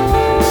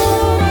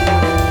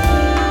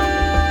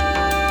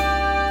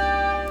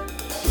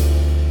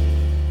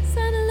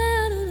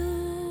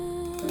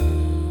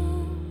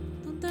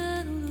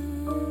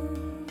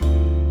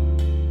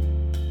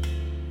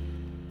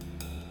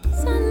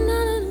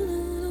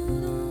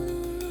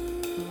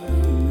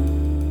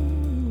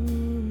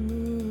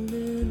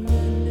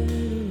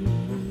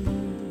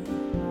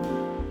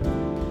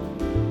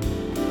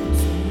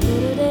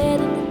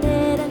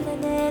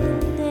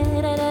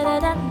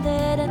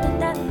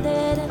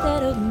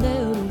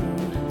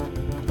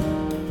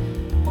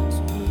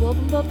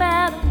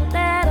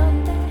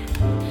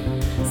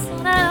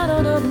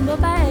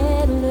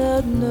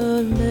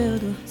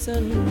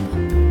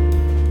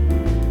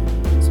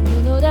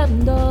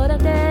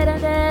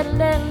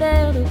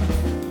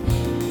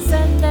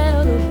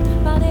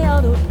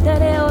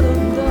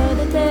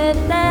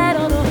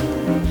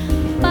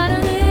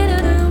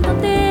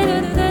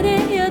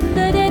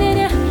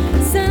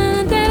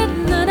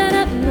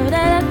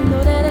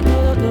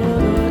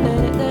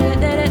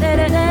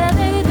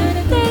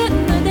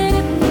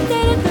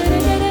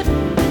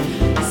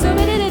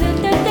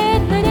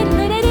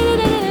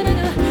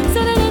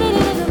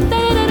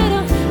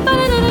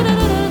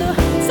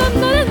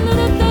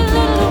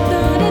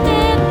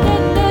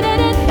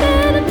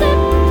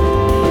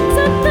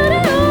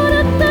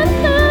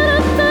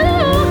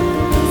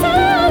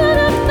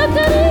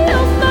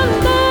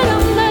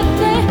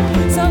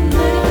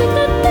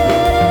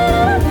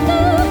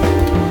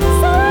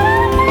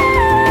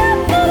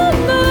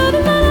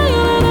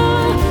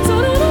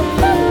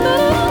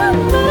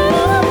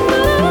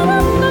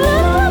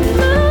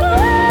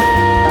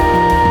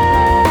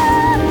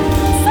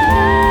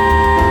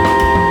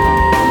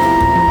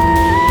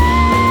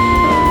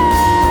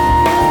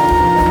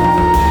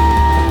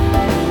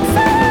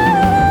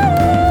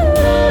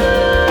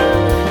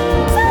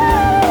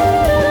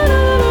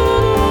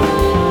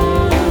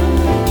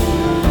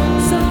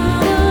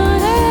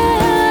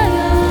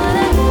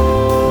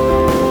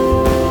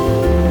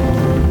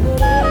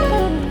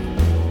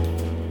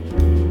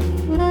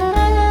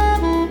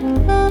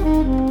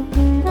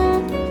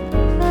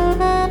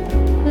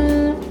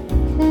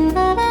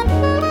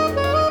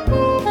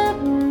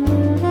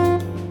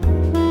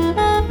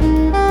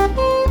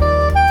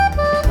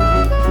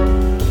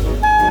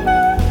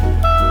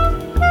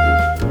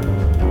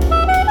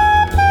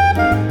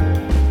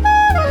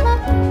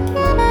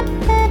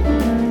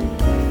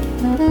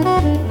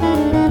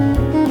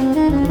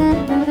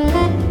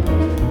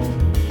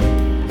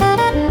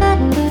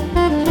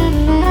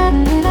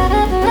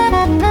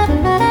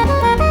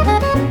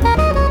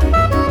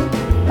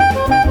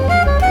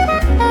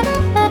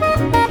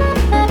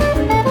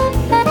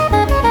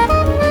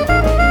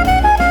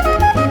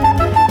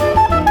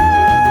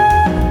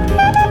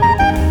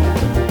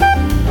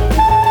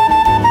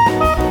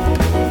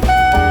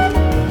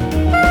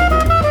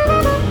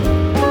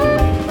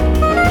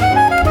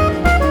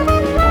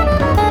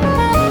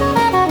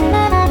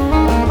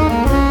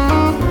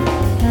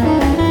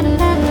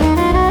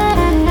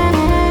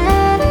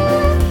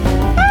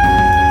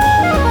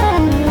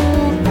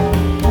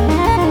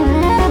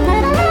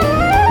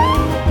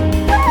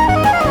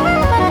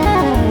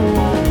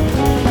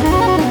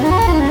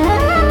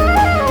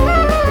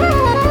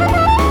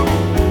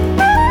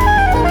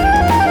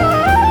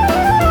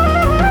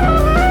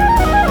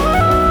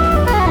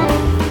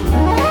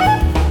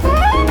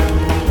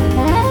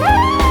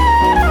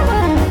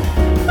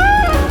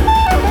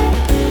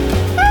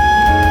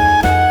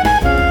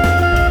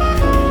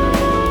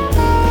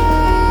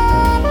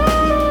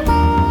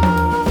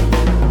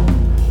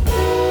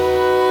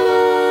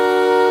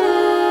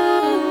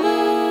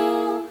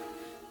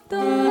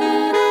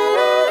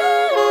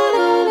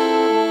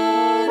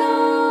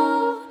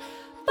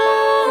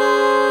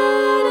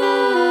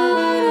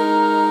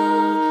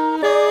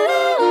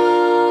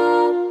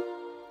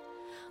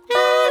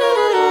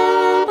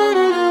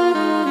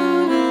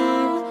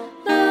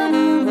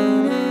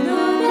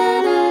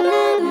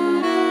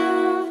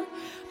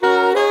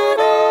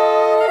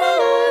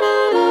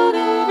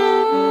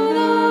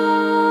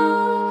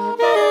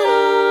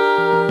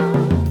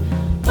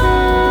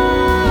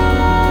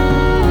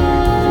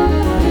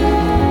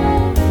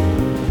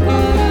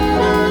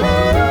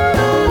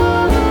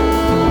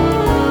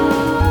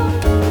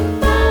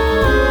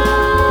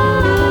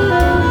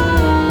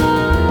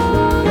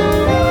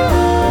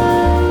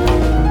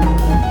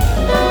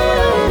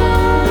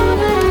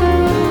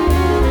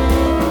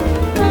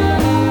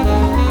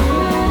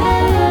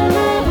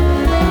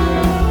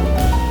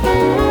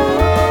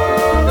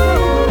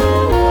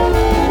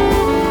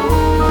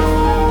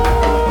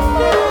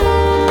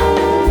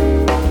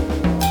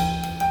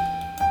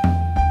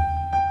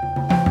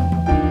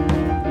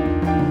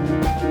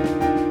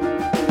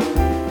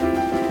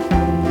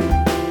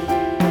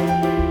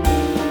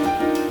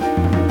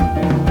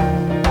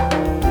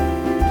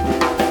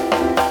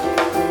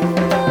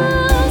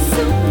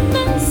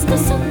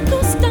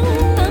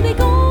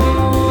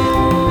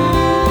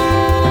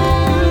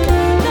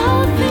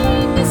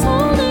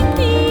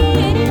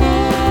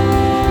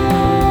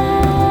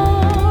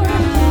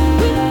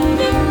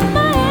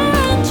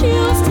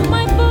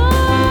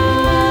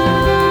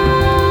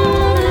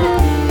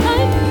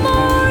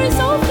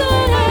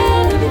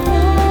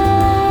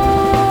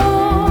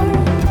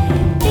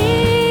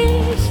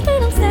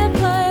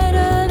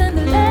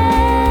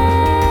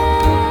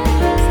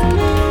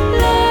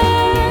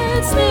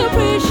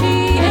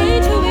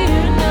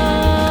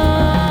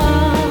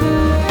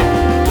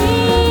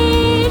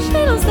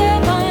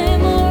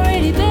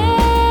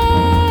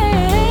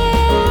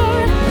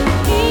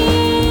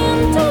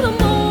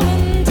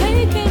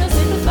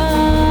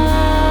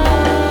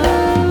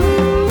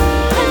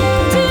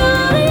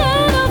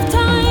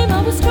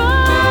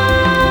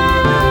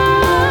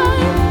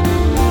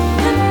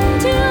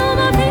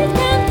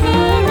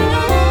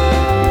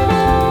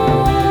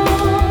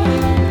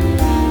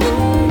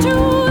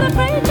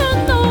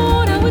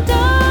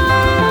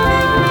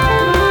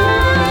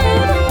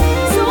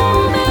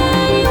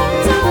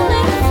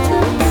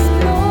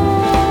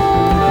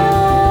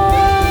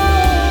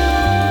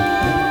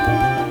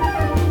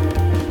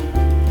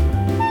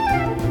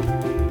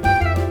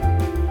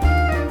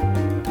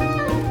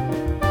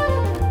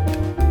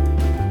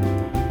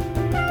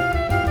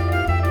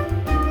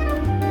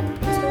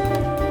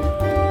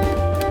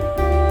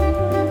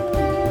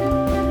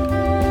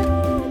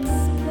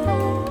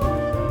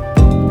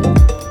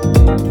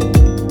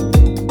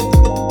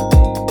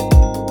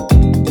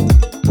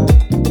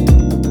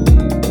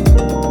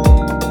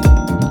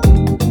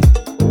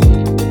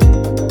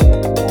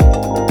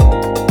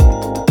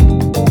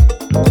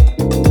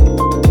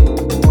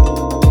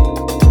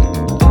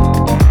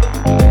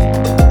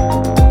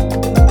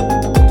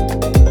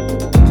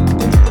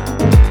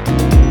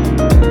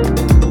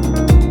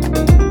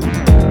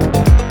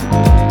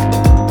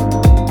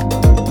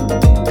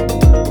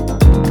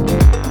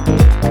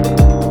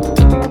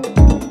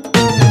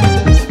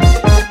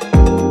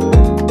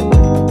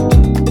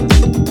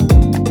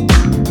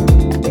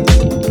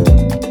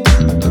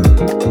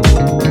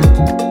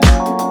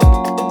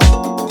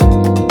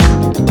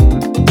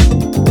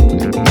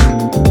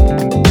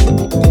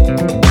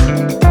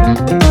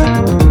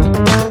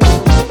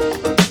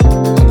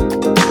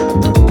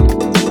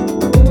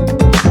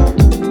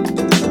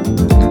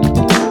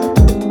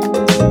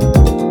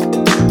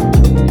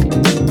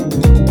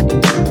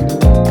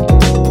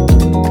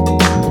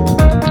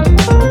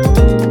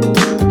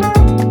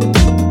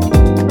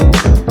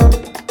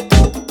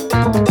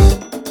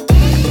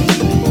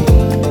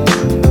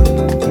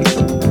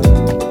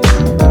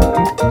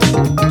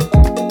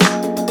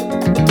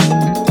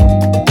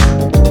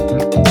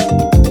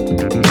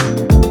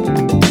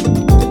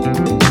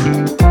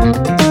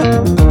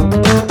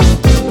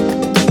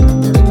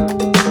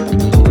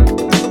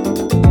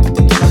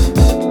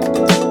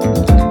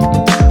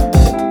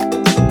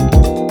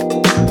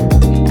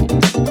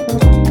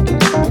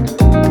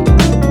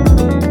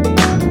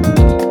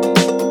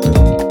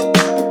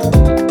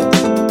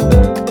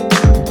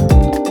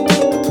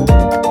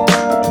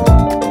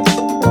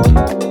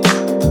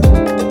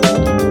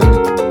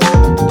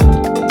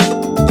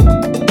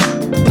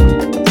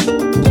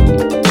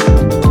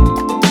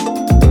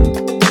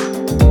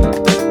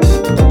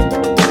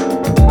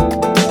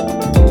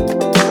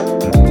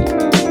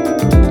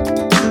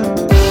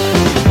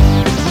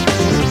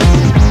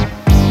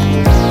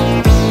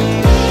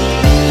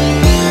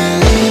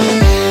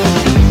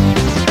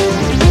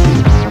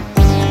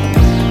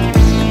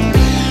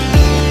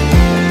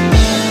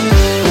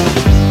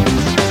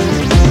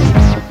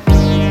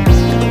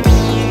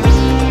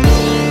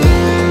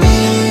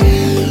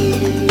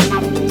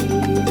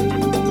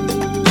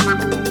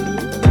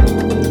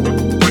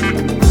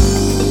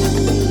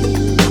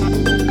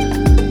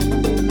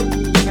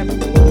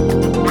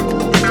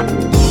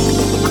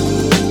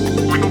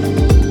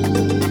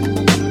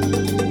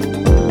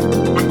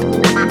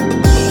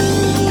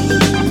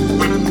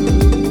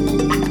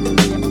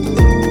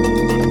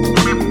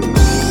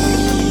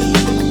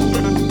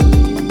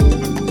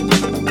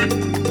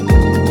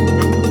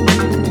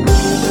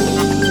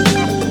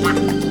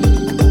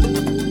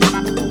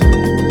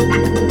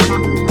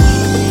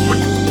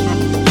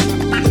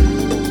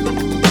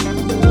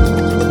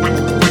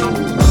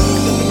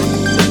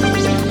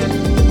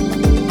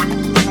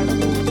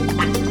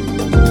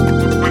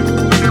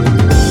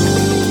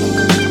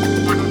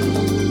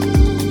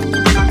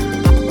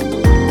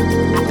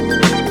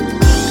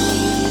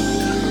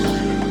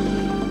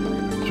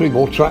 Three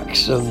more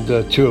tracks,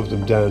 and two of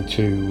them down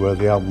to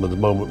the album of the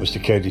moment,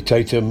 Mr. Kaidi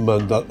Tatum,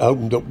 and that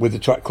opened up with a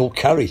track called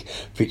Carrie,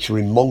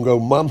 featuring Mongo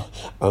Man,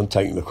 and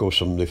taken, of course,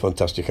 from the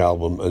fantastic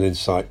album An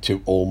Insight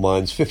to All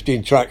Minds.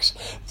 15 tracks,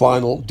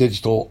 vinyl,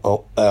 digital,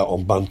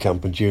 on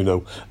Bandcamp and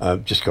Juno.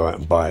 Just go out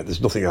and buy it.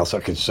 There's nothing else I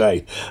can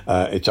say.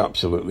 It's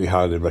absolutely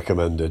highly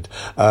recommended.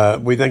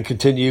 We then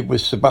continue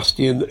with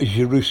Sebastian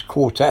Giroux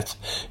Quartet.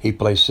 He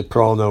plays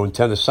soprano and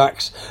tenor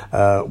sax.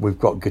 We've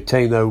got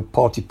Gaetano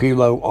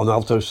Partipilo on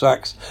alto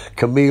sax,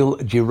 Camille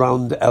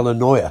Girand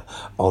Elenoya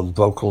on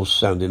vocals,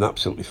 sounding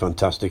absolutely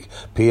fantastic,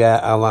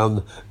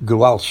 Pierre-Alain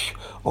Goualch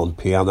on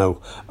piano,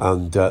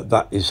 and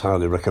that is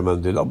highly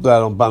recommended. Up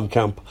there on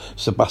Bandcamp,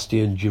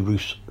 Sebastian Giroux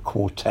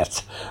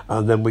Quartet.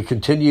 And then we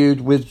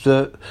continued with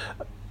the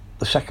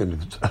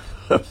second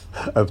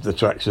of the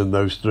tracks in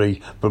those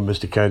three from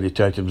Mr. Kaidi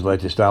Tatum's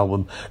latest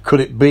album. Could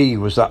It Be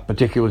was that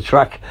particular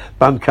track.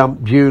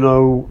 Bandcamp,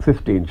 Juno,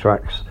 15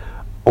 tracks,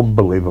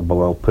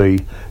 unbelievable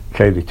LP.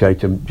 Kaidi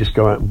Tatum, just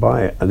go out and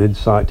buy it. An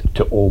Insight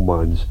to All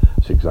Minds.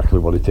 That's exactly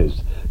what it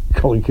is.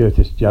 Colin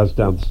Curtis, Jazz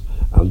Dance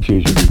and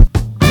Fusion.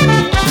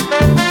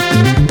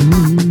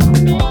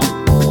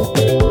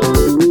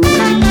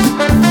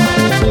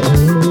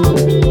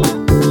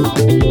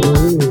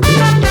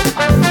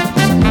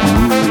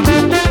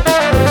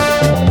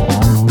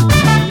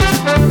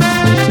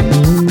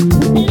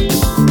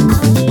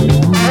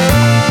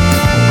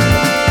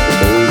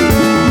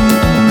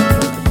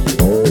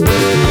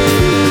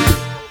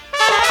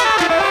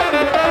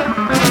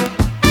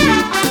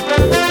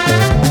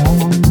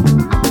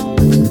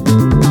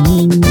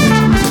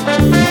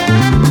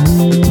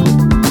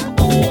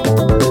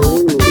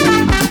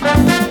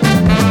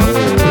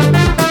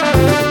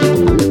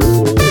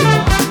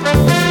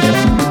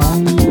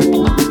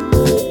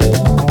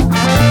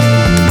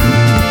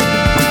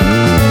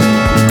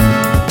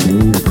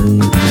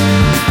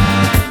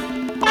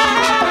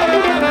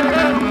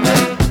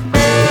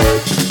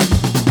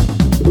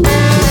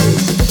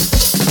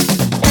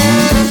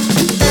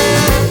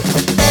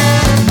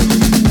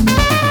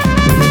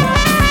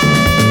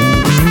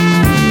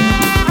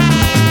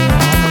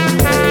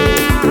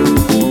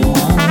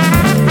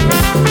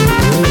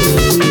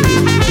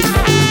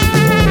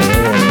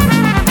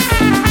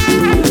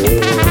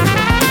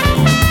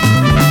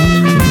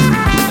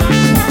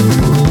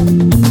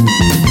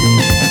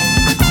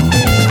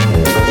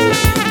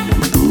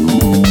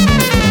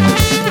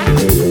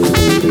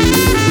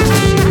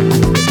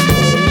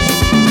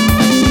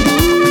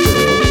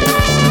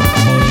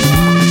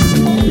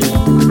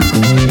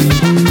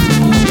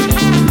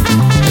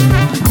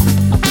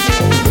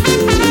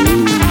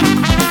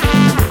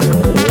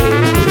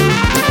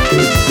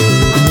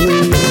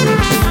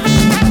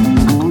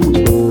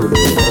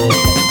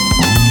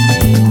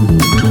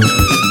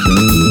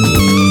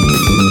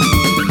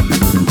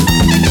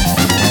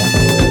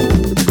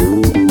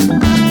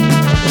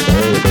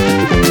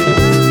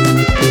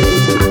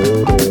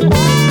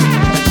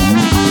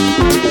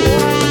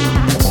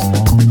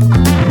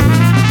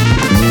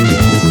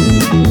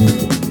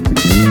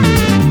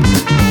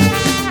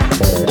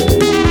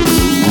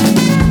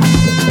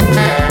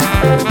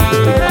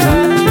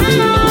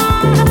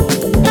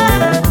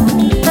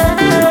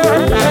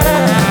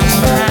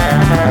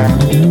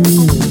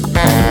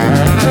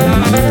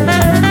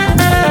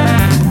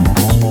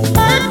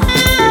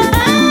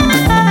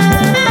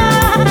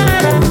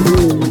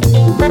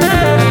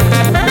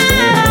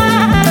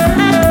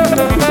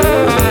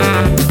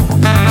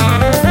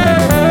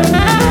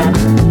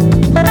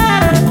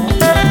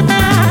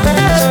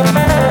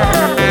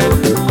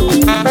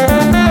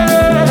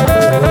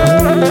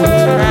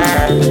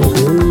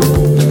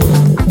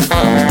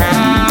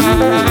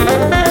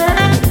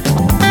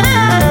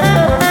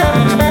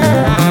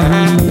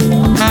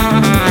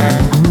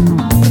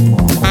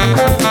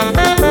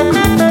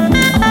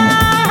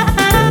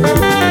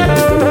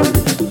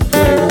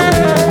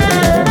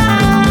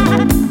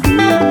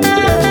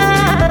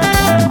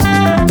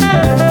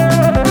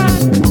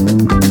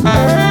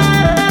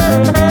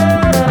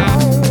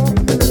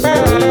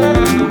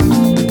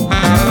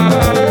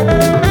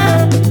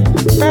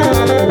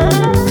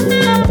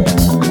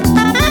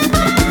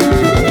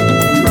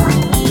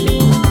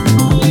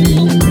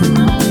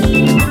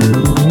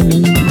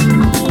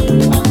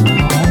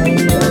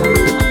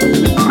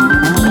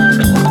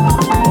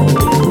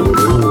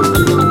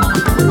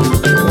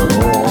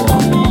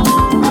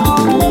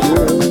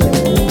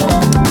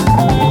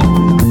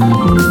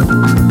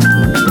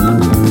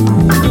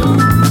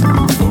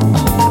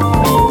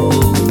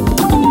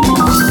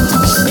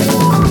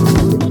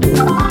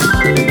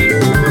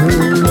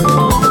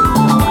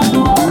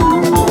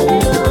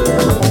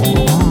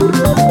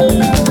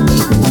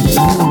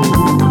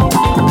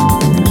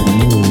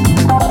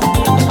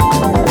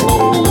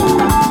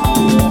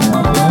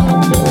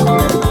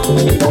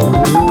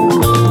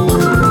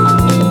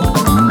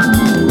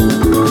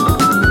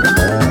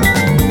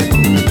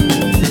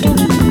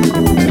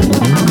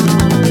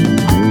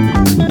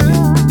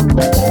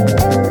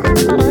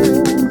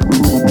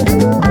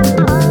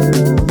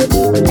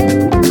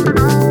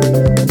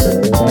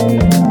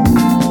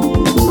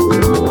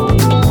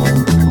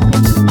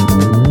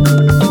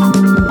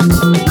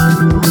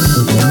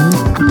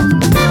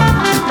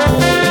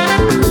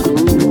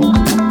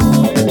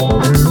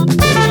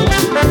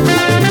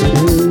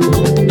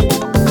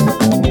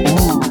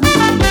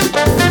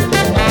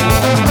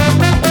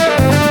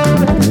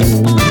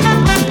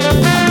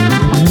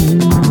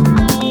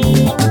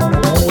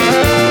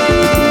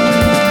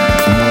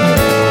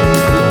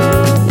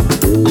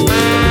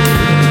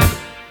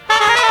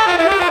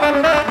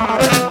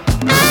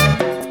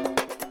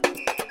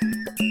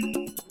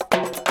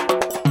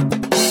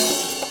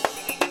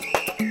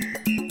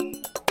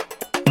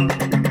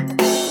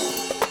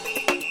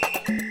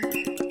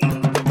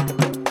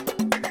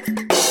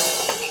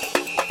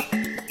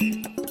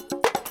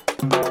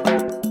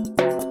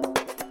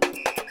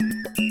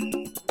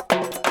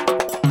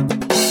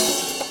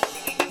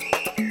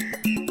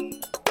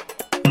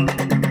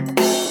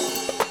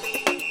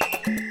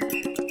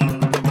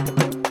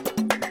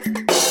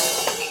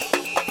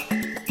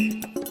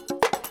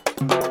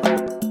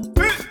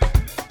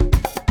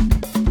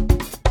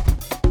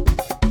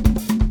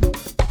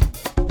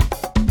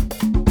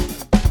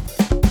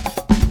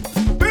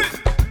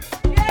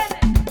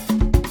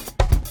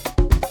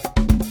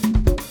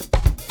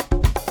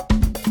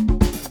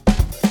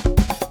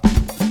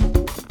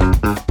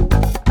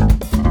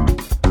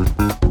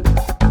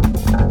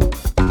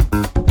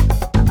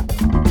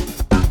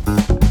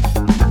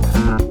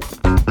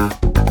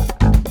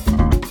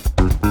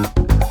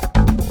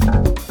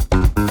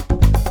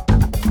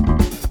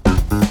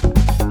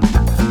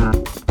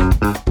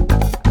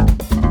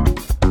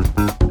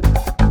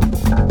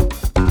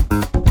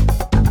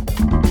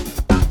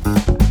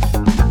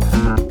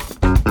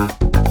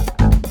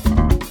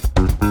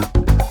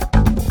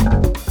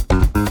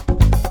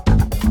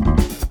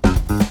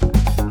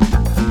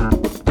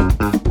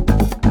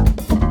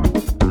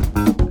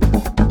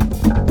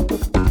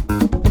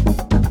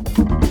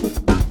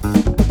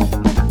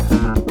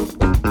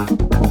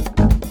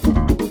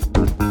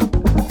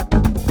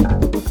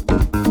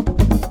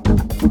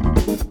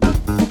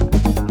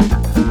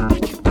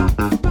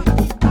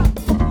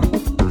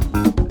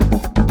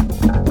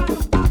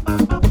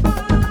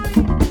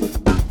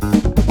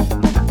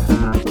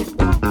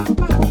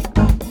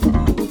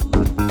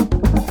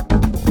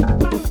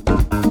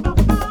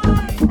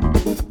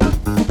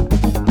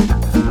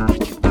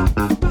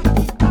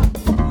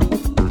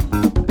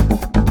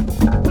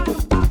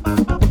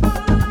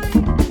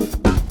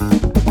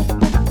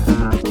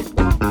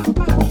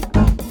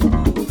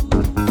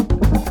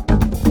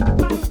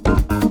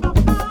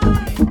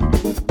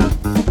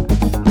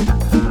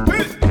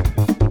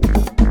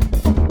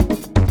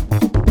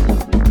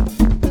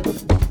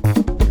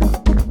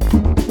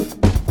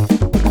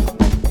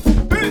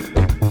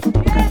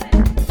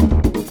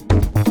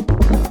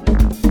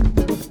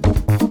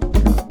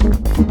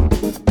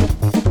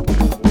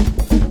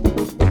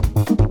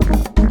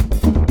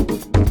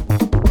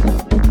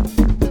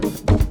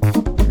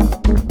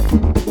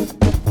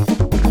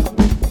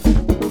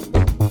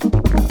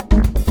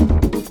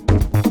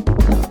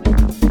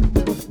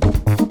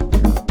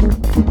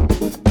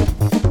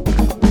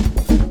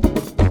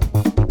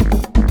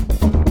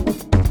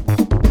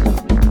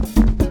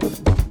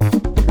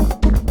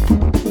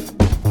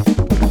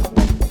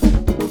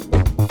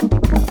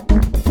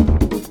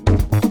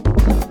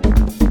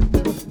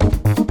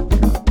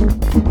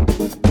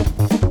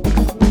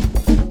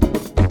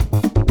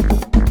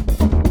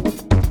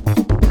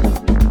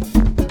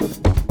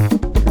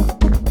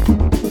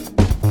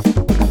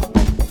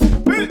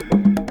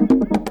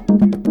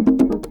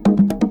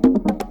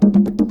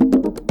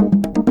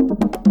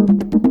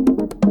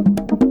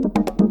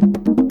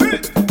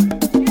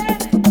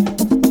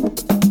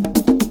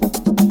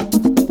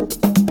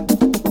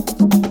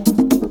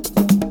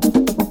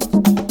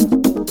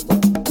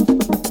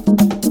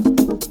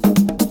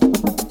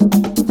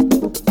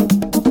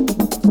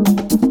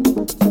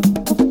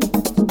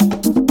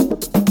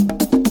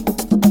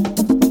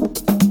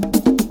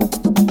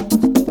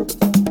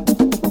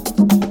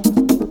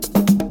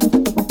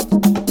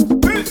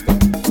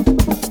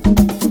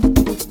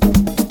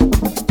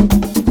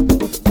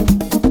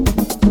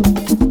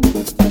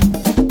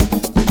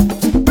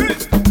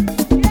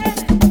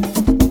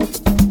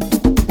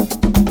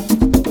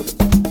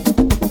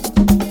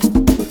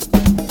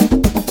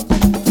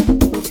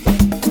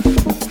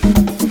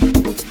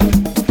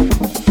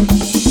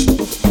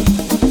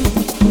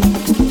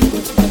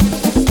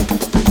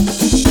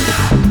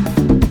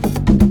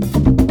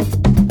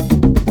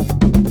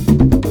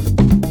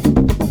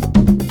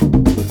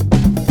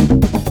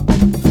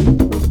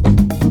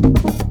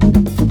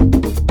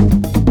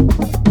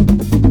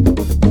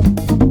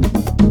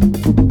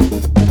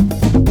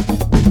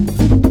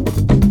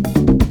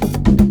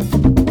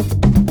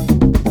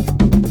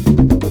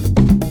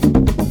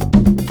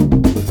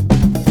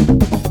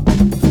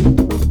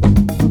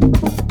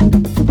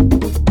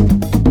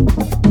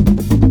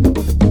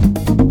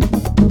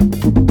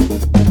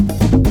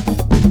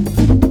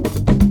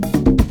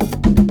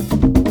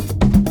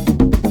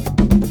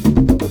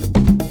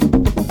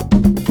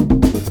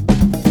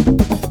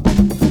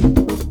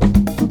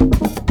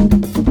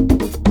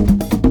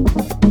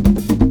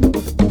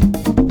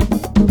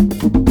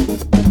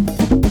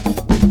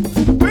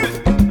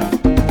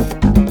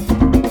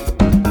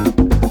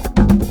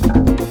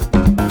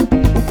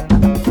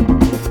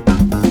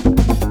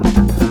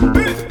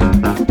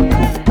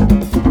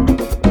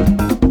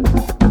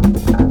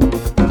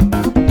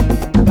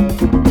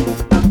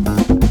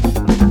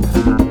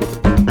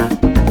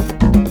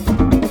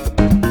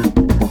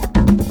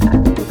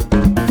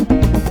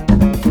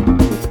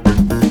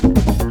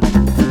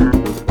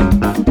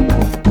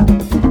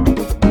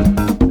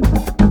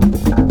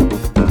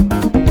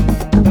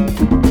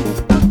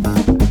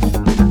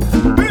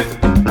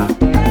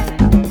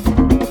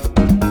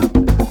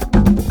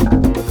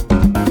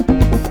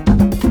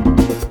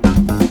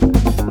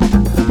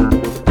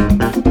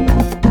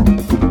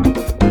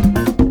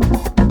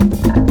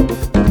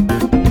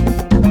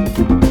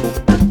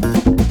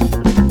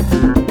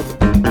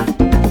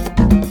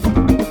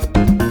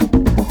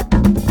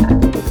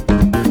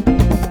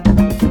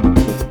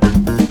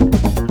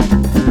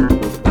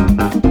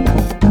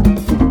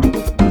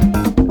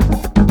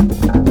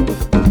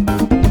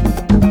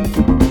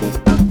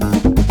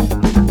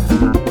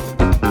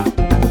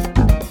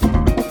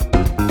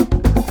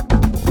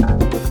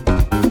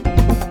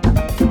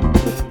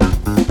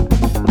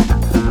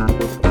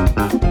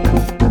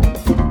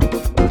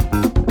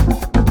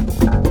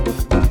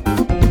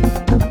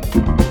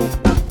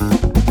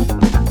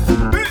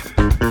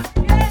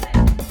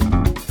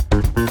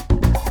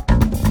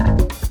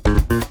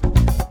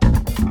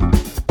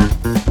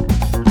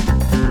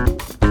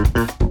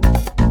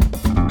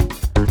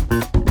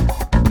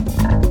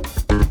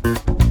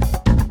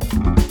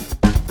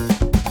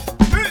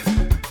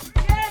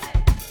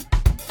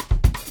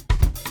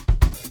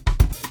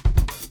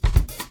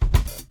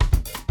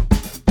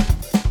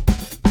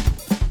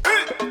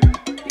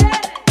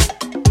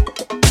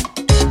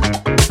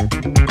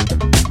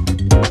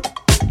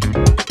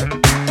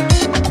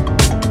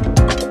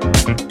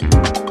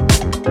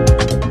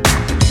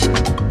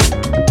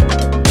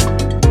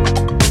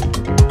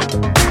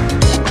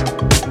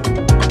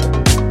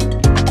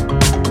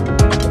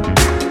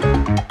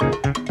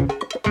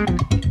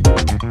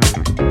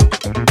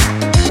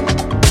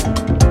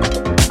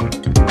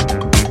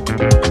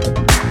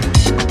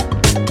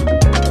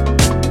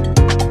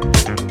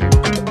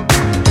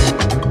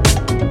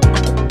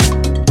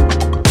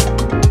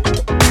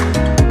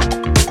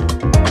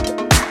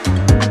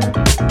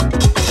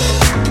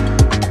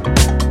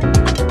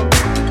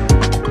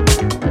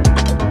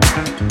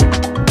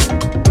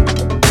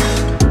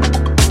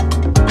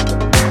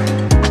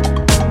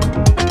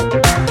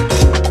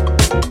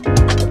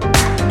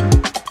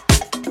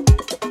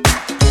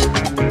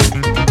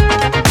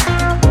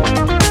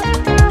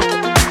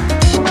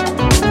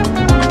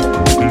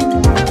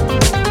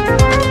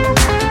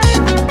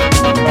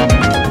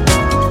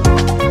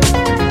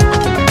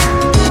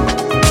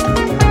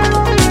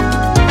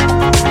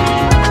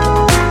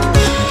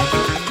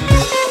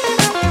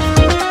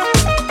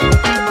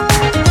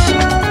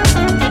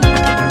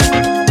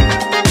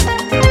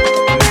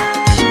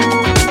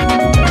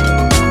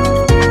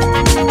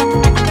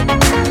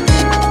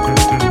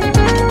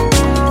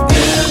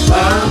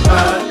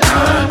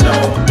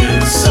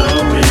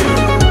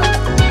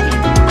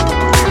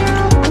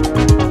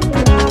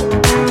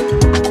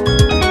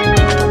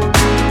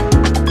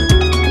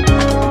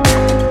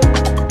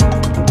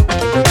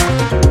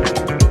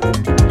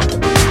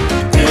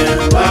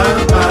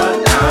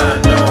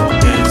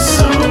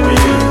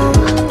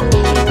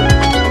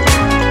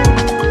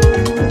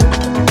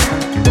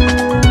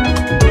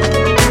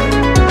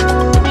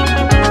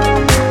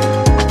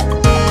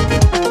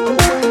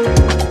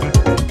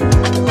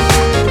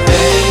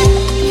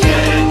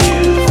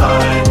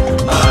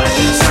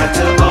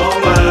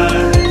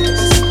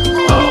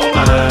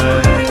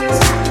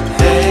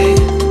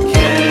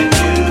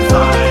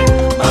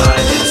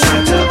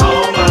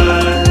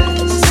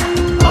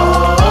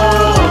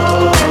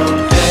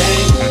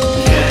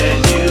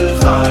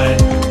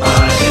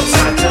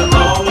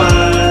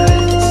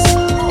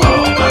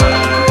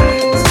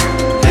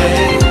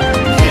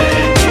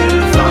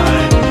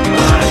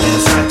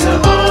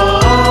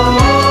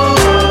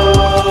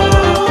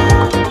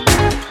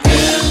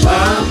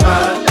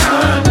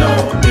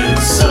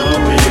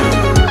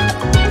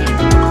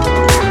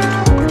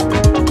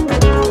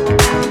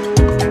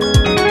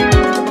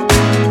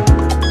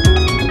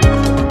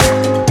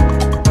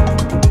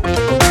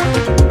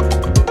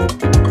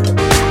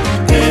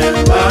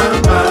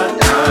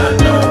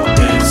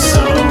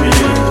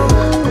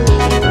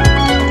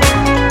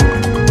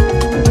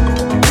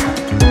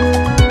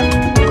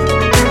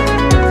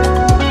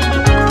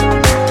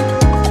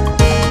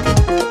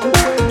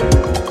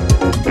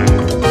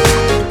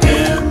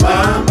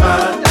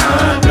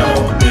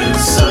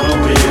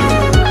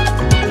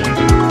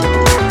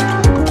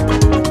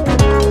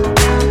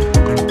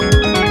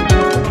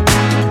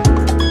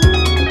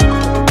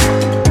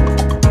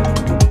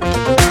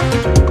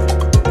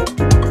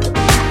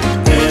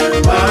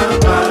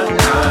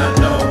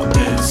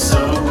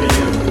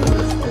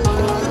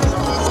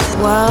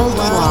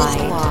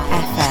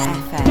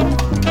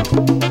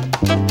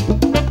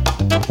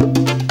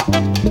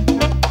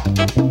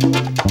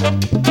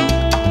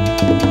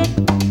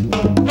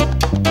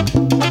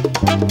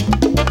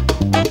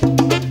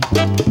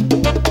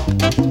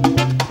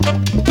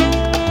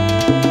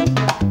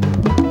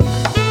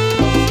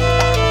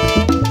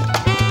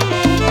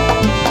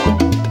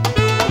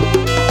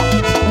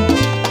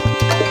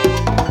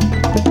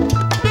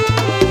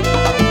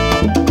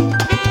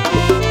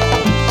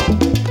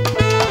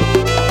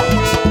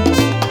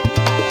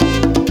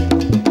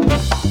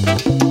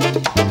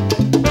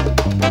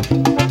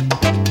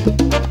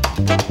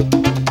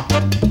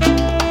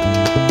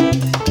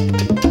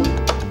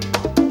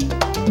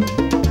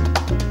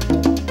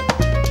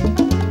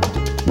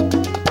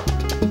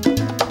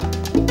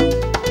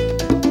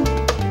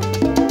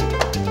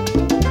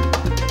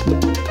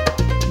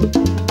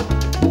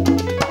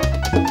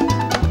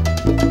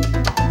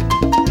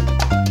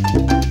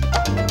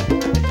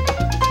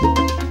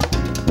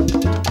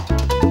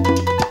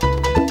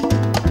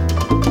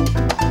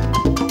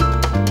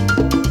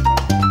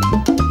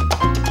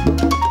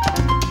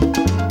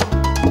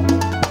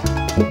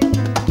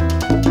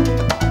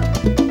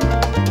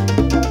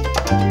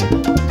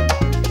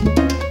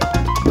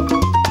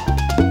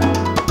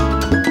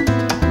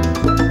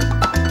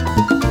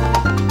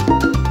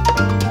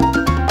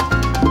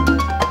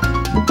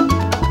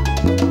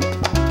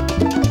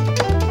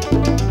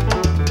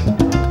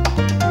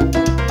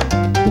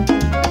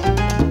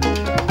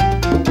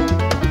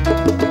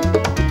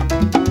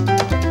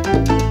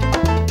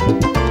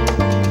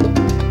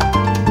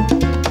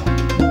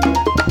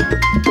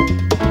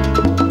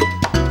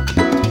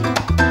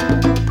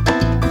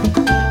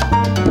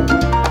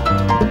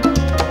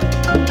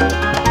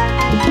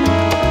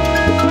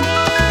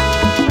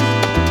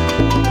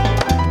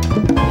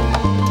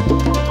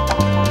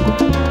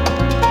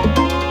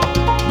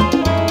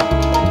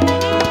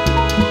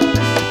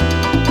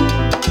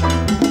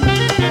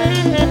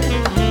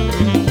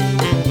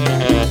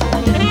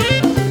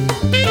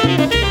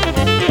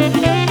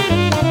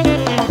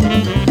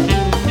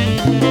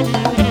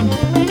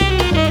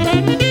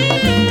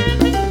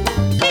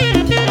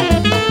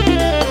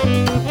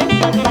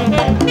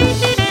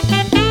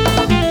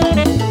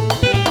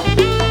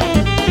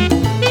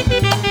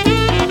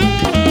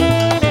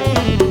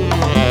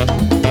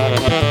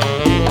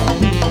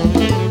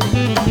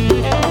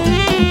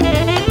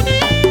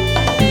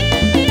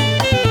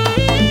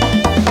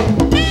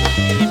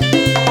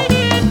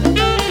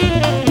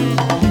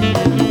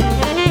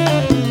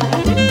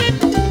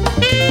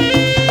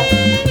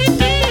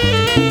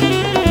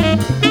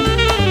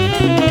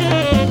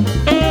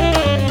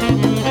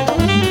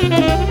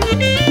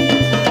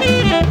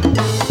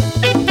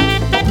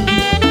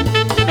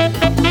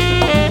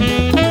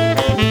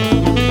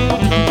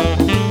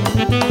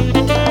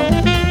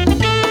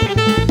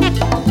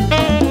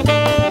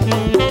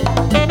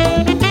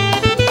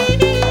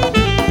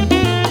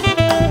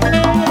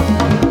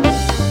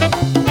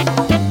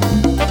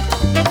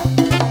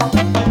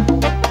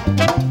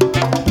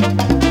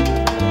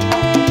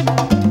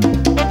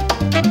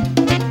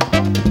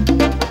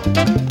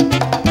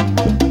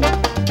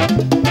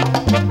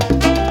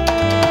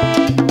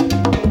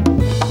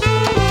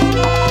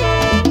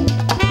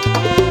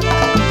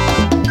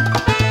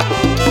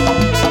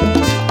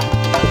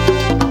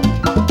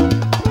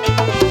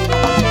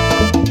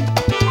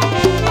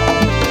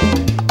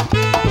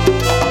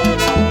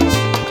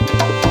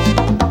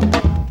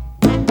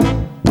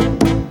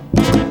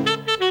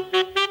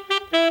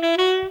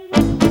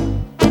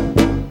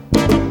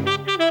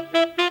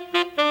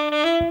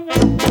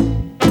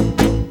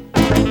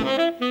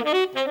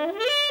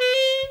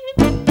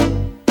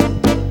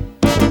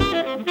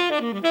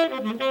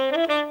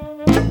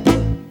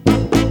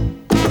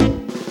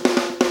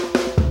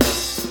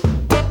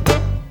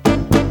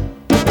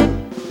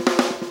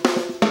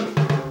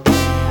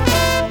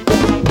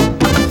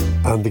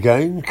 And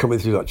again, coming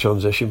through that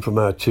transition from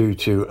hour 2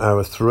 to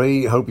hour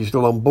 3. Hope you're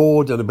still on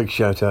board, and a big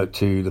shout out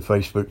to the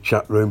Facebook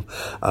chat room.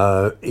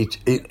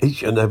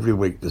 Each and every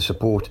week, the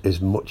support is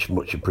much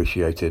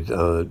appreciated.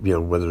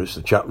 Whether it's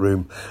the chat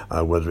room,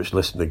 whether it's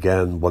listen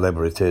again,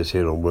 whatever it is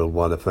here on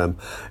Worldwide FM,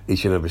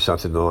 each and every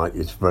Saturday night,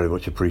 it's very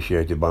much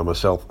appreciated by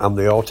myself and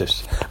the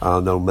artists. I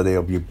know many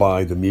of you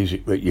buy the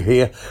music that you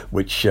hear,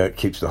 which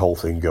keeps the whole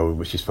thing going,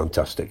 which is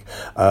fantastic.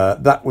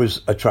 That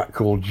was a track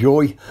called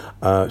Joy.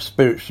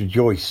 Spirits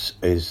Rejoice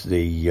is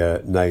the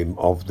name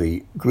of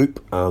the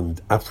group, and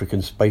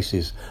African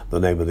Spaces, the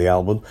name of the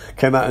album.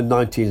 Came out in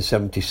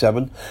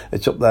 1977.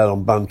 It's up there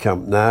on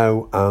Bandcamp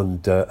now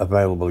and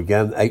available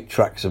again. 8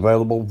 tracks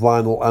available,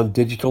 vinyl and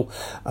digital.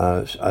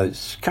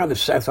 It's kind of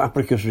South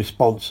Africa's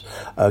response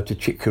to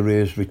Chick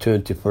Corea's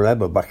Return to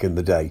Forever back in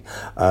the day,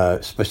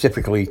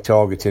 specifically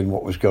targeting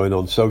what was going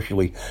on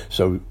socially.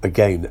 So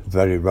again,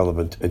 very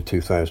relevant in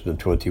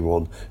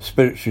 2021.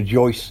 Spirits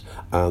Rejoice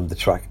and the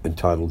track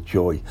entitled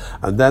Joy.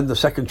 And then the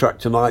second track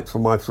tonight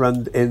from my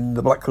friend in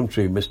the Black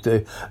Country,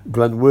 Mr.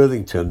 Glenn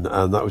Worthington,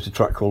 and that was a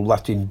track called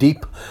Latin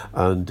Deep,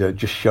 and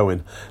just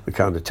showing the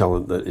kind of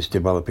talent that is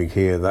developing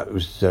here. That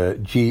was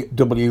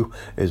GW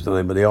is the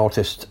name of the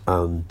artist,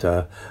 and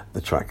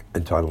the track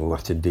entitled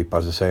Latin Deep,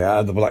 as I say, out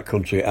of the Black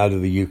Country, out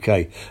of the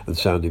UK, and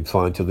sounding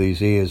fine to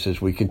these ears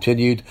as we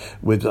continued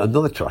with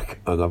another track,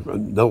 and I've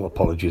no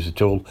apologies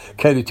at all.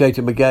 Katie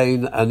Tatum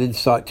again, An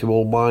Insight to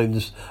All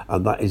Minds,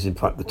 and that is in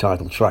fact the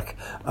title track.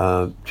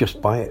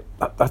 Just buy it.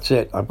 That's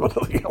it. I've got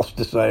nothing else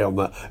to say on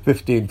that.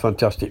 15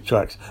 fantastic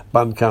tracks.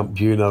 Bandcamp,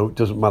 Juno,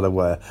 doesn't matter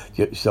where.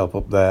 Get yourself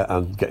up there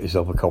and get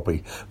yourself a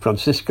copy.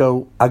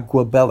 Francisco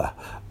Aguabella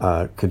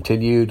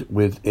continued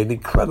with an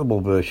incredible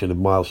version of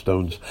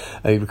Milestones.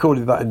 He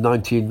recorded that in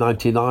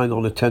 1999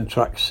 on a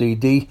 10-track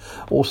CD.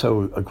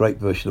 Also a great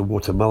version of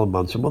Watermelon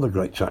Man. Some other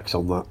great tracks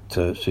on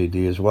that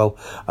CD as well.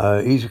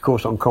 He's, of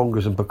course, on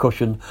congas and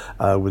percussion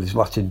with his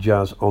Latin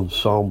Jazz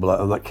Ensemble,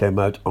 and that came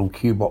out on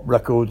Cubop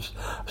Records.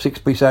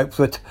 6-piece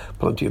outfit.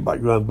 Plenty of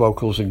background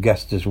vocals and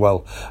guests as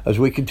well. As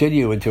we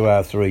continue into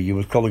hour 3, you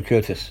with Colin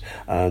Curtis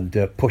and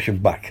Push 'em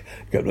Back.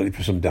 Get ready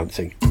for some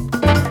dancing.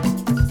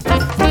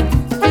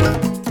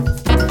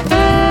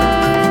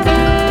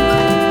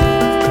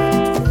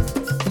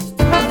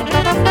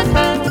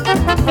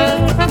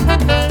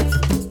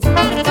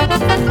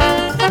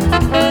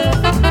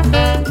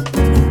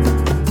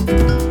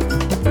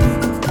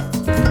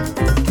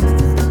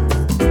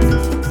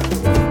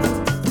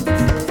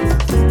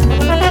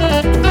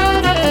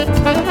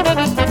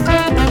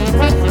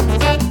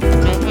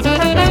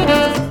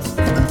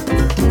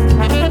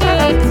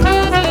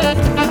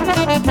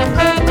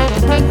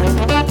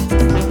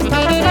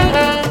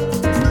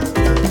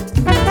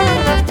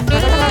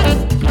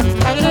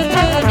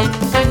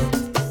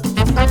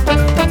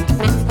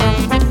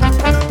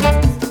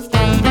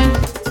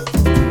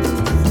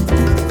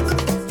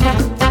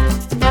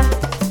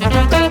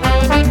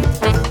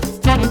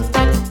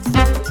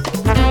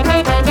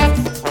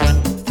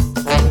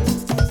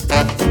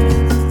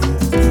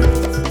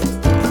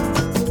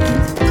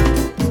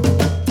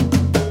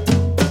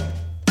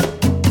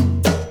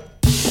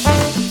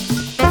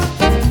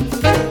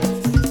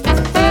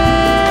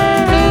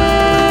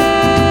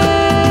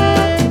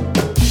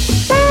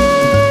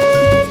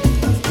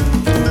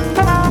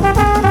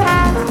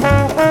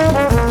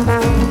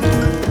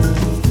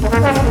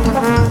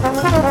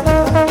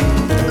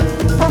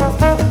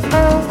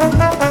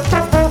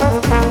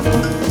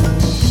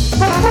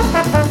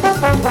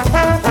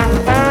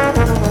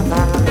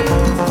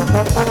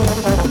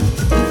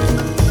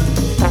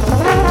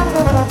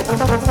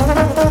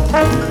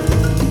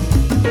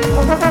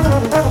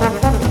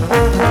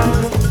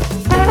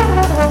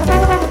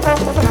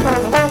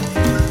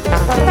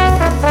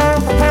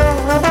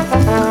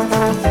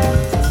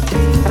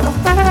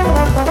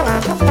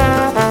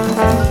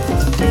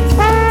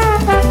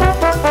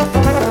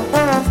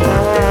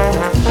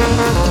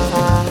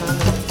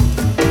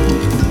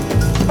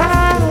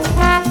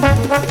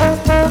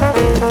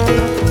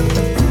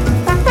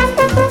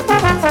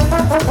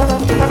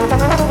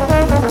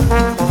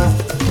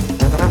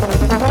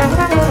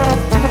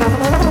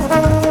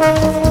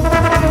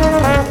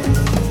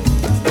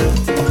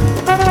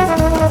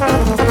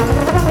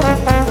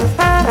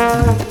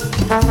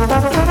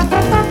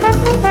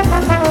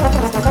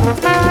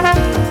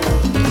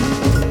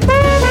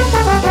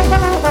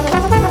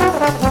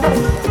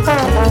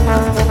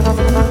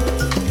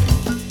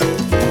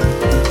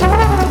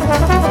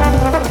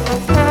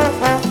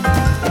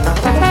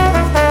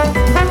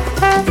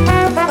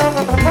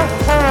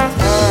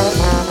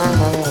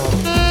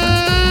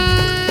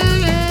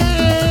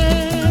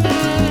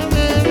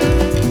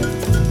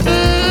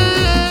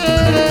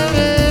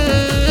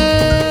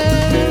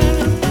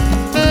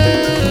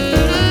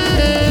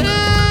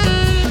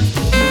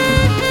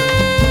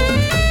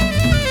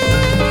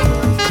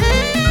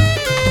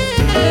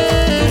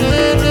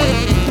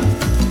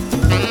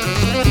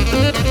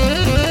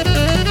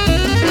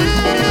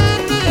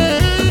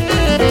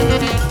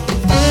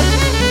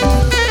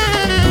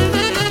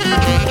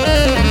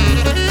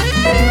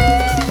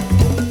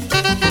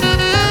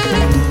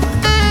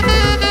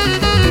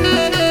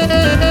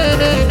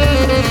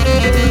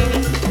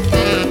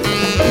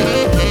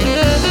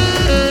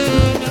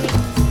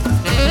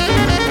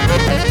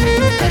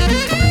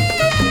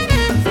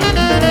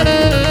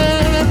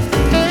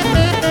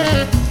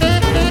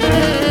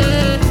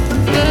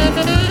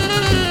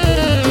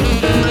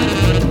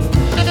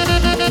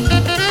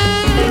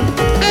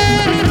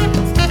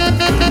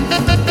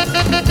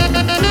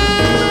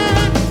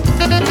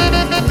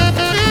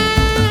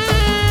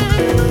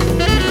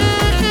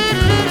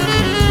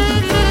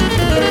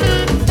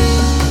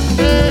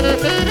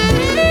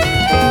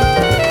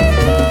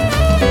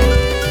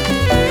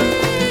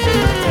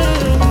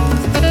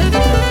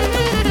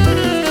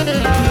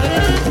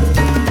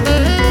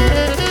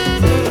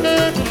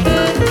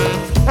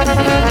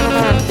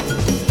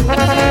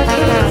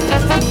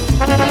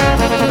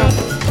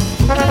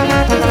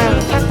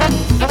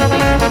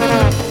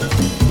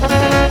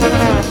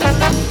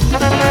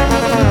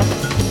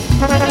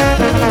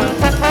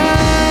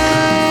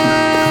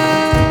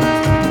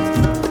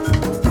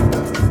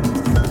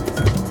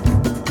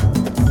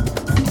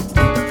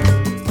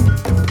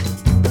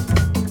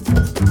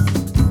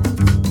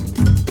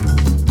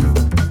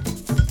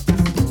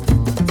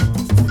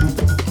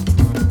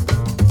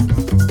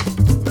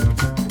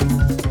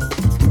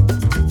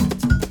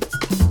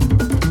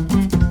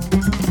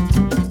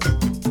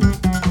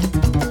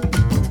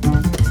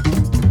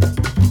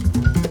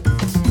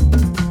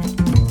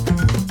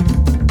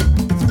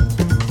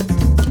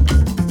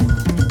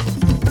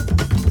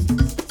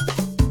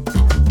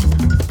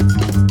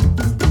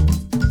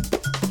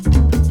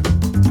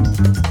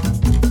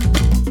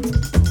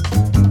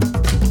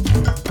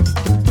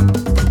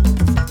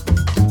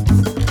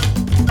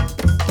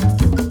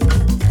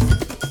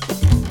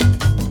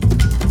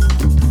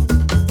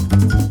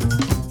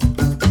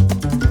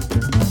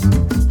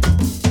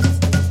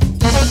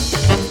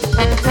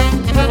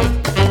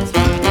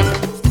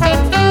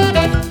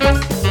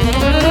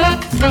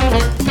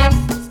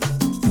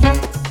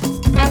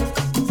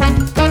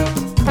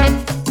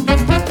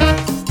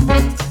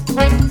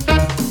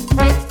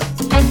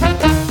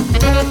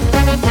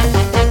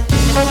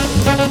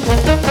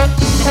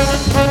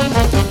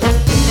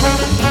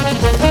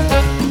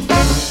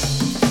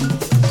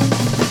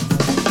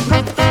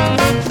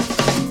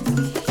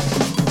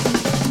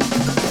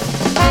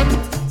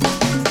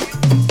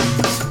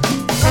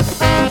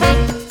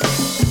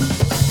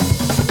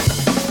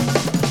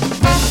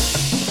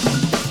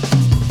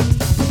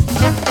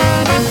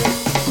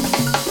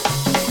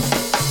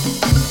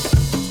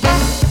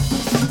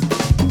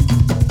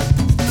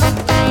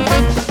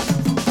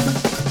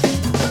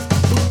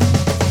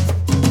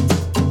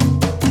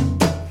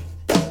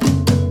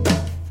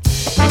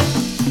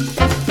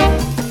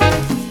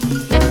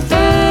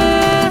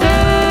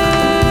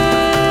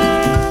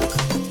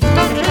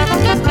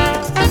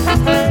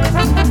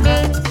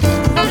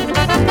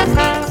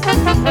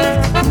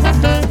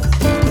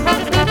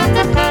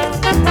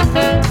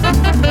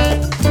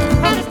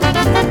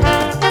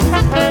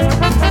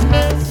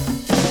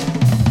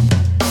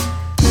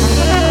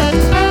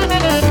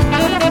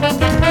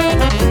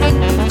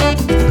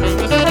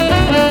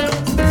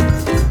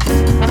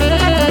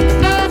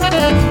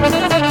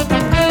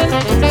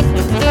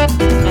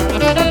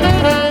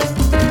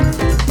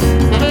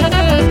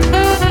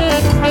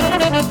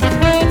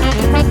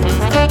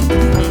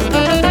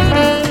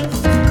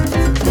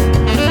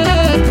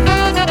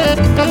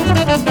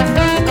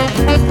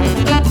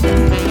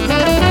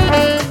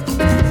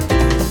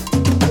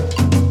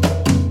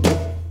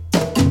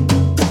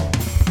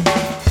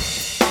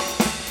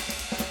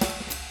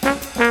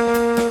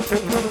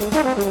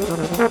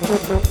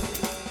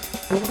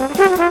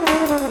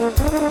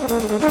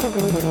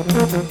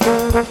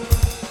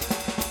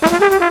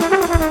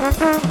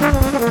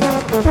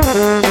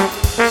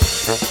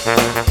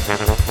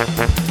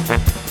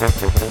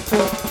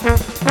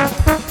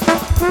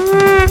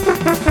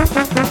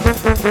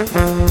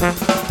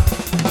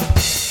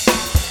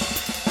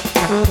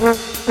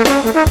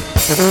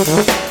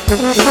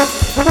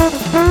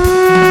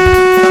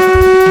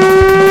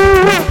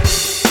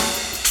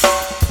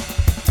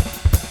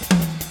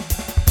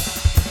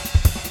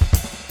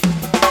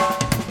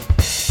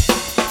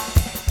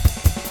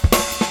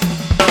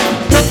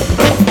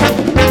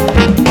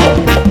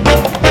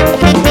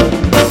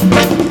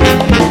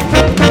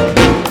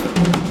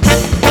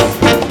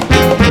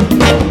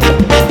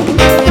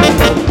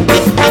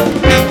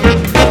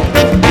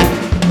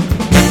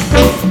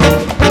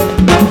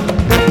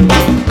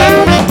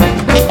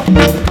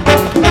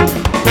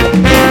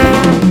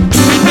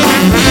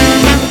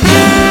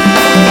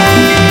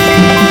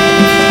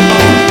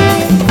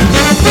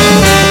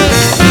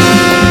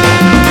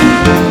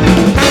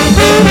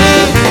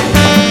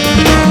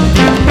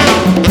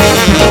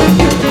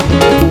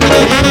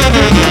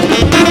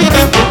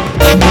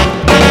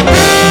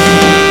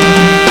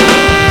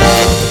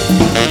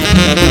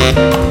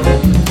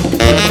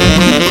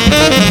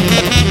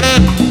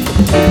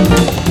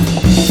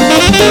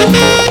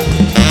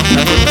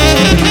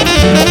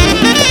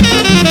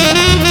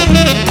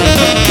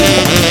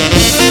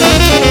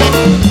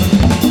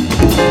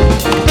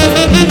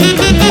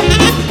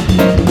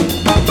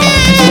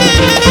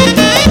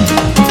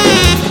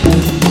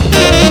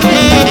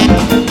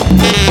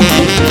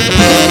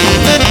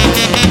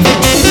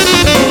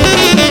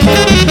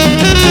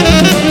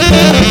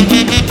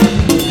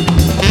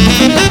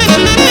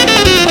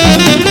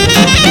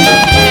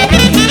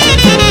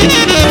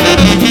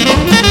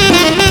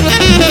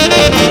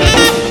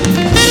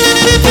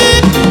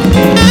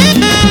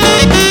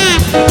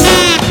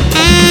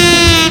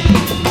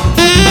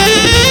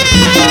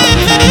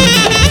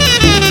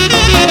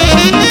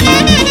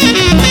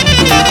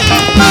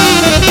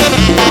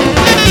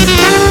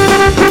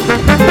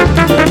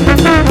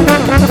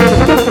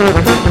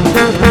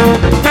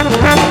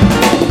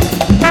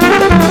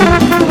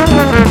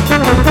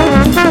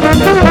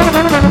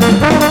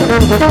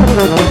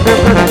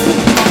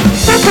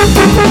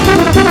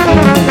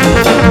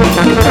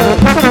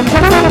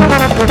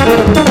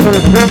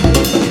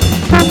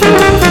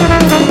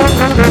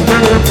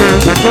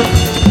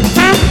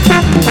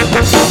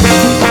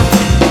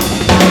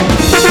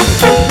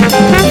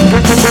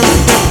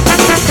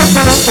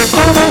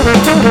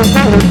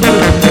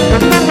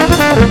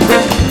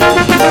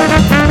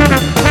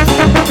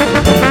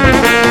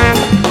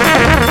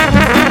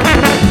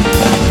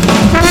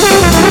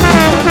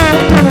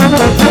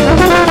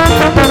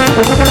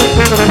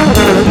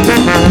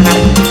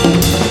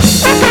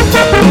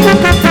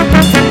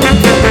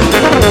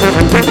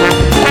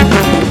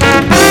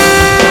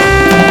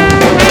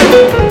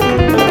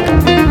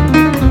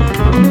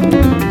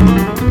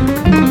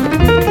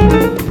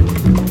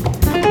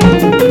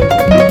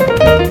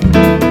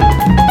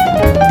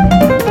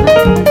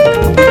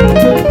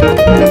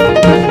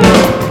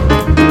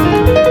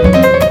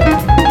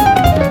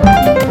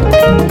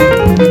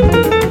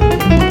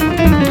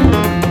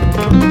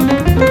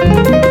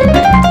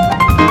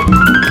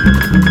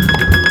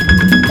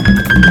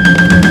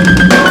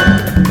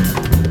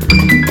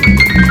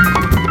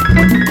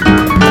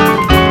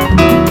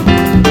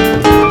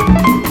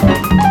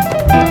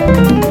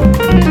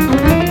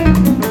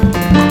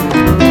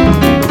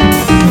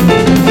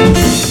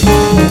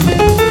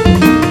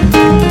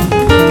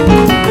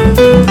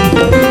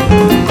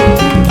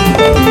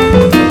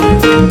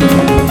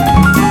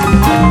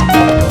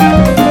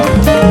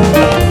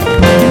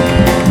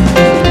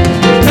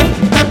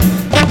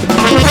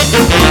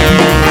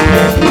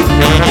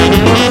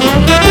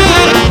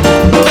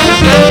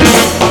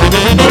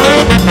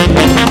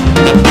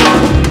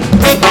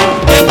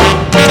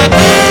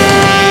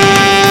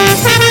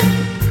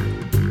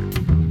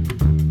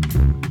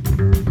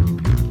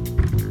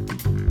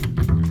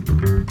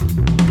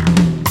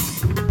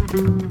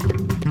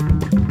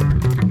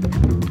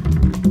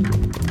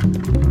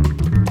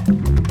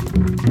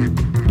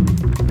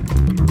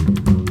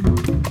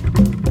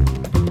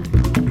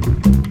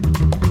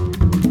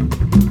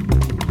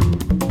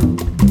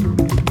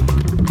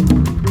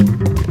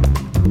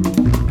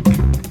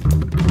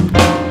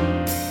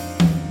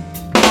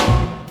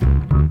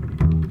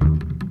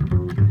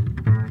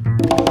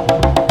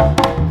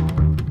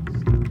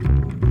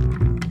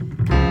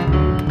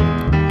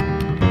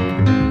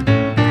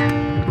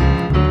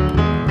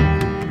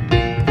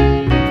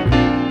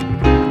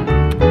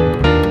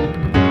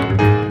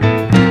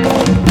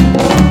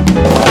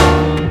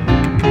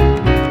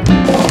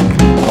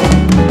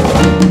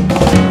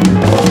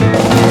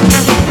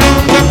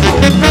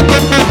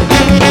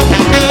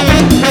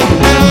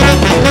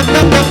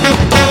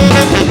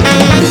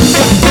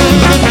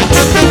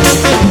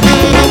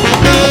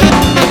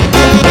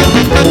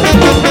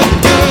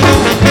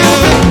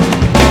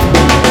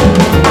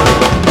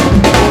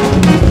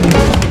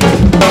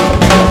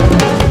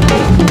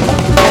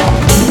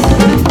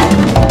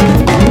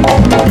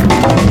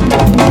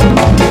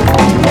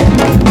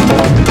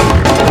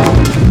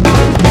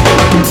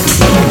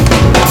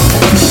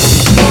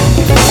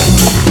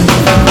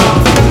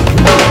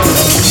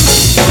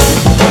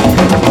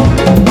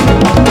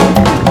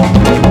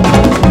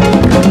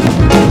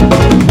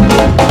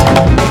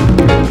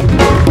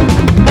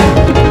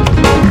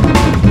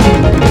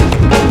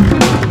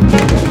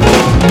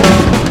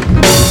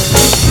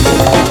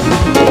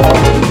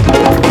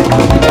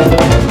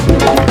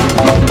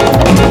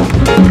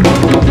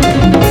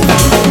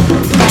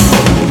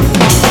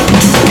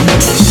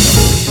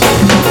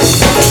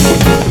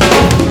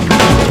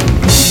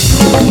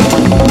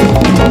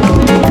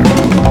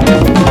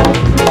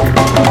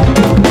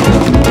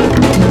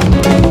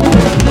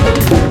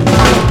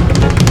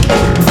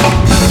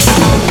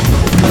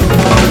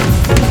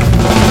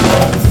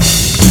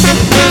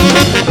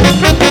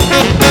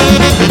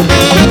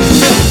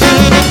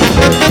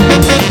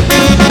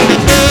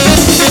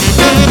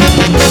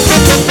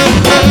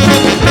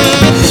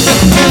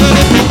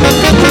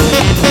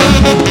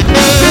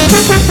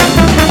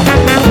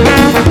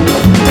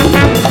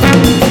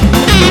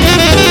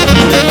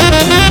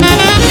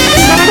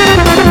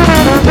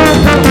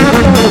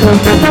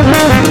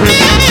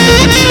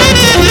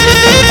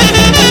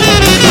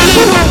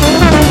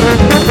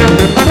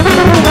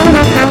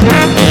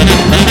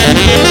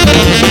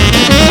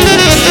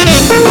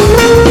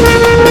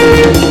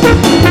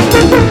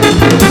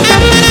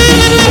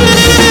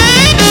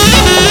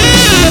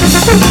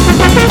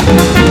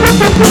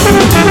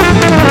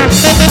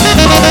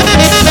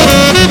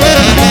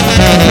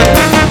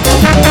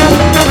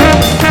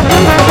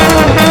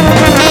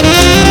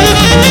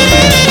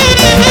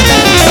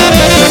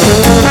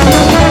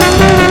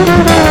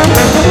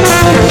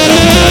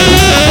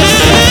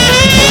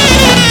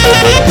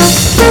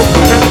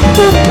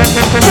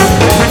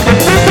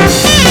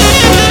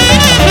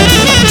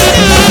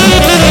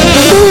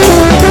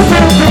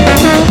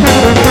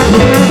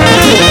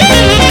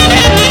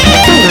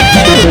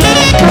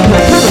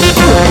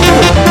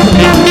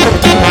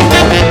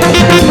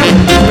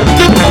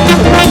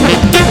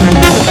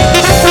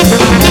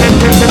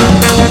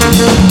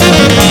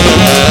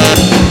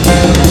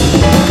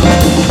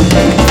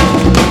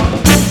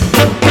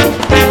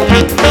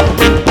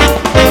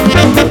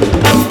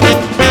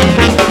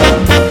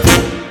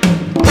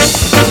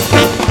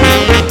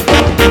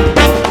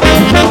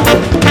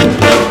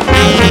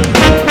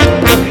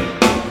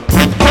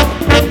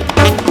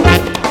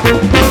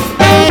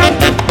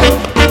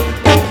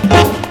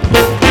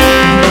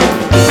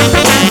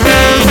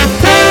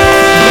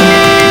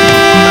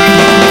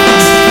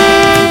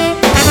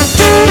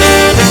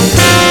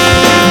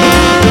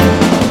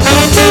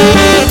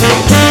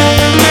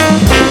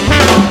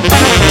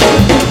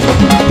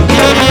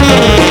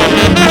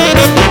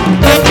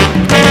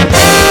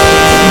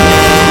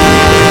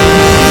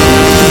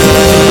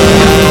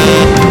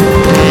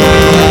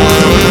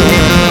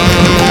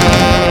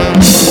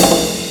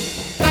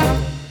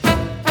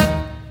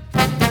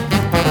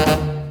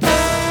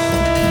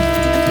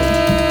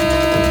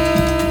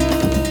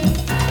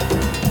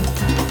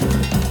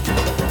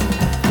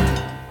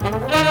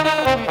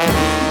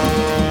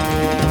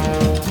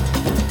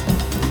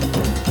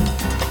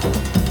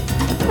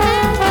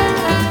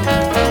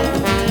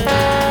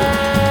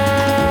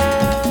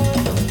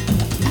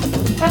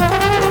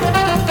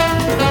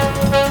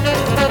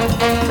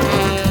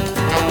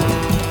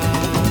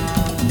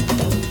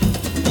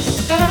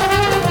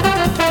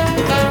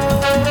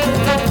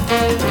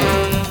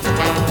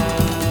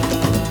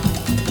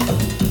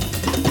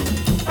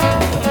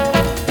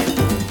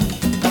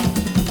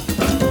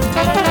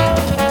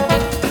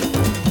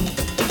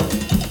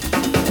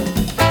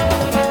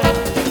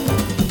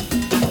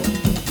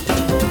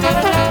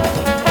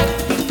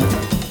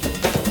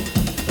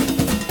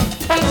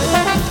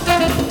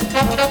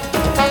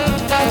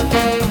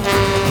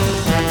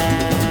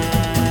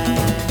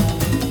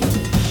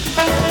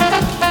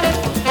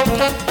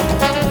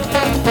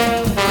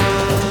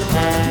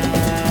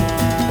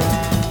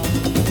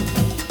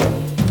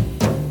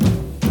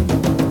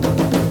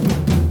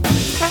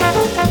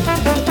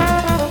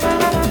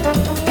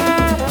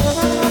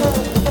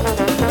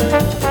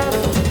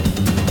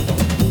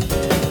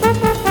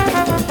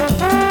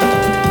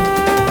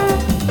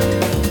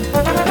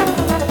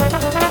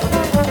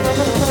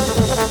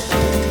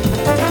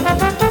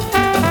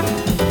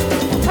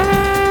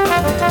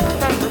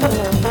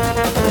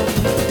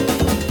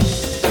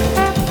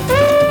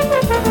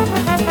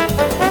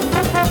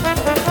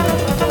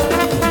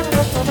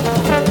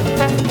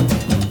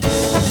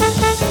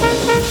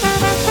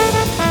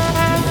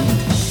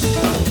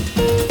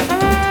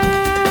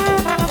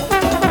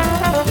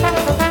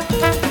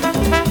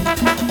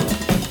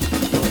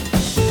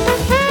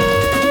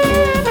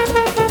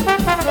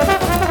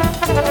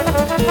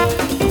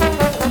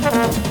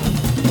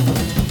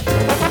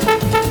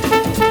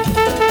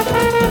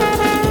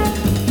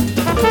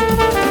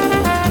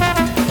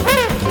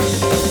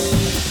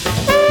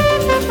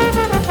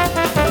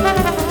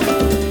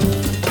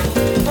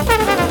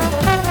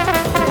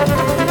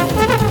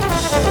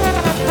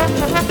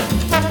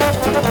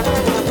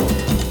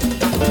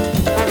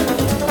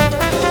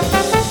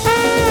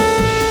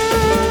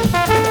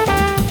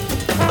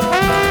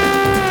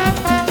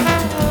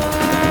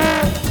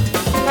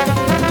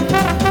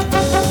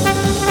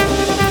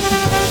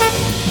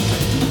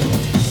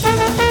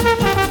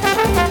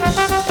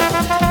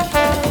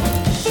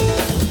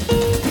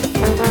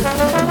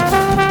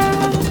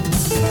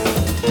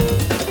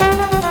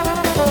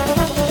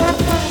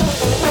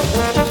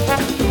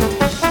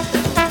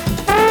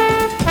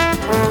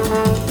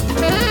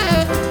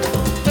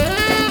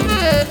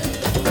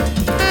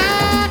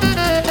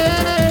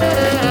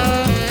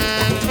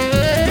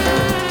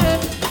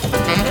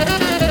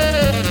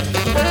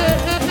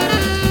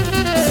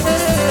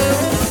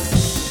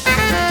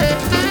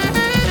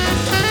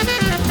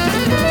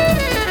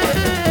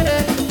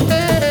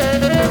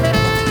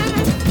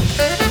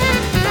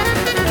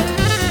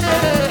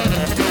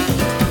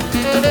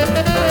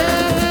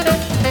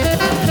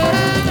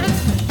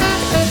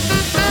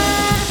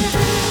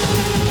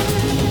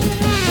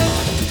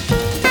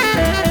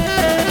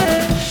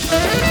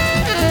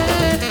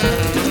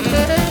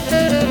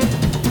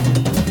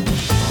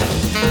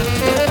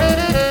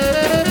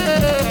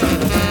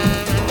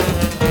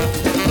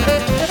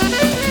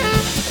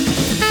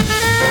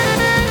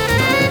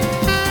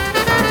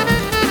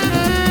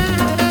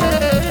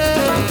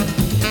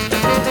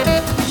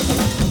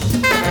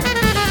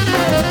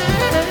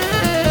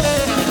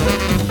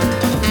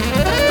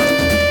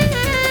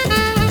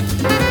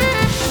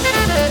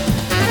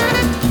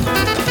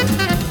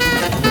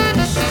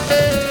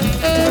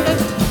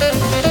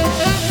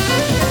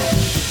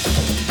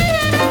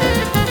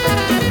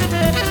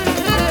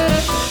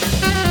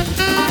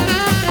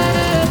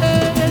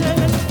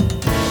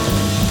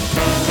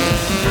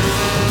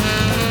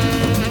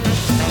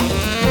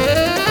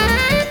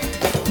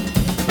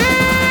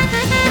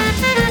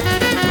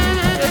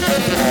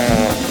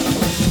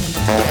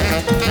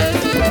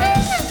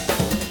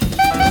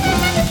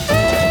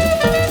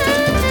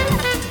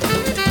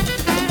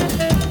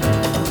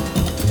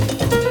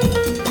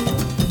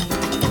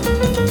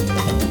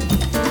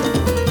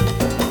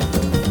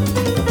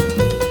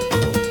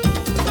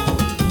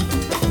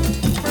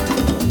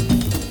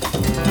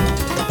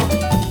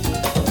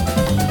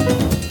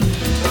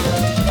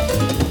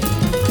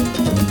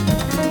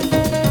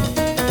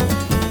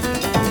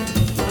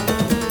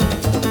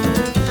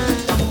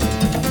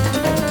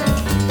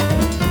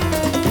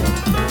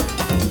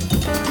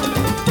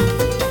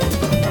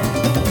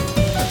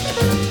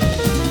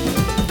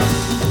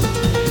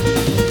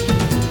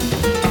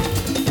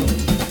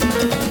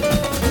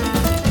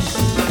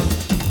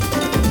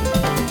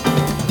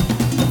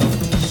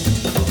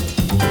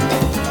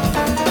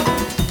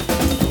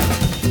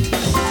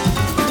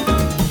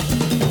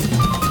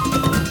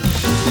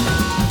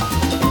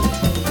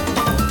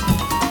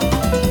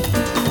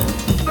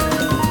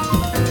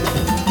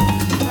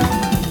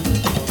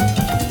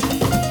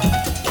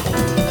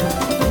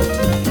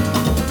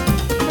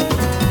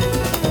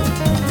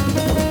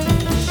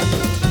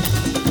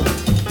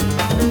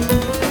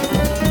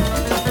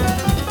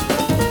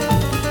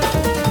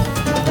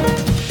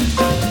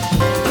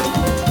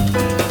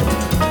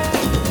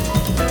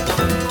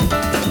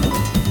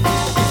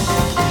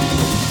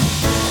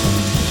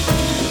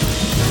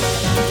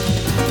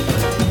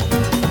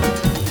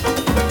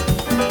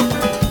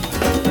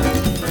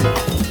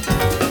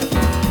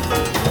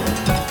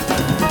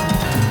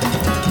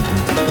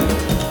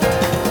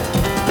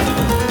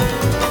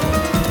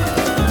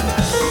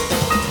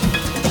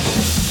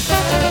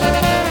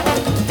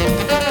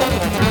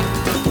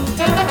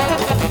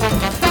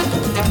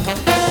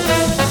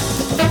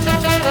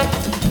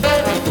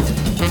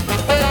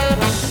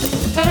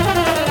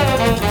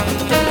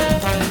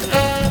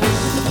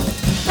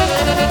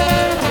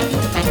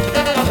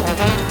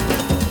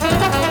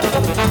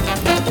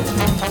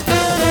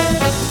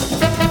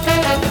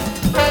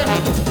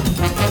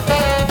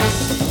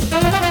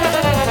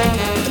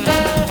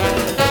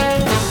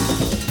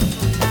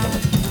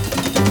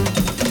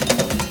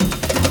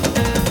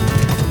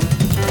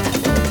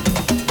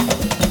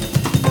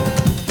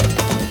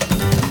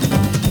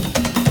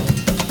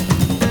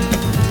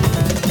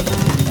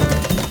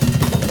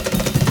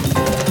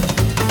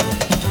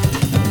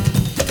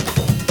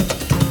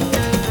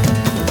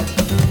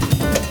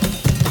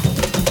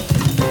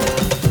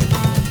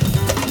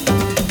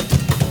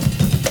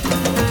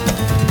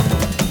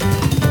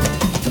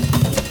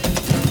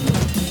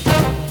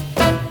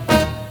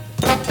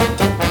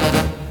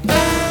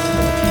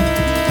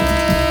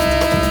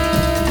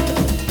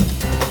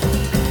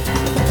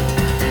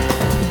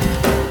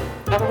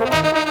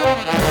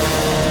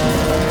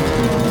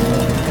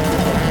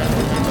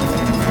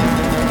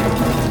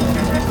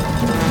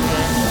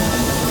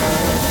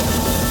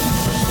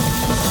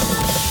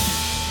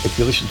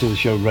 you listen to the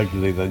show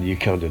regularly, then you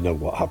kind of know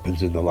what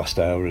happens in the last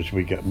hour as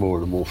we get more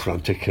and more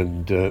frantic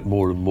and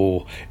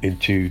more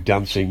into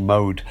dancing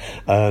mode,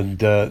 and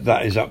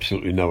that is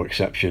absolutely no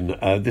exception.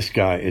 This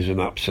guy is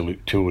an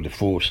absolute tour de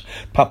force.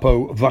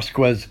 Papo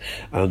Vasquez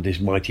and his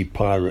Mighty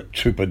Pirate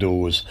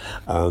Troubadours,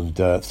 and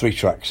 3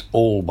 tracks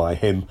all by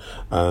him,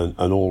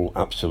 and all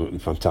absolutely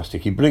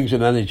fantastic. He brings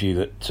an energy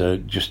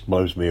that just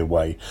blows me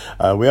away.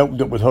 We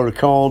opened up with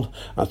Hurricane.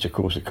 That's of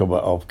course a cover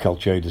of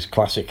Calchader's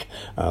classic,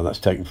 that's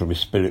taken from his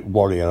Spirit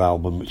Warrior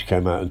album, which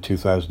came out in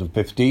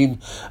 2015,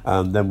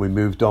 and then we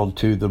moved on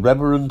to The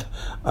Reverend,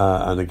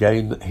 and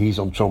again he's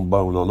on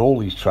trombone on all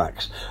these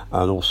tracks,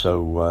 and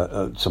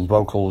also some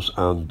vocals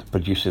and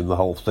producing the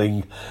whole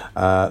thing.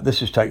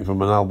 This is taken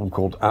from an album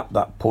called At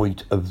That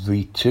Point of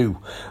V2,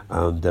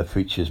 and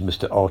features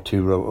Mr.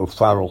 Arturo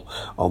O'Farrell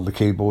on the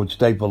keyboards,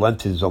 Dave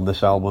Valentin's on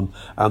this album,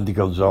 Andy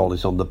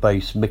Gonzalez on the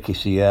bass, Mickey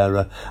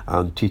Sierra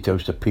and Tito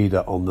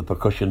Cepeda on the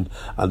percussion,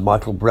 and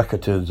Michael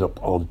Brecker turns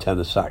up on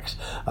tenor sax.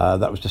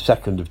 That was the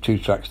second of 2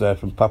 tracks there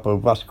from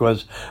Papo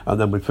Vasquez, and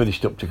then we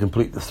finished up to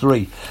complete the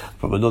 3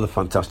 from another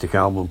fantastic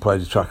album.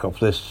 Played a track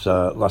off this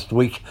last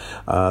week.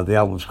 The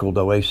album's called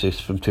Oasis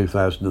from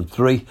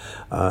 2003.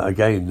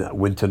 Again,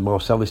 Wynton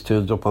Marsalis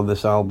turns up on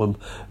this album,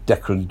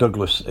 Declan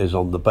Douglas is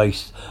on the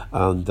bass,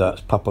 and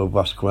that's Papo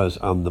Vasquez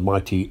and the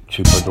Mighty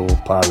Troubadour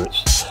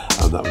Pirates,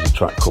 and that was a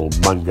track called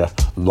Manga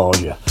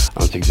Larger.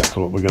 And that's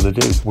exactly what we're going to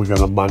do. We're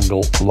going to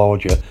mangle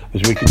larger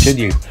as we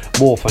continue.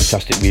 More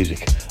fantastic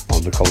music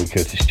on the Colin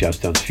Curtis Jazz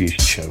Dance Fusion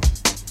Show.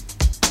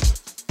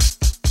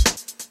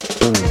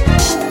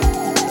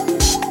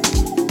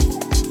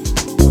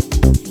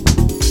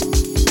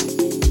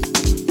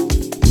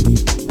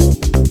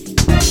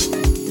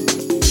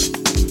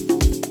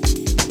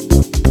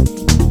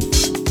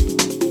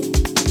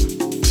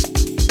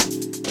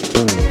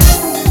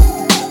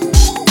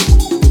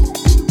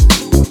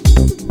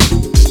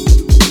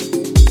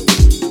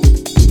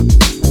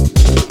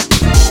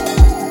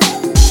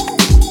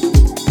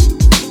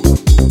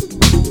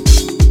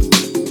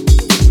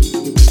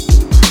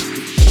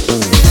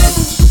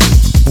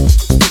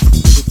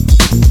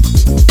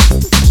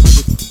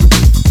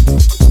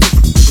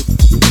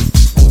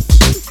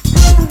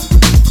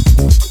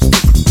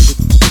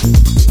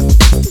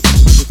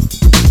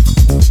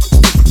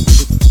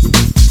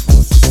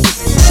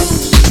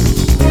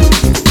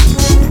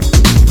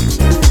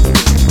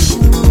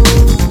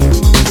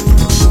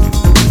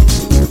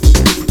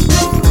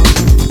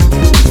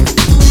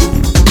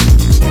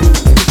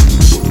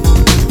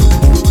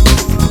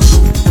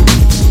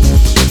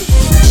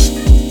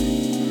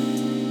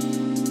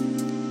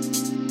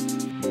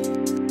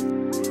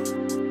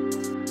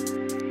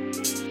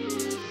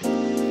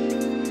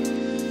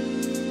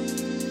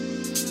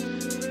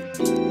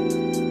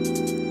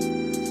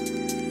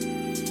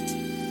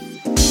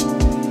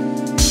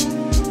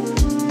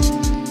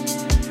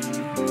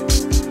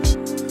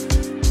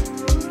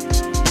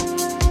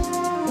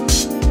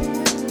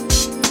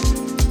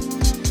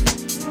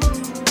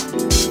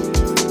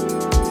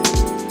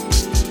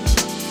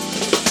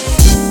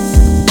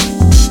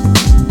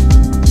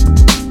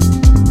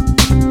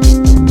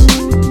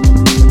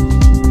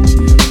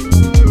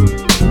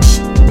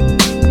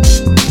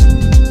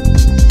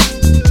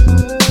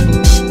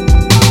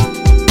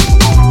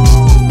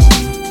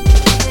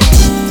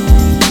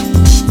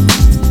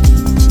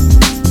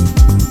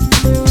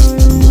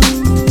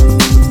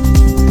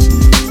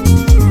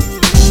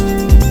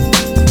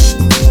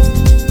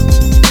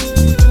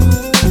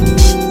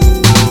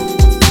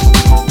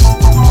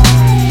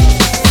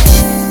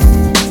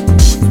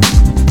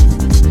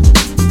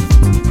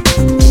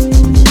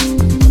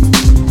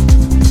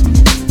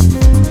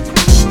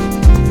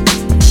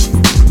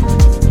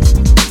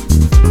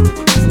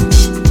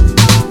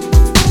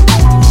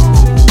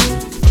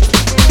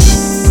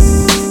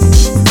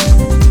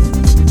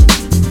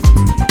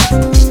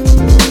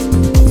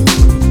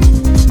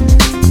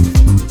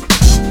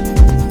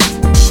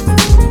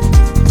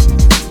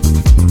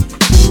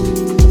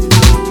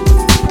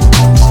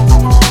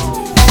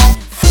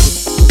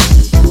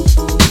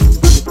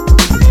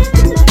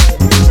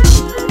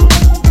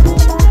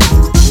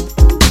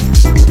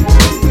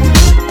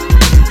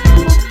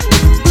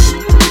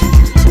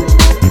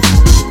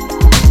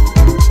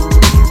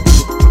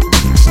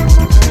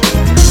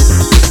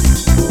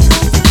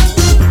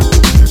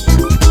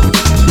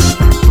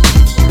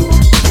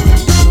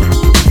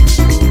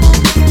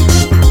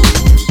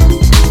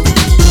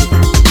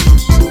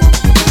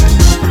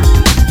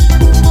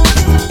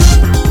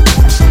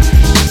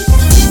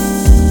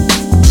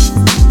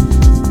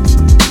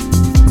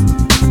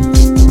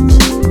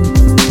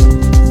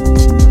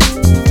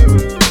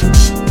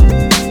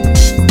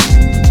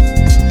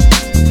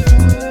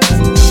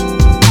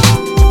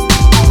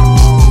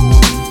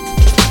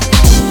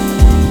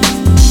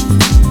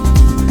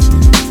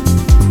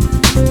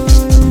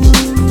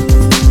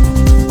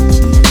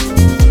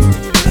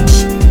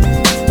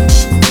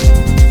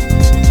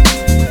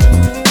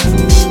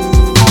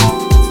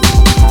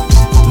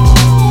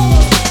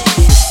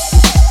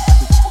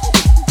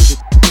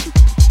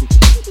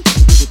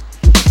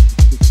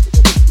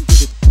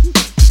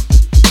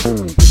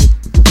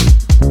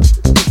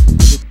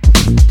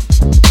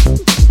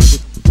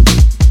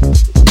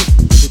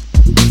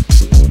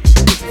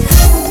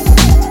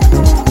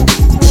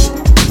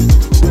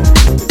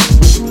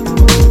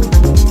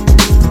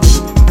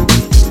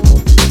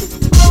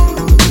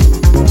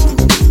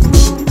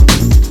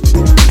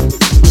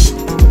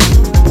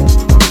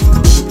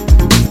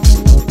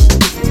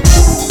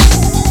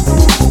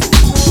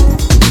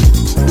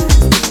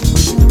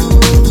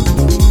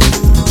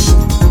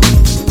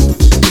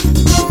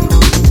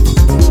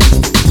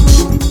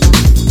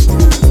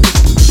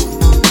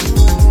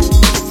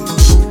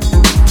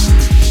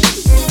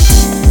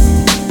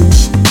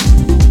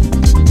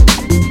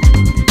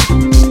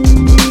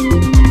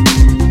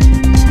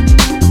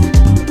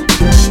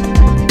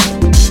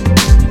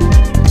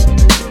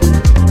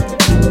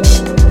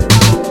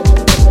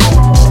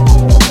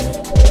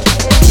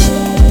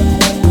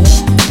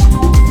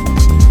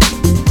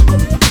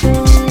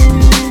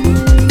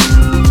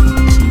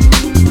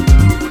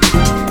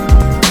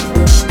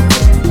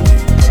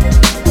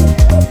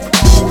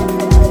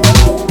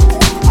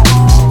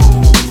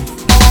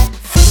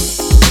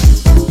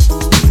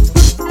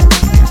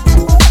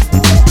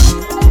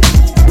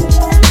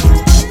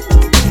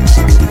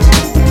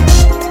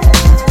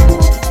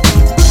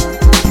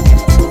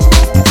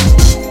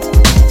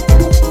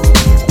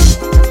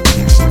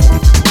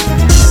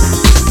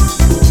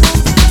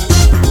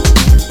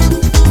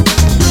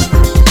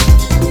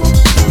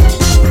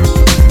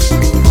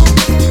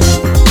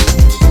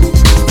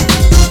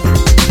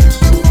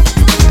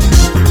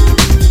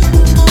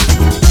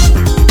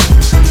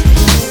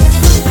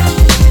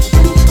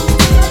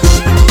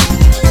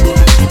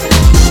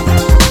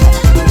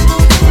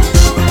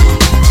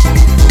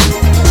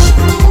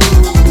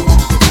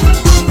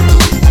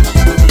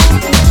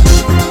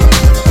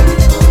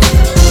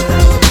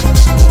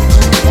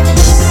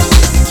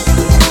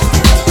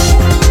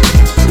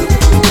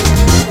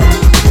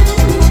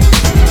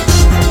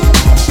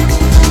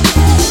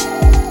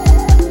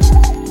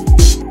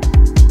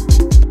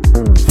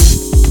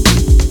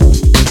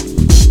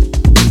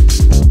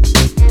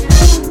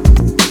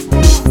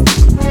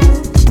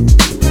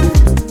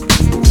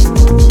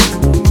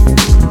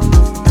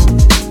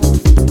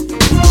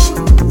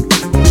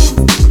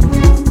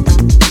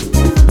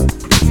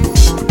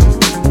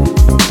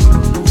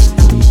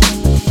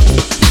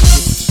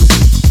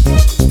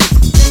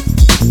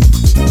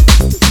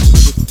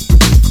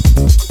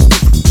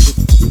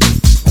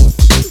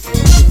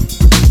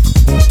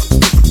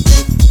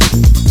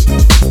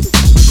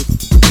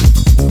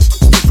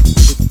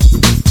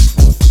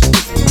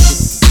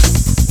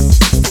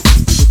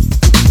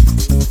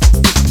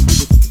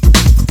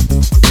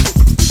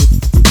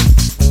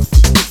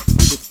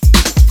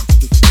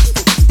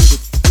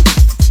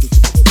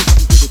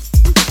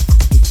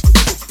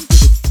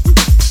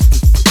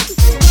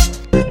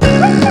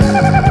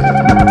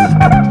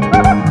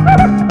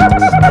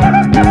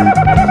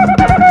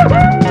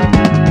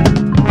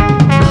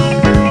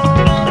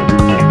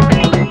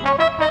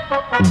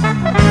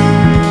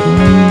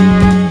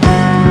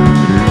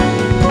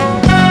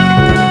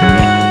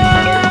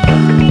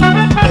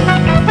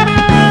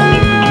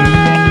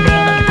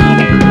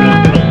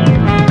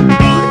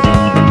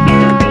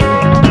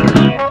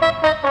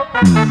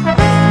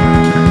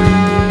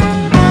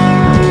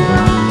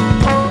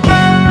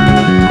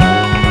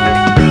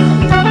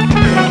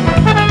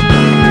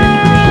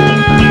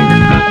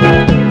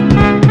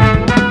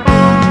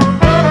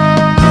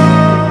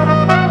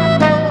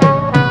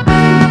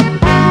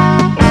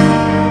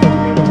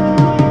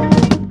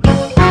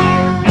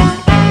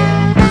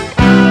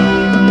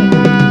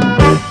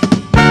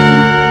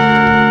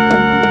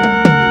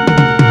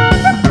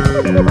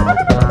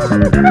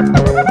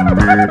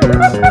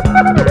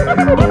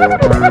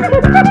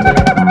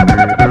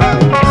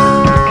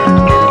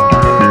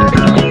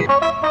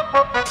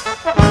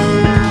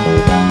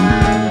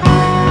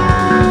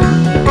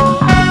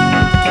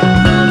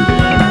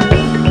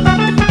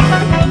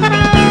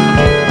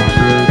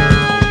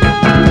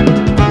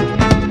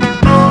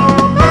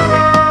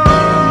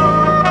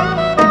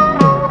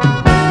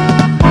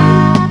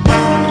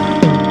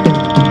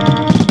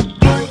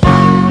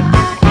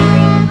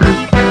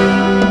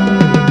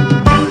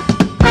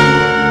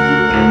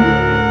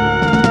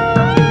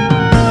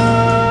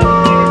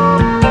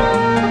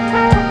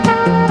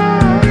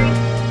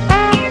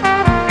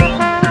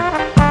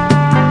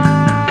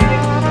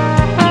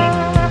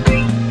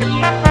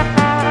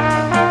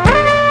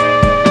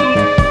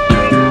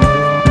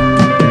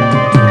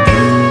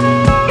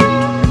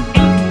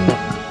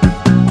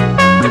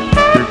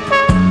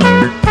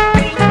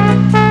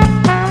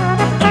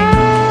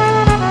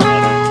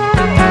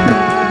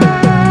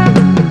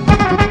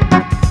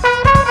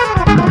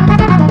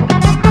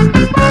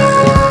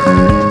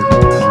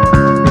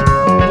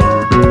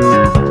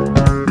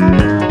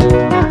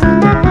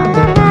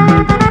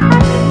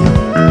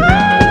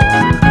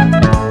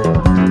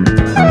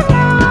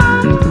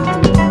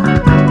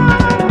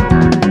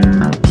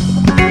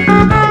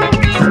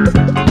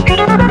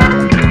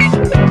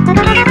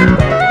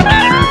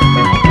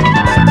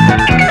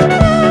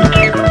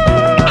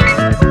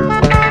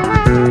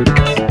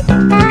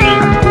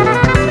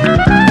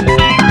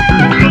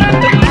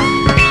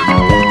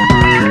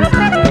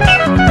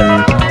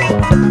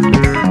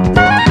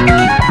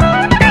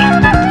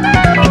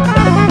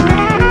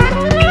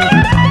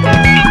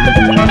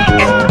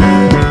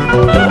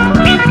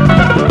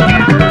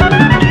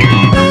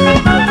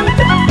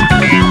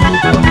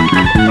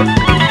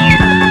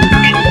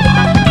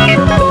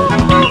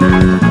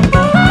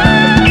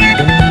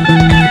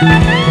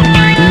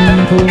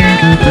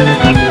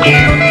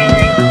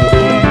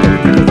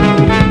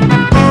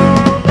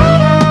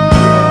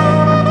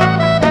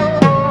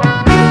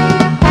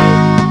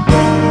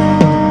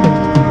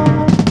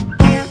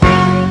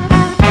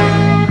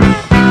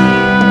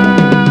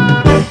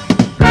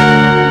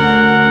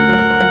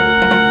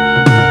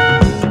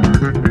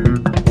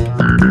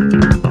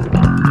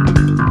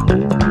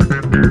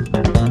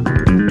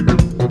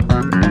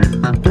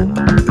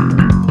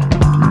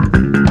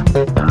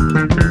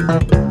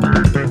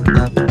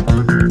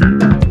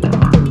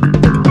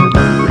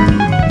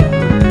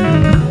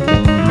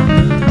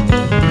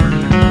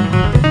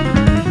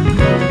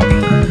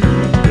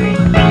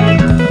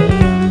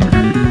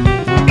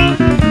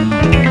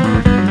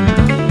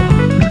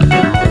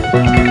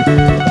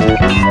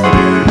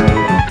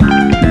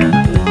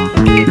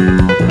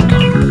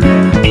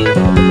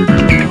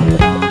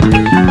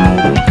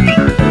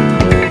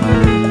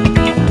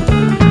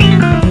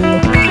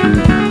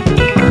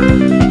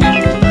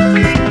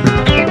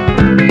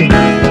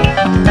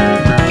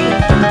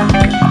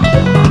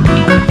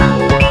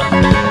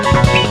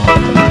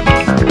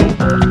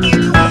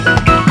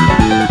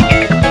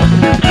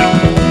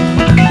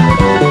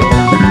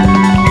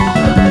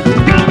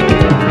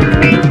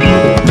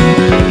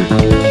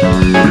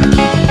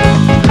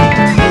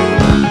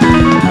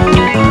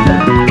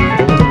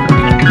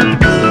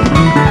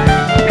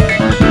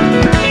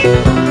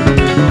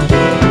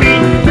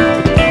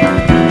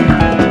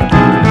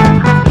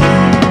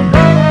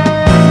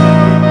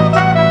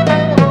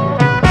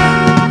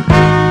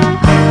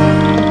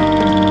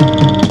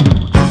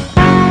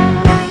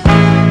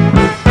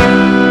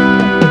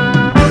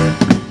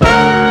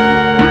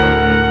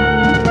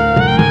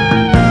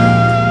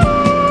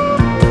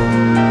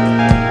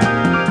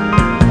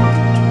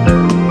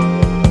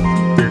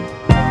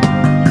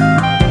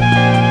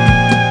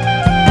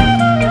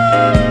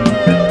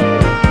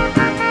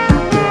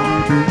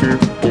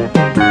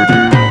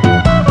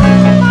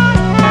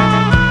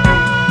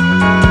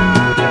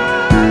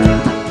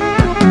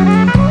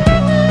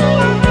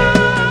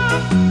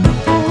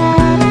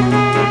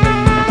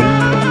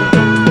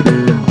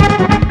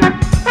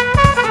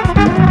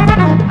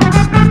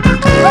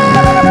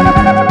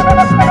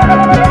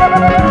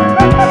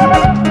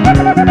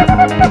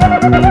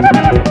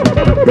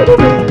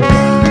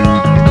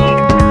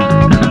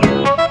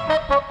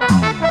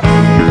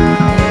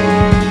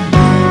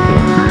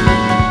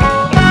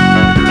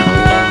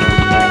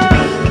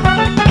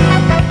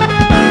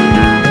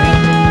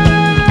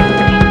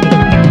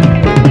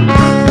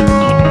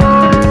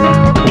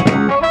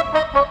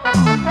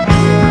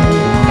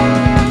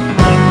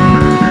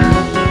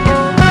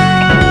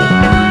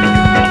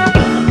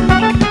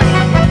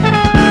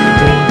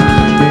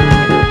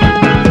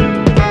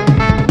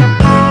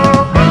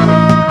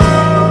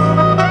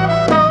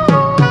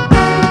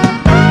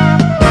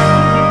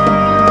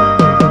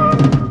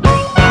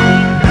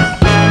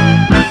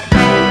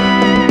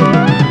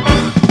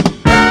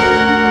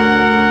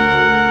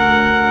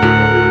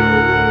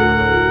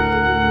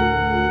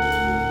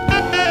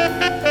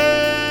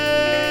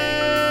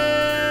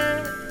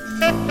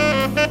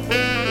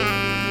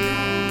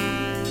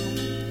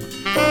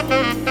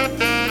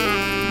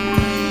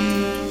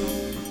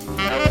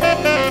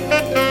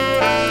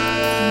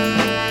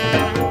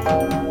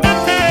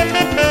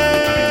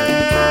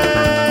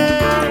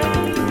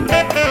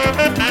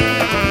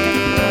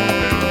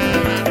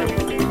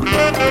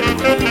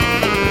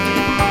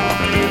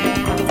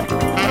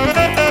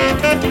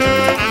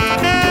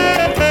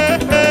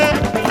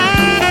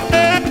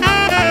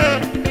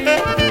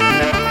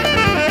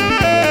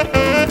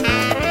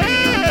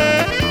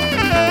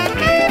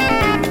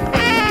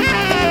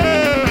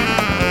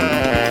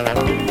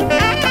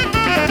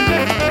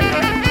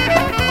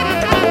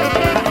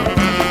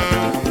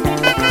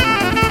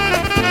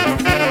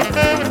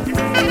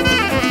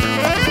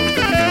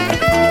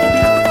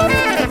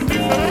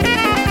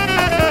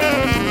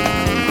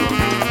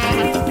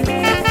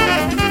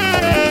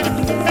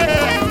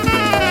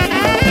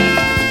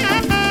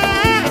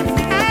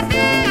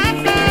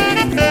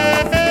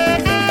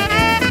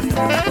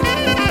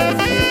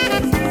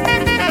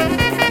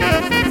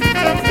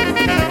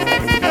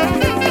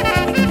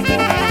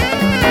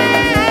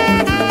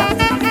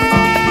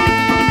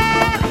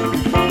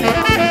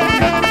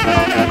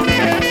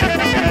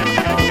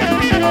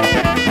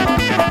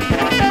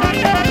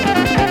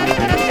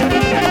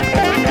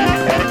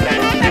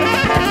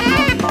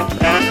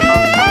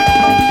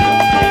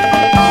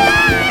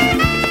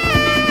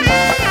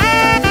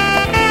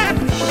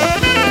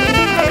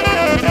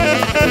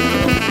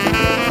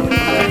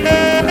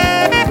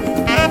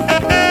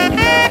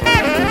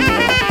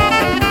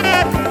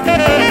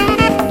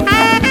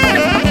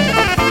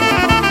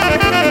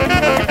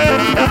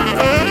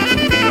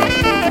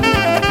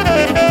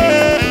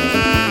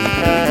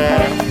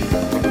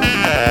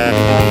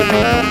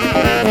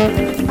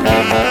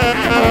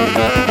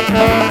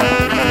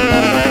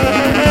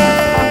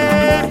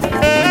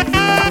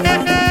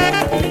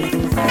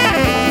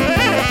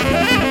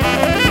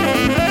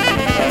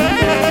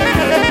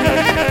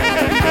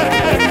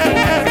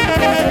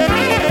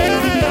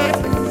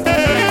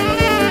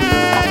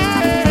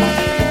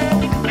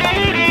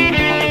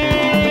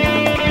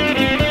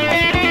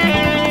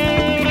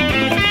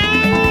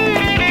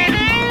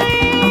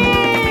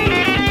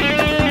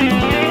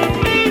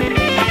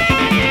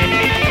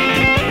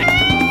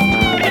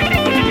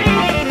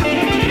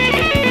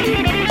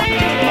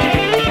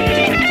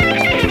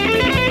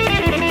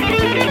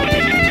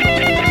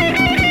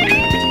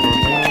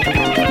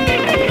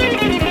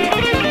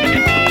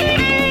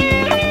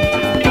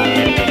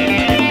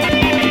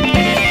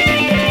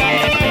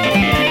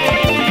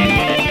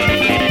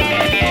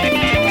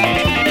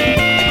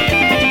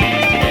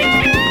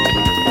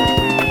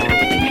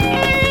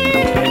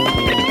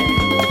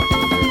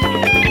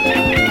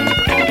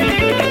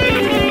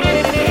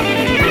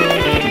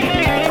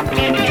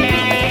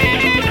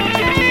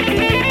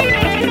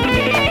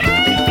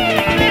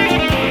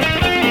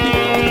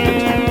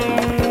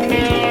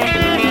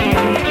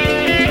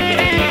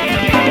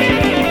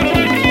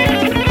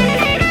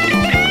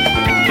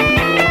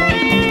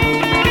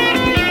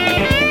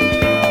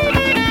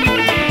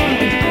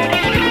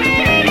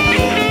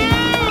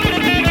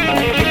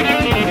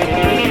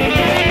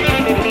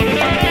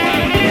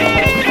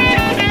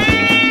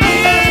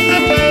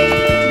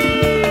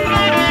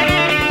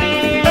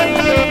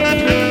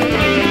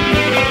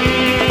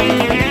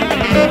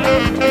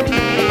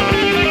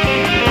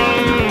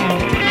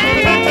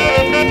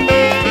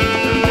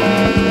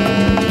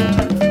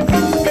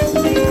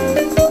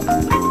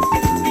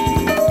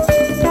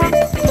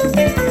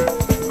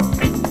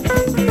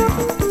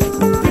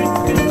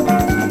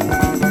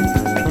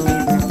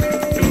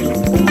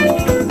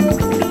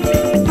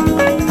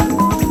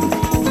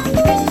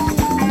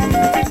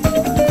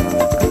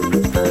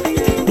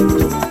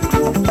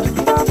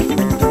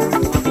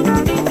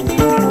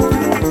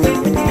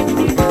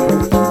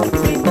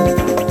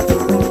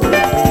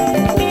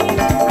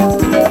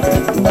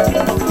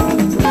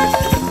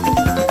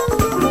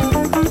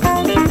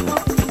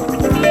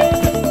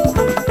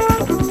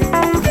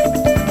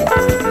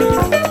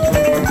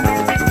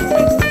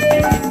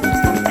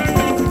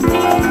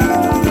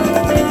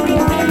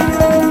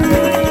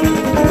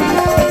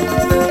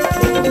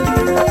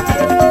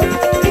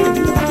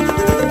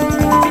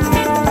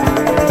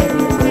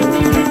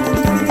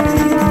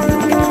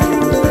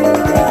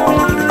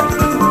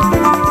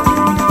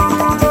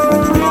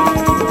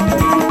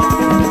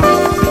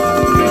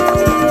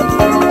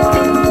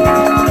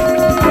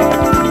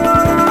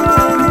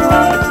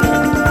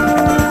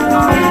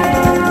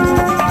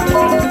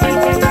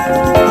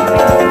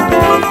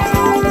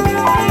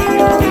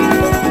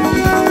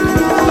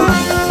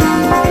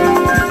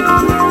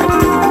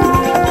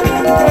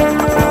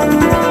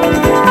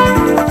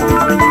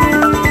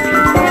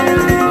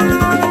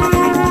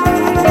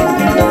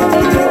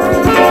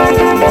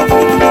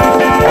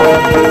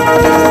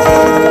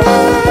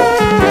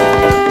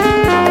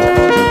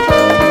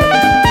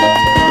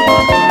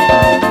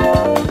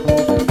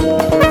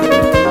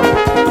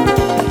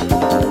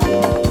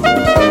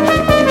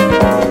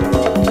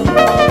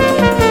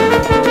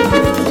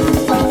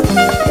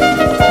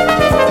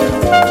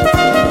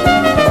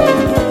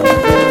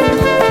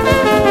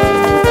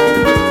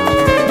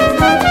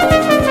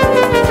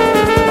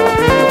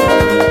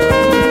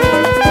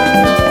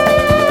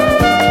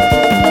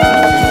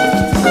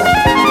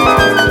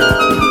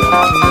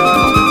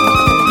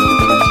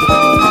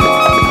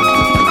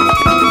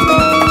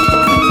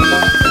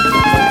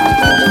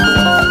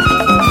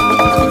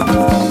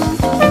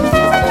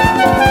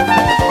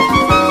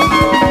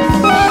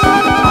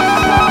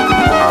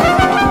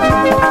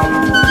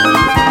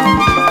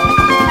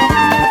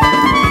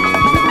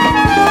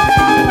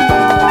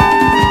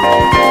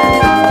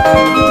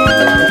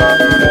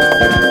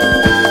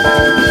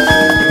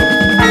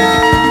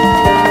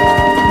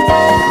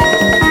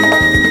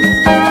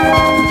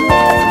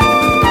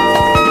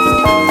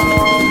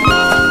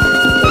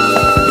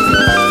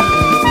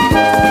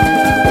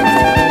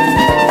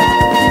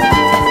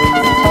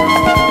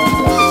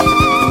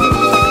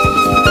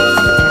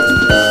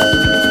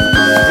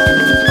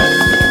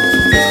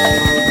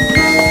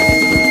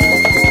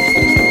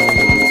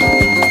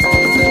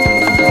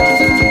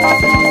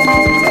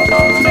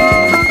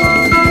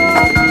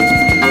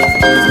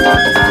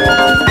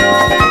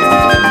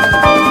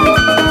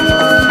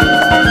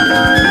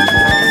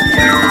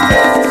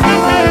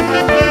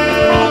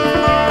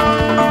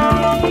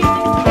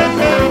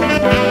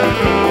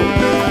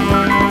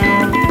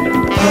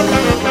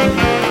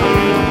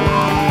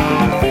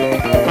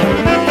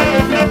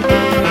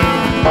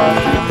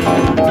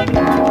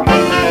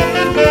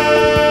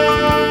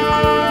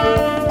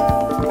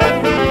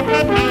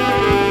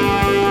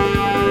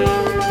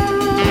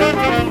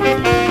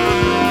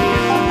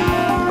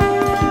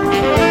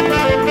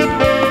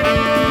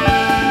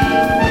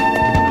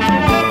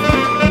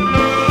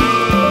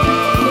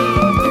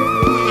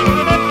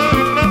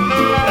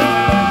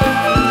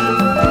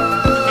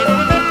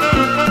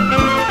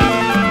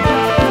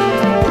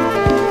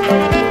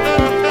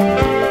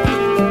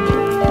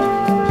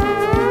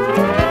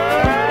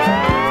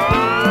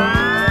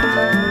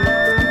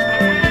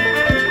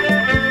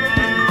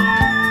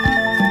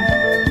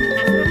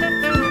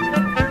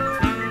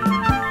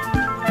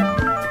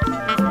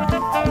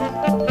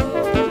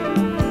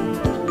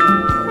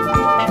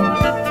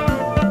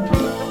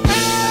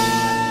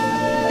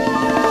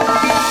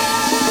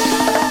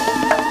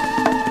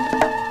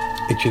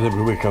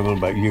 I don't know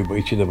about you, but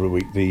each and every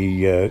week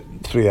the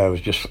 3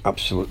 hours just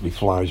absolutely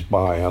flies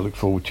by. I look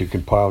forward to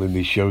compiling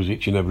these shows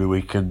each and every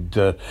week, and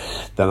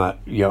then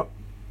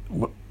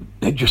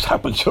it just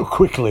happens so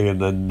quickly,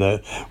 and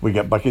then we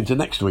get back into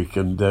next week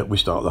and we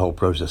start the whole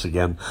process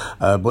again.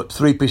 But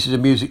 3 pieces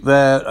of music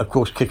there, of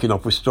course, kicking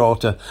off with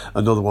Strata,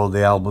 another one of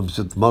the albums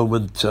at the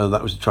moment.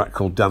 That was a track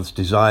called Dance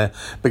Desire.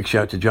 Big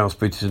shout to Giles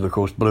Peterson, of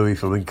course, Bluey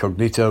from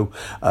Incognito,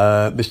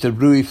 Mr.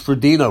 Rui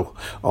Fredino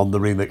on the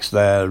remix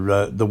there,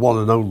 the one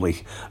and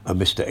only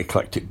Mr.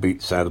 Eclectic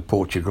Beats out of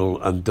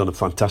Portugal, and done a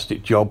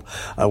fantastic job.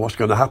 What's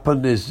going to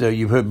happen is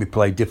you've heard me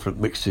play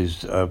different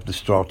mixes of the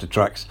Strata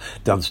tracks,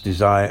 Dance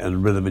Desire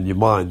and Rhythm in Your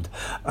Mind,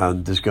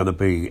 and there's going to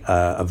be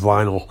a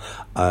vinyl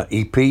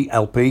EP,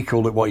 LP,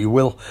 call it what you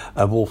will,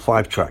 of all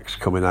 5 tracks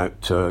coming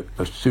out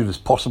as soon as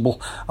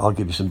possible. I'll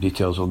give you some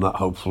details on that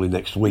hopefully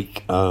next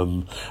week,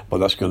 but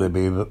that's going to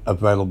be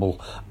available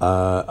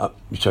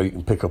so you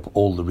can pick up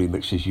all the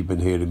remixes you've been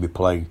hearing me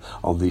playing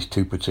on these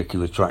 2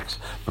 particular tracks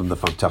from the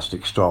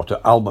fantastic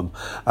Strata album.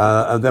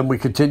 And then we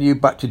continue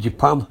back to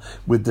Japan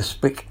with the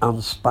Spick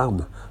and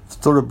Span.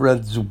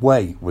 Thoroughbred's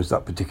Way was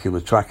that particular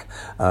track.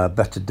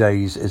 Better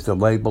Days is the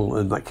label,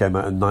 and that came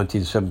out in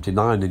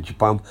 1979 in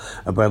Japan,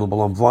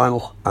 available on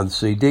vinyl and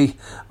CD,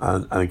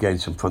 and again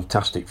some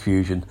fantastic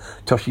fusion.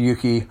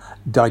 Toshiyuki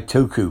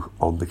Daitoku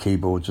on the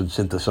keyboards and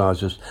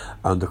synthesizers,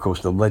 and of course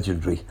the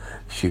legendary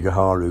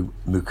Shigeharu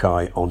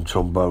Mukai on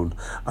trombone.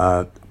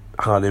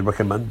 Highly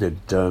recommended.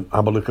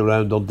 Have a look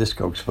around on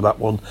Discogs for that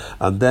one.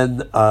 And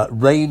then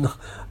Rain,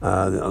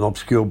 an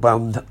obscure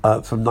band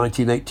from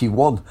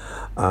 1981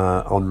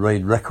 on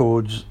Rain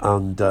Records,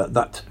 and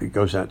that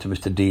goes out to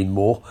Mr. Dean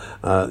Moore,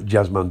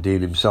 Jazzman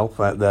Dean himself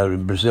out there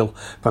in Brazil.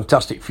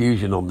 Fantastic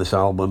fusion on this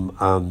album,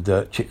 and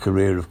Chick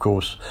Corea, of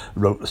course,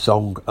 wrote the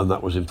song, and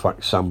that was in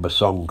fact Samba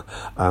Song,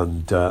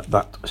 and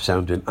that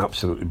sounded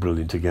absolutely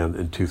brilliant again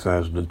in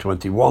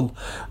 2021,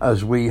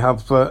 as we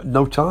have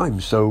no time.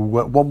 So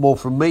one more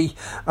from me.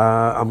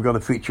 I'm going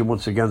to feature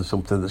once again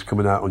something that's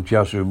coming out on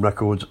Jazz Room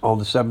Records on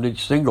the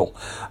 7-inch single,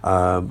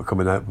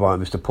 coming out by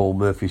Mr. Paul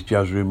Murphy's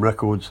Jazz Room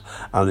Records,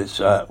 and it's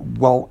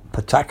Well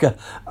Pataka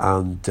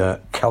and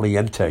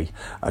Caliente,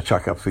 a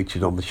track I've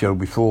featured on the show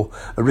before.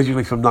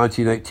 Originally from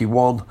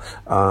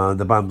 1981,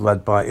 the band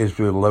led by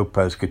Israel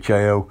Lopez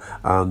Cacheo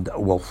and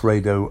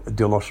Wilfredo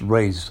de los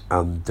Reyes,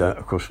 and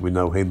of course we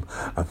know him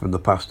from the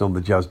past on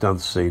the jazz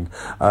dance scene.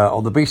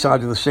 On the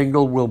B-side of the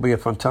single will be a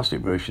fantastic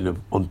version of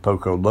Un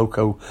Poco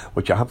Loco,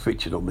 which I have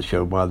featured on the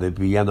show by the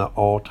Vienna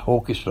Art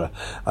Orchestra.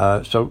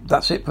 So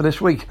that's it for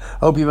this week.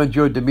 Hope you've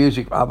enjoyed the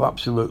music. I've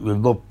absolutely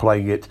loved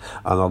playing it,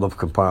 and I love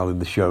compiling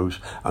the shows,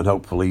 and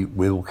hopefully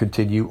we'll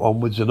continue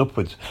onwards and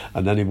upwards.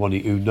 And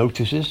anybody who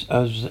notices,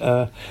 as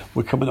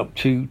we're coming up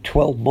to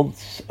 12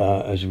 months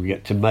as we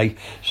get to May,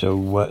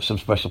 so some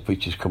special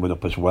features coming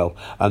up as well.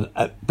 And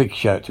a big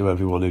shout to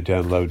everyone who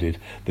downloaded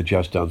the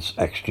Jazz Dance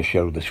Extra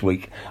show this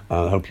week.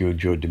 I hope you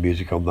enjoyed the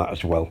music on that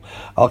as well.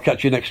 I'll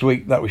catch you next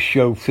week. That was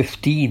show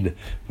 15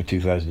 for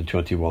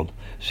 2021.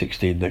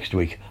 16 next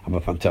week. Have a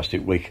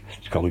fantastic week.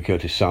 It's Colin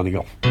Curtis signing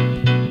off.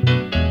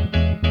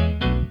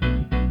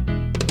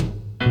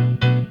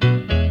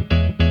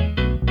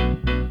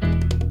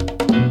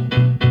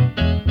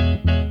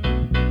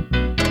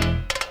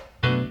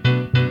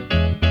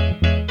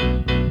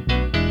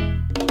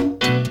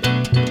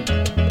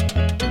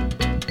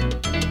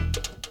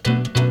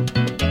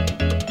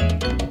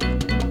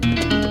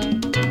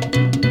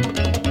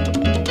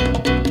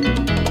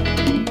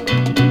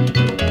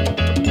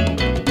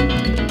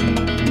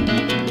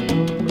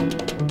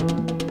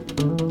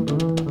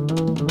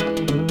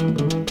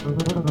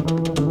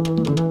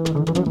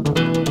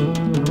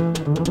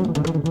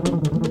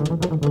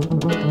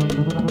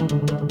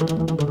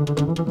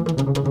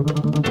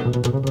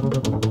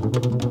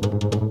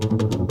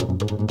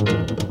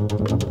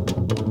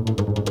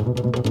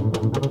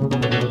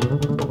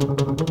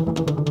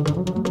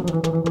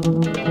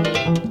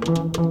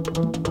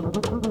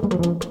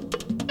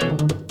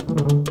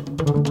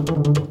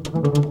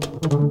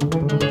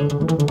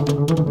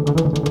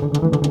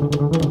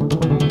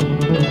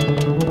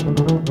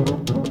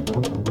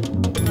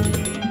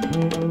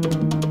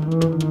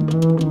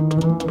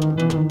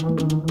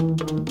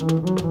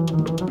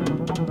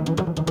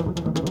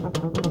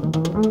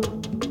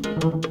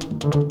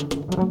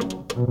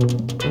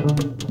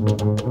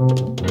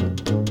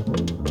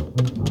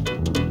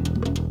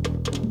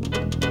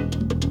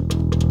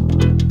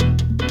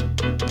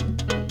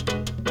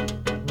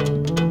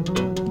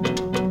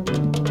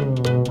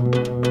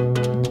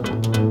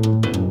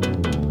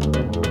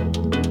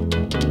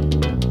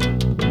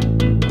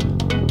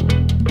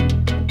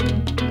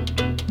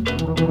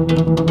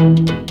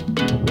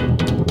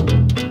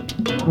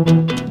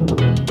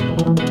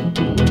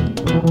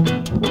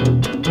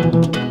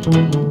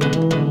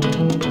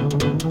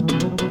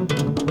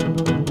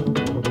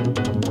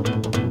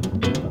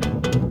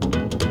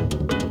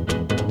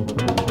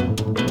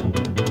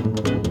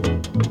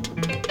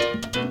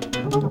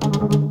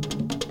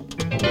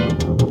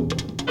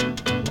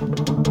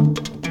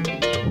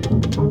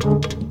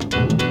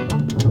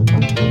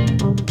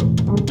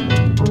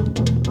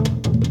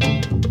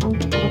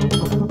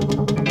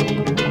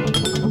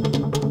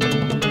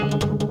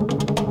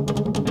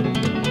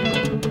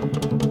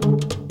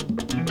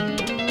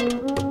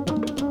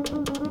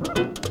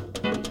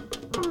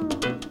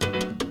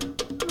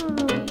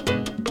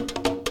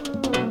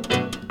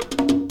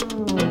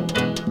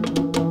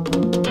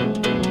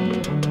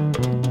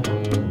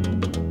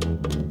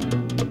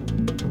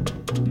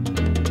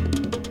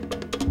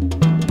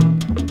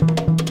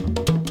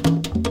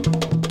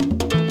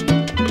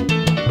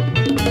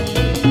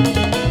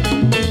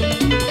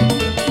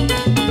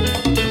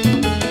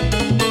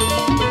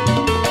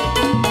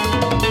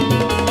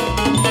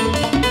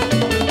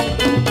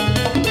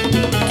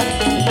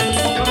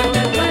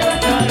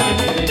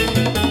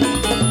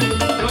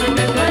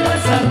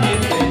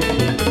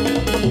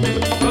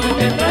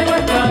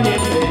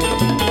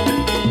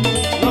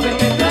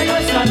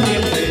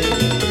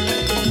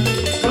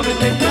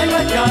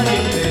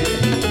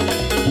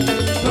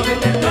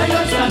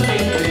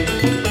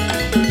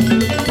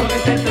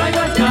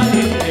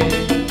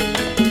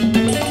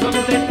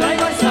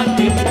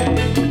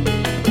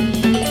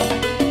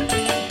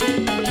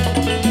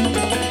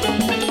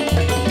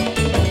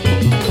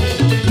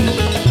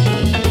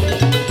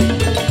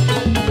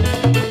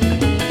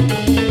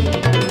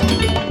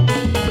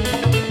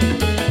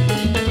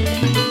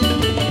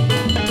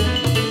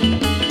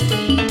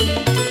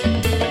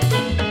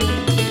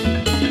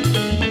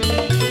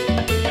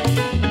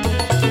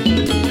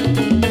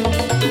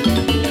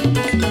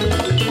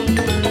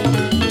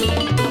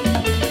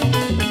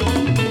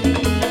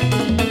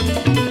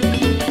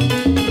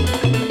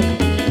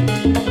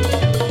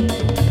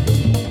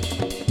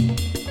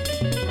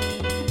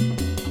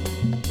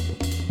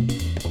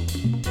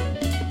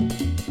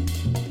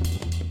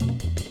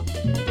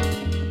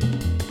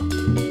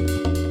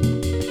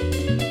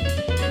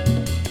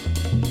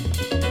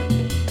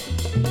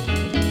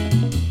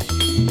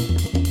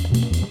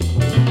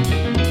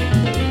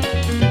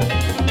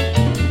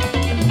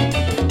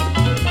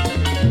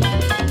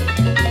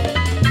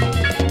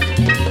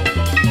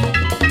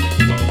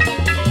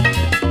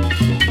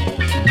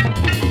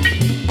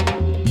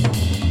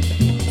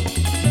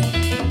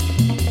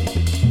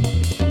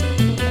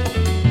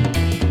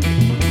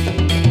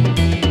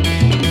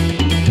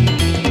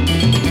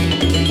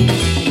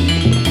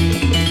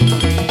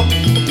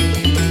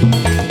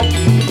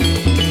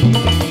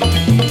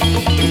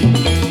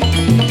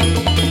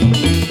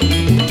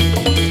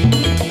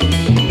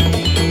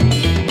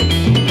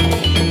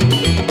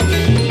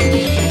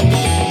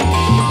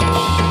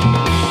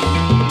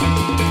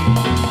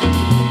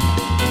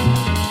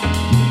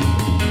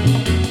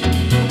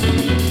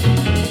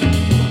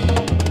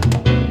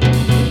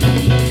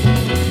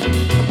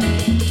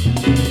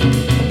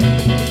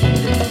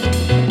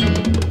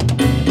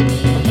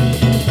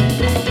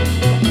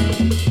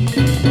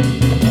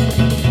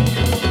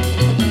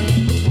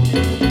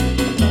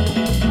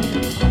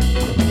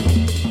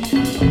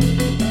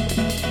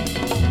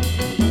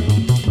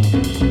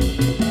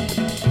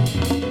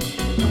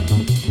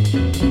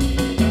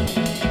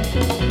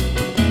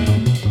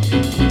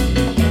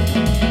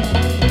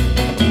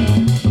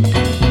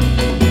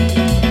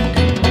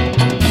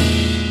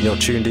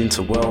 tuned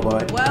into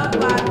Worldwide.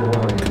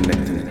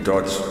 Connecting the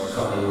dots.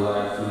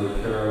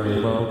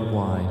 Worldwide.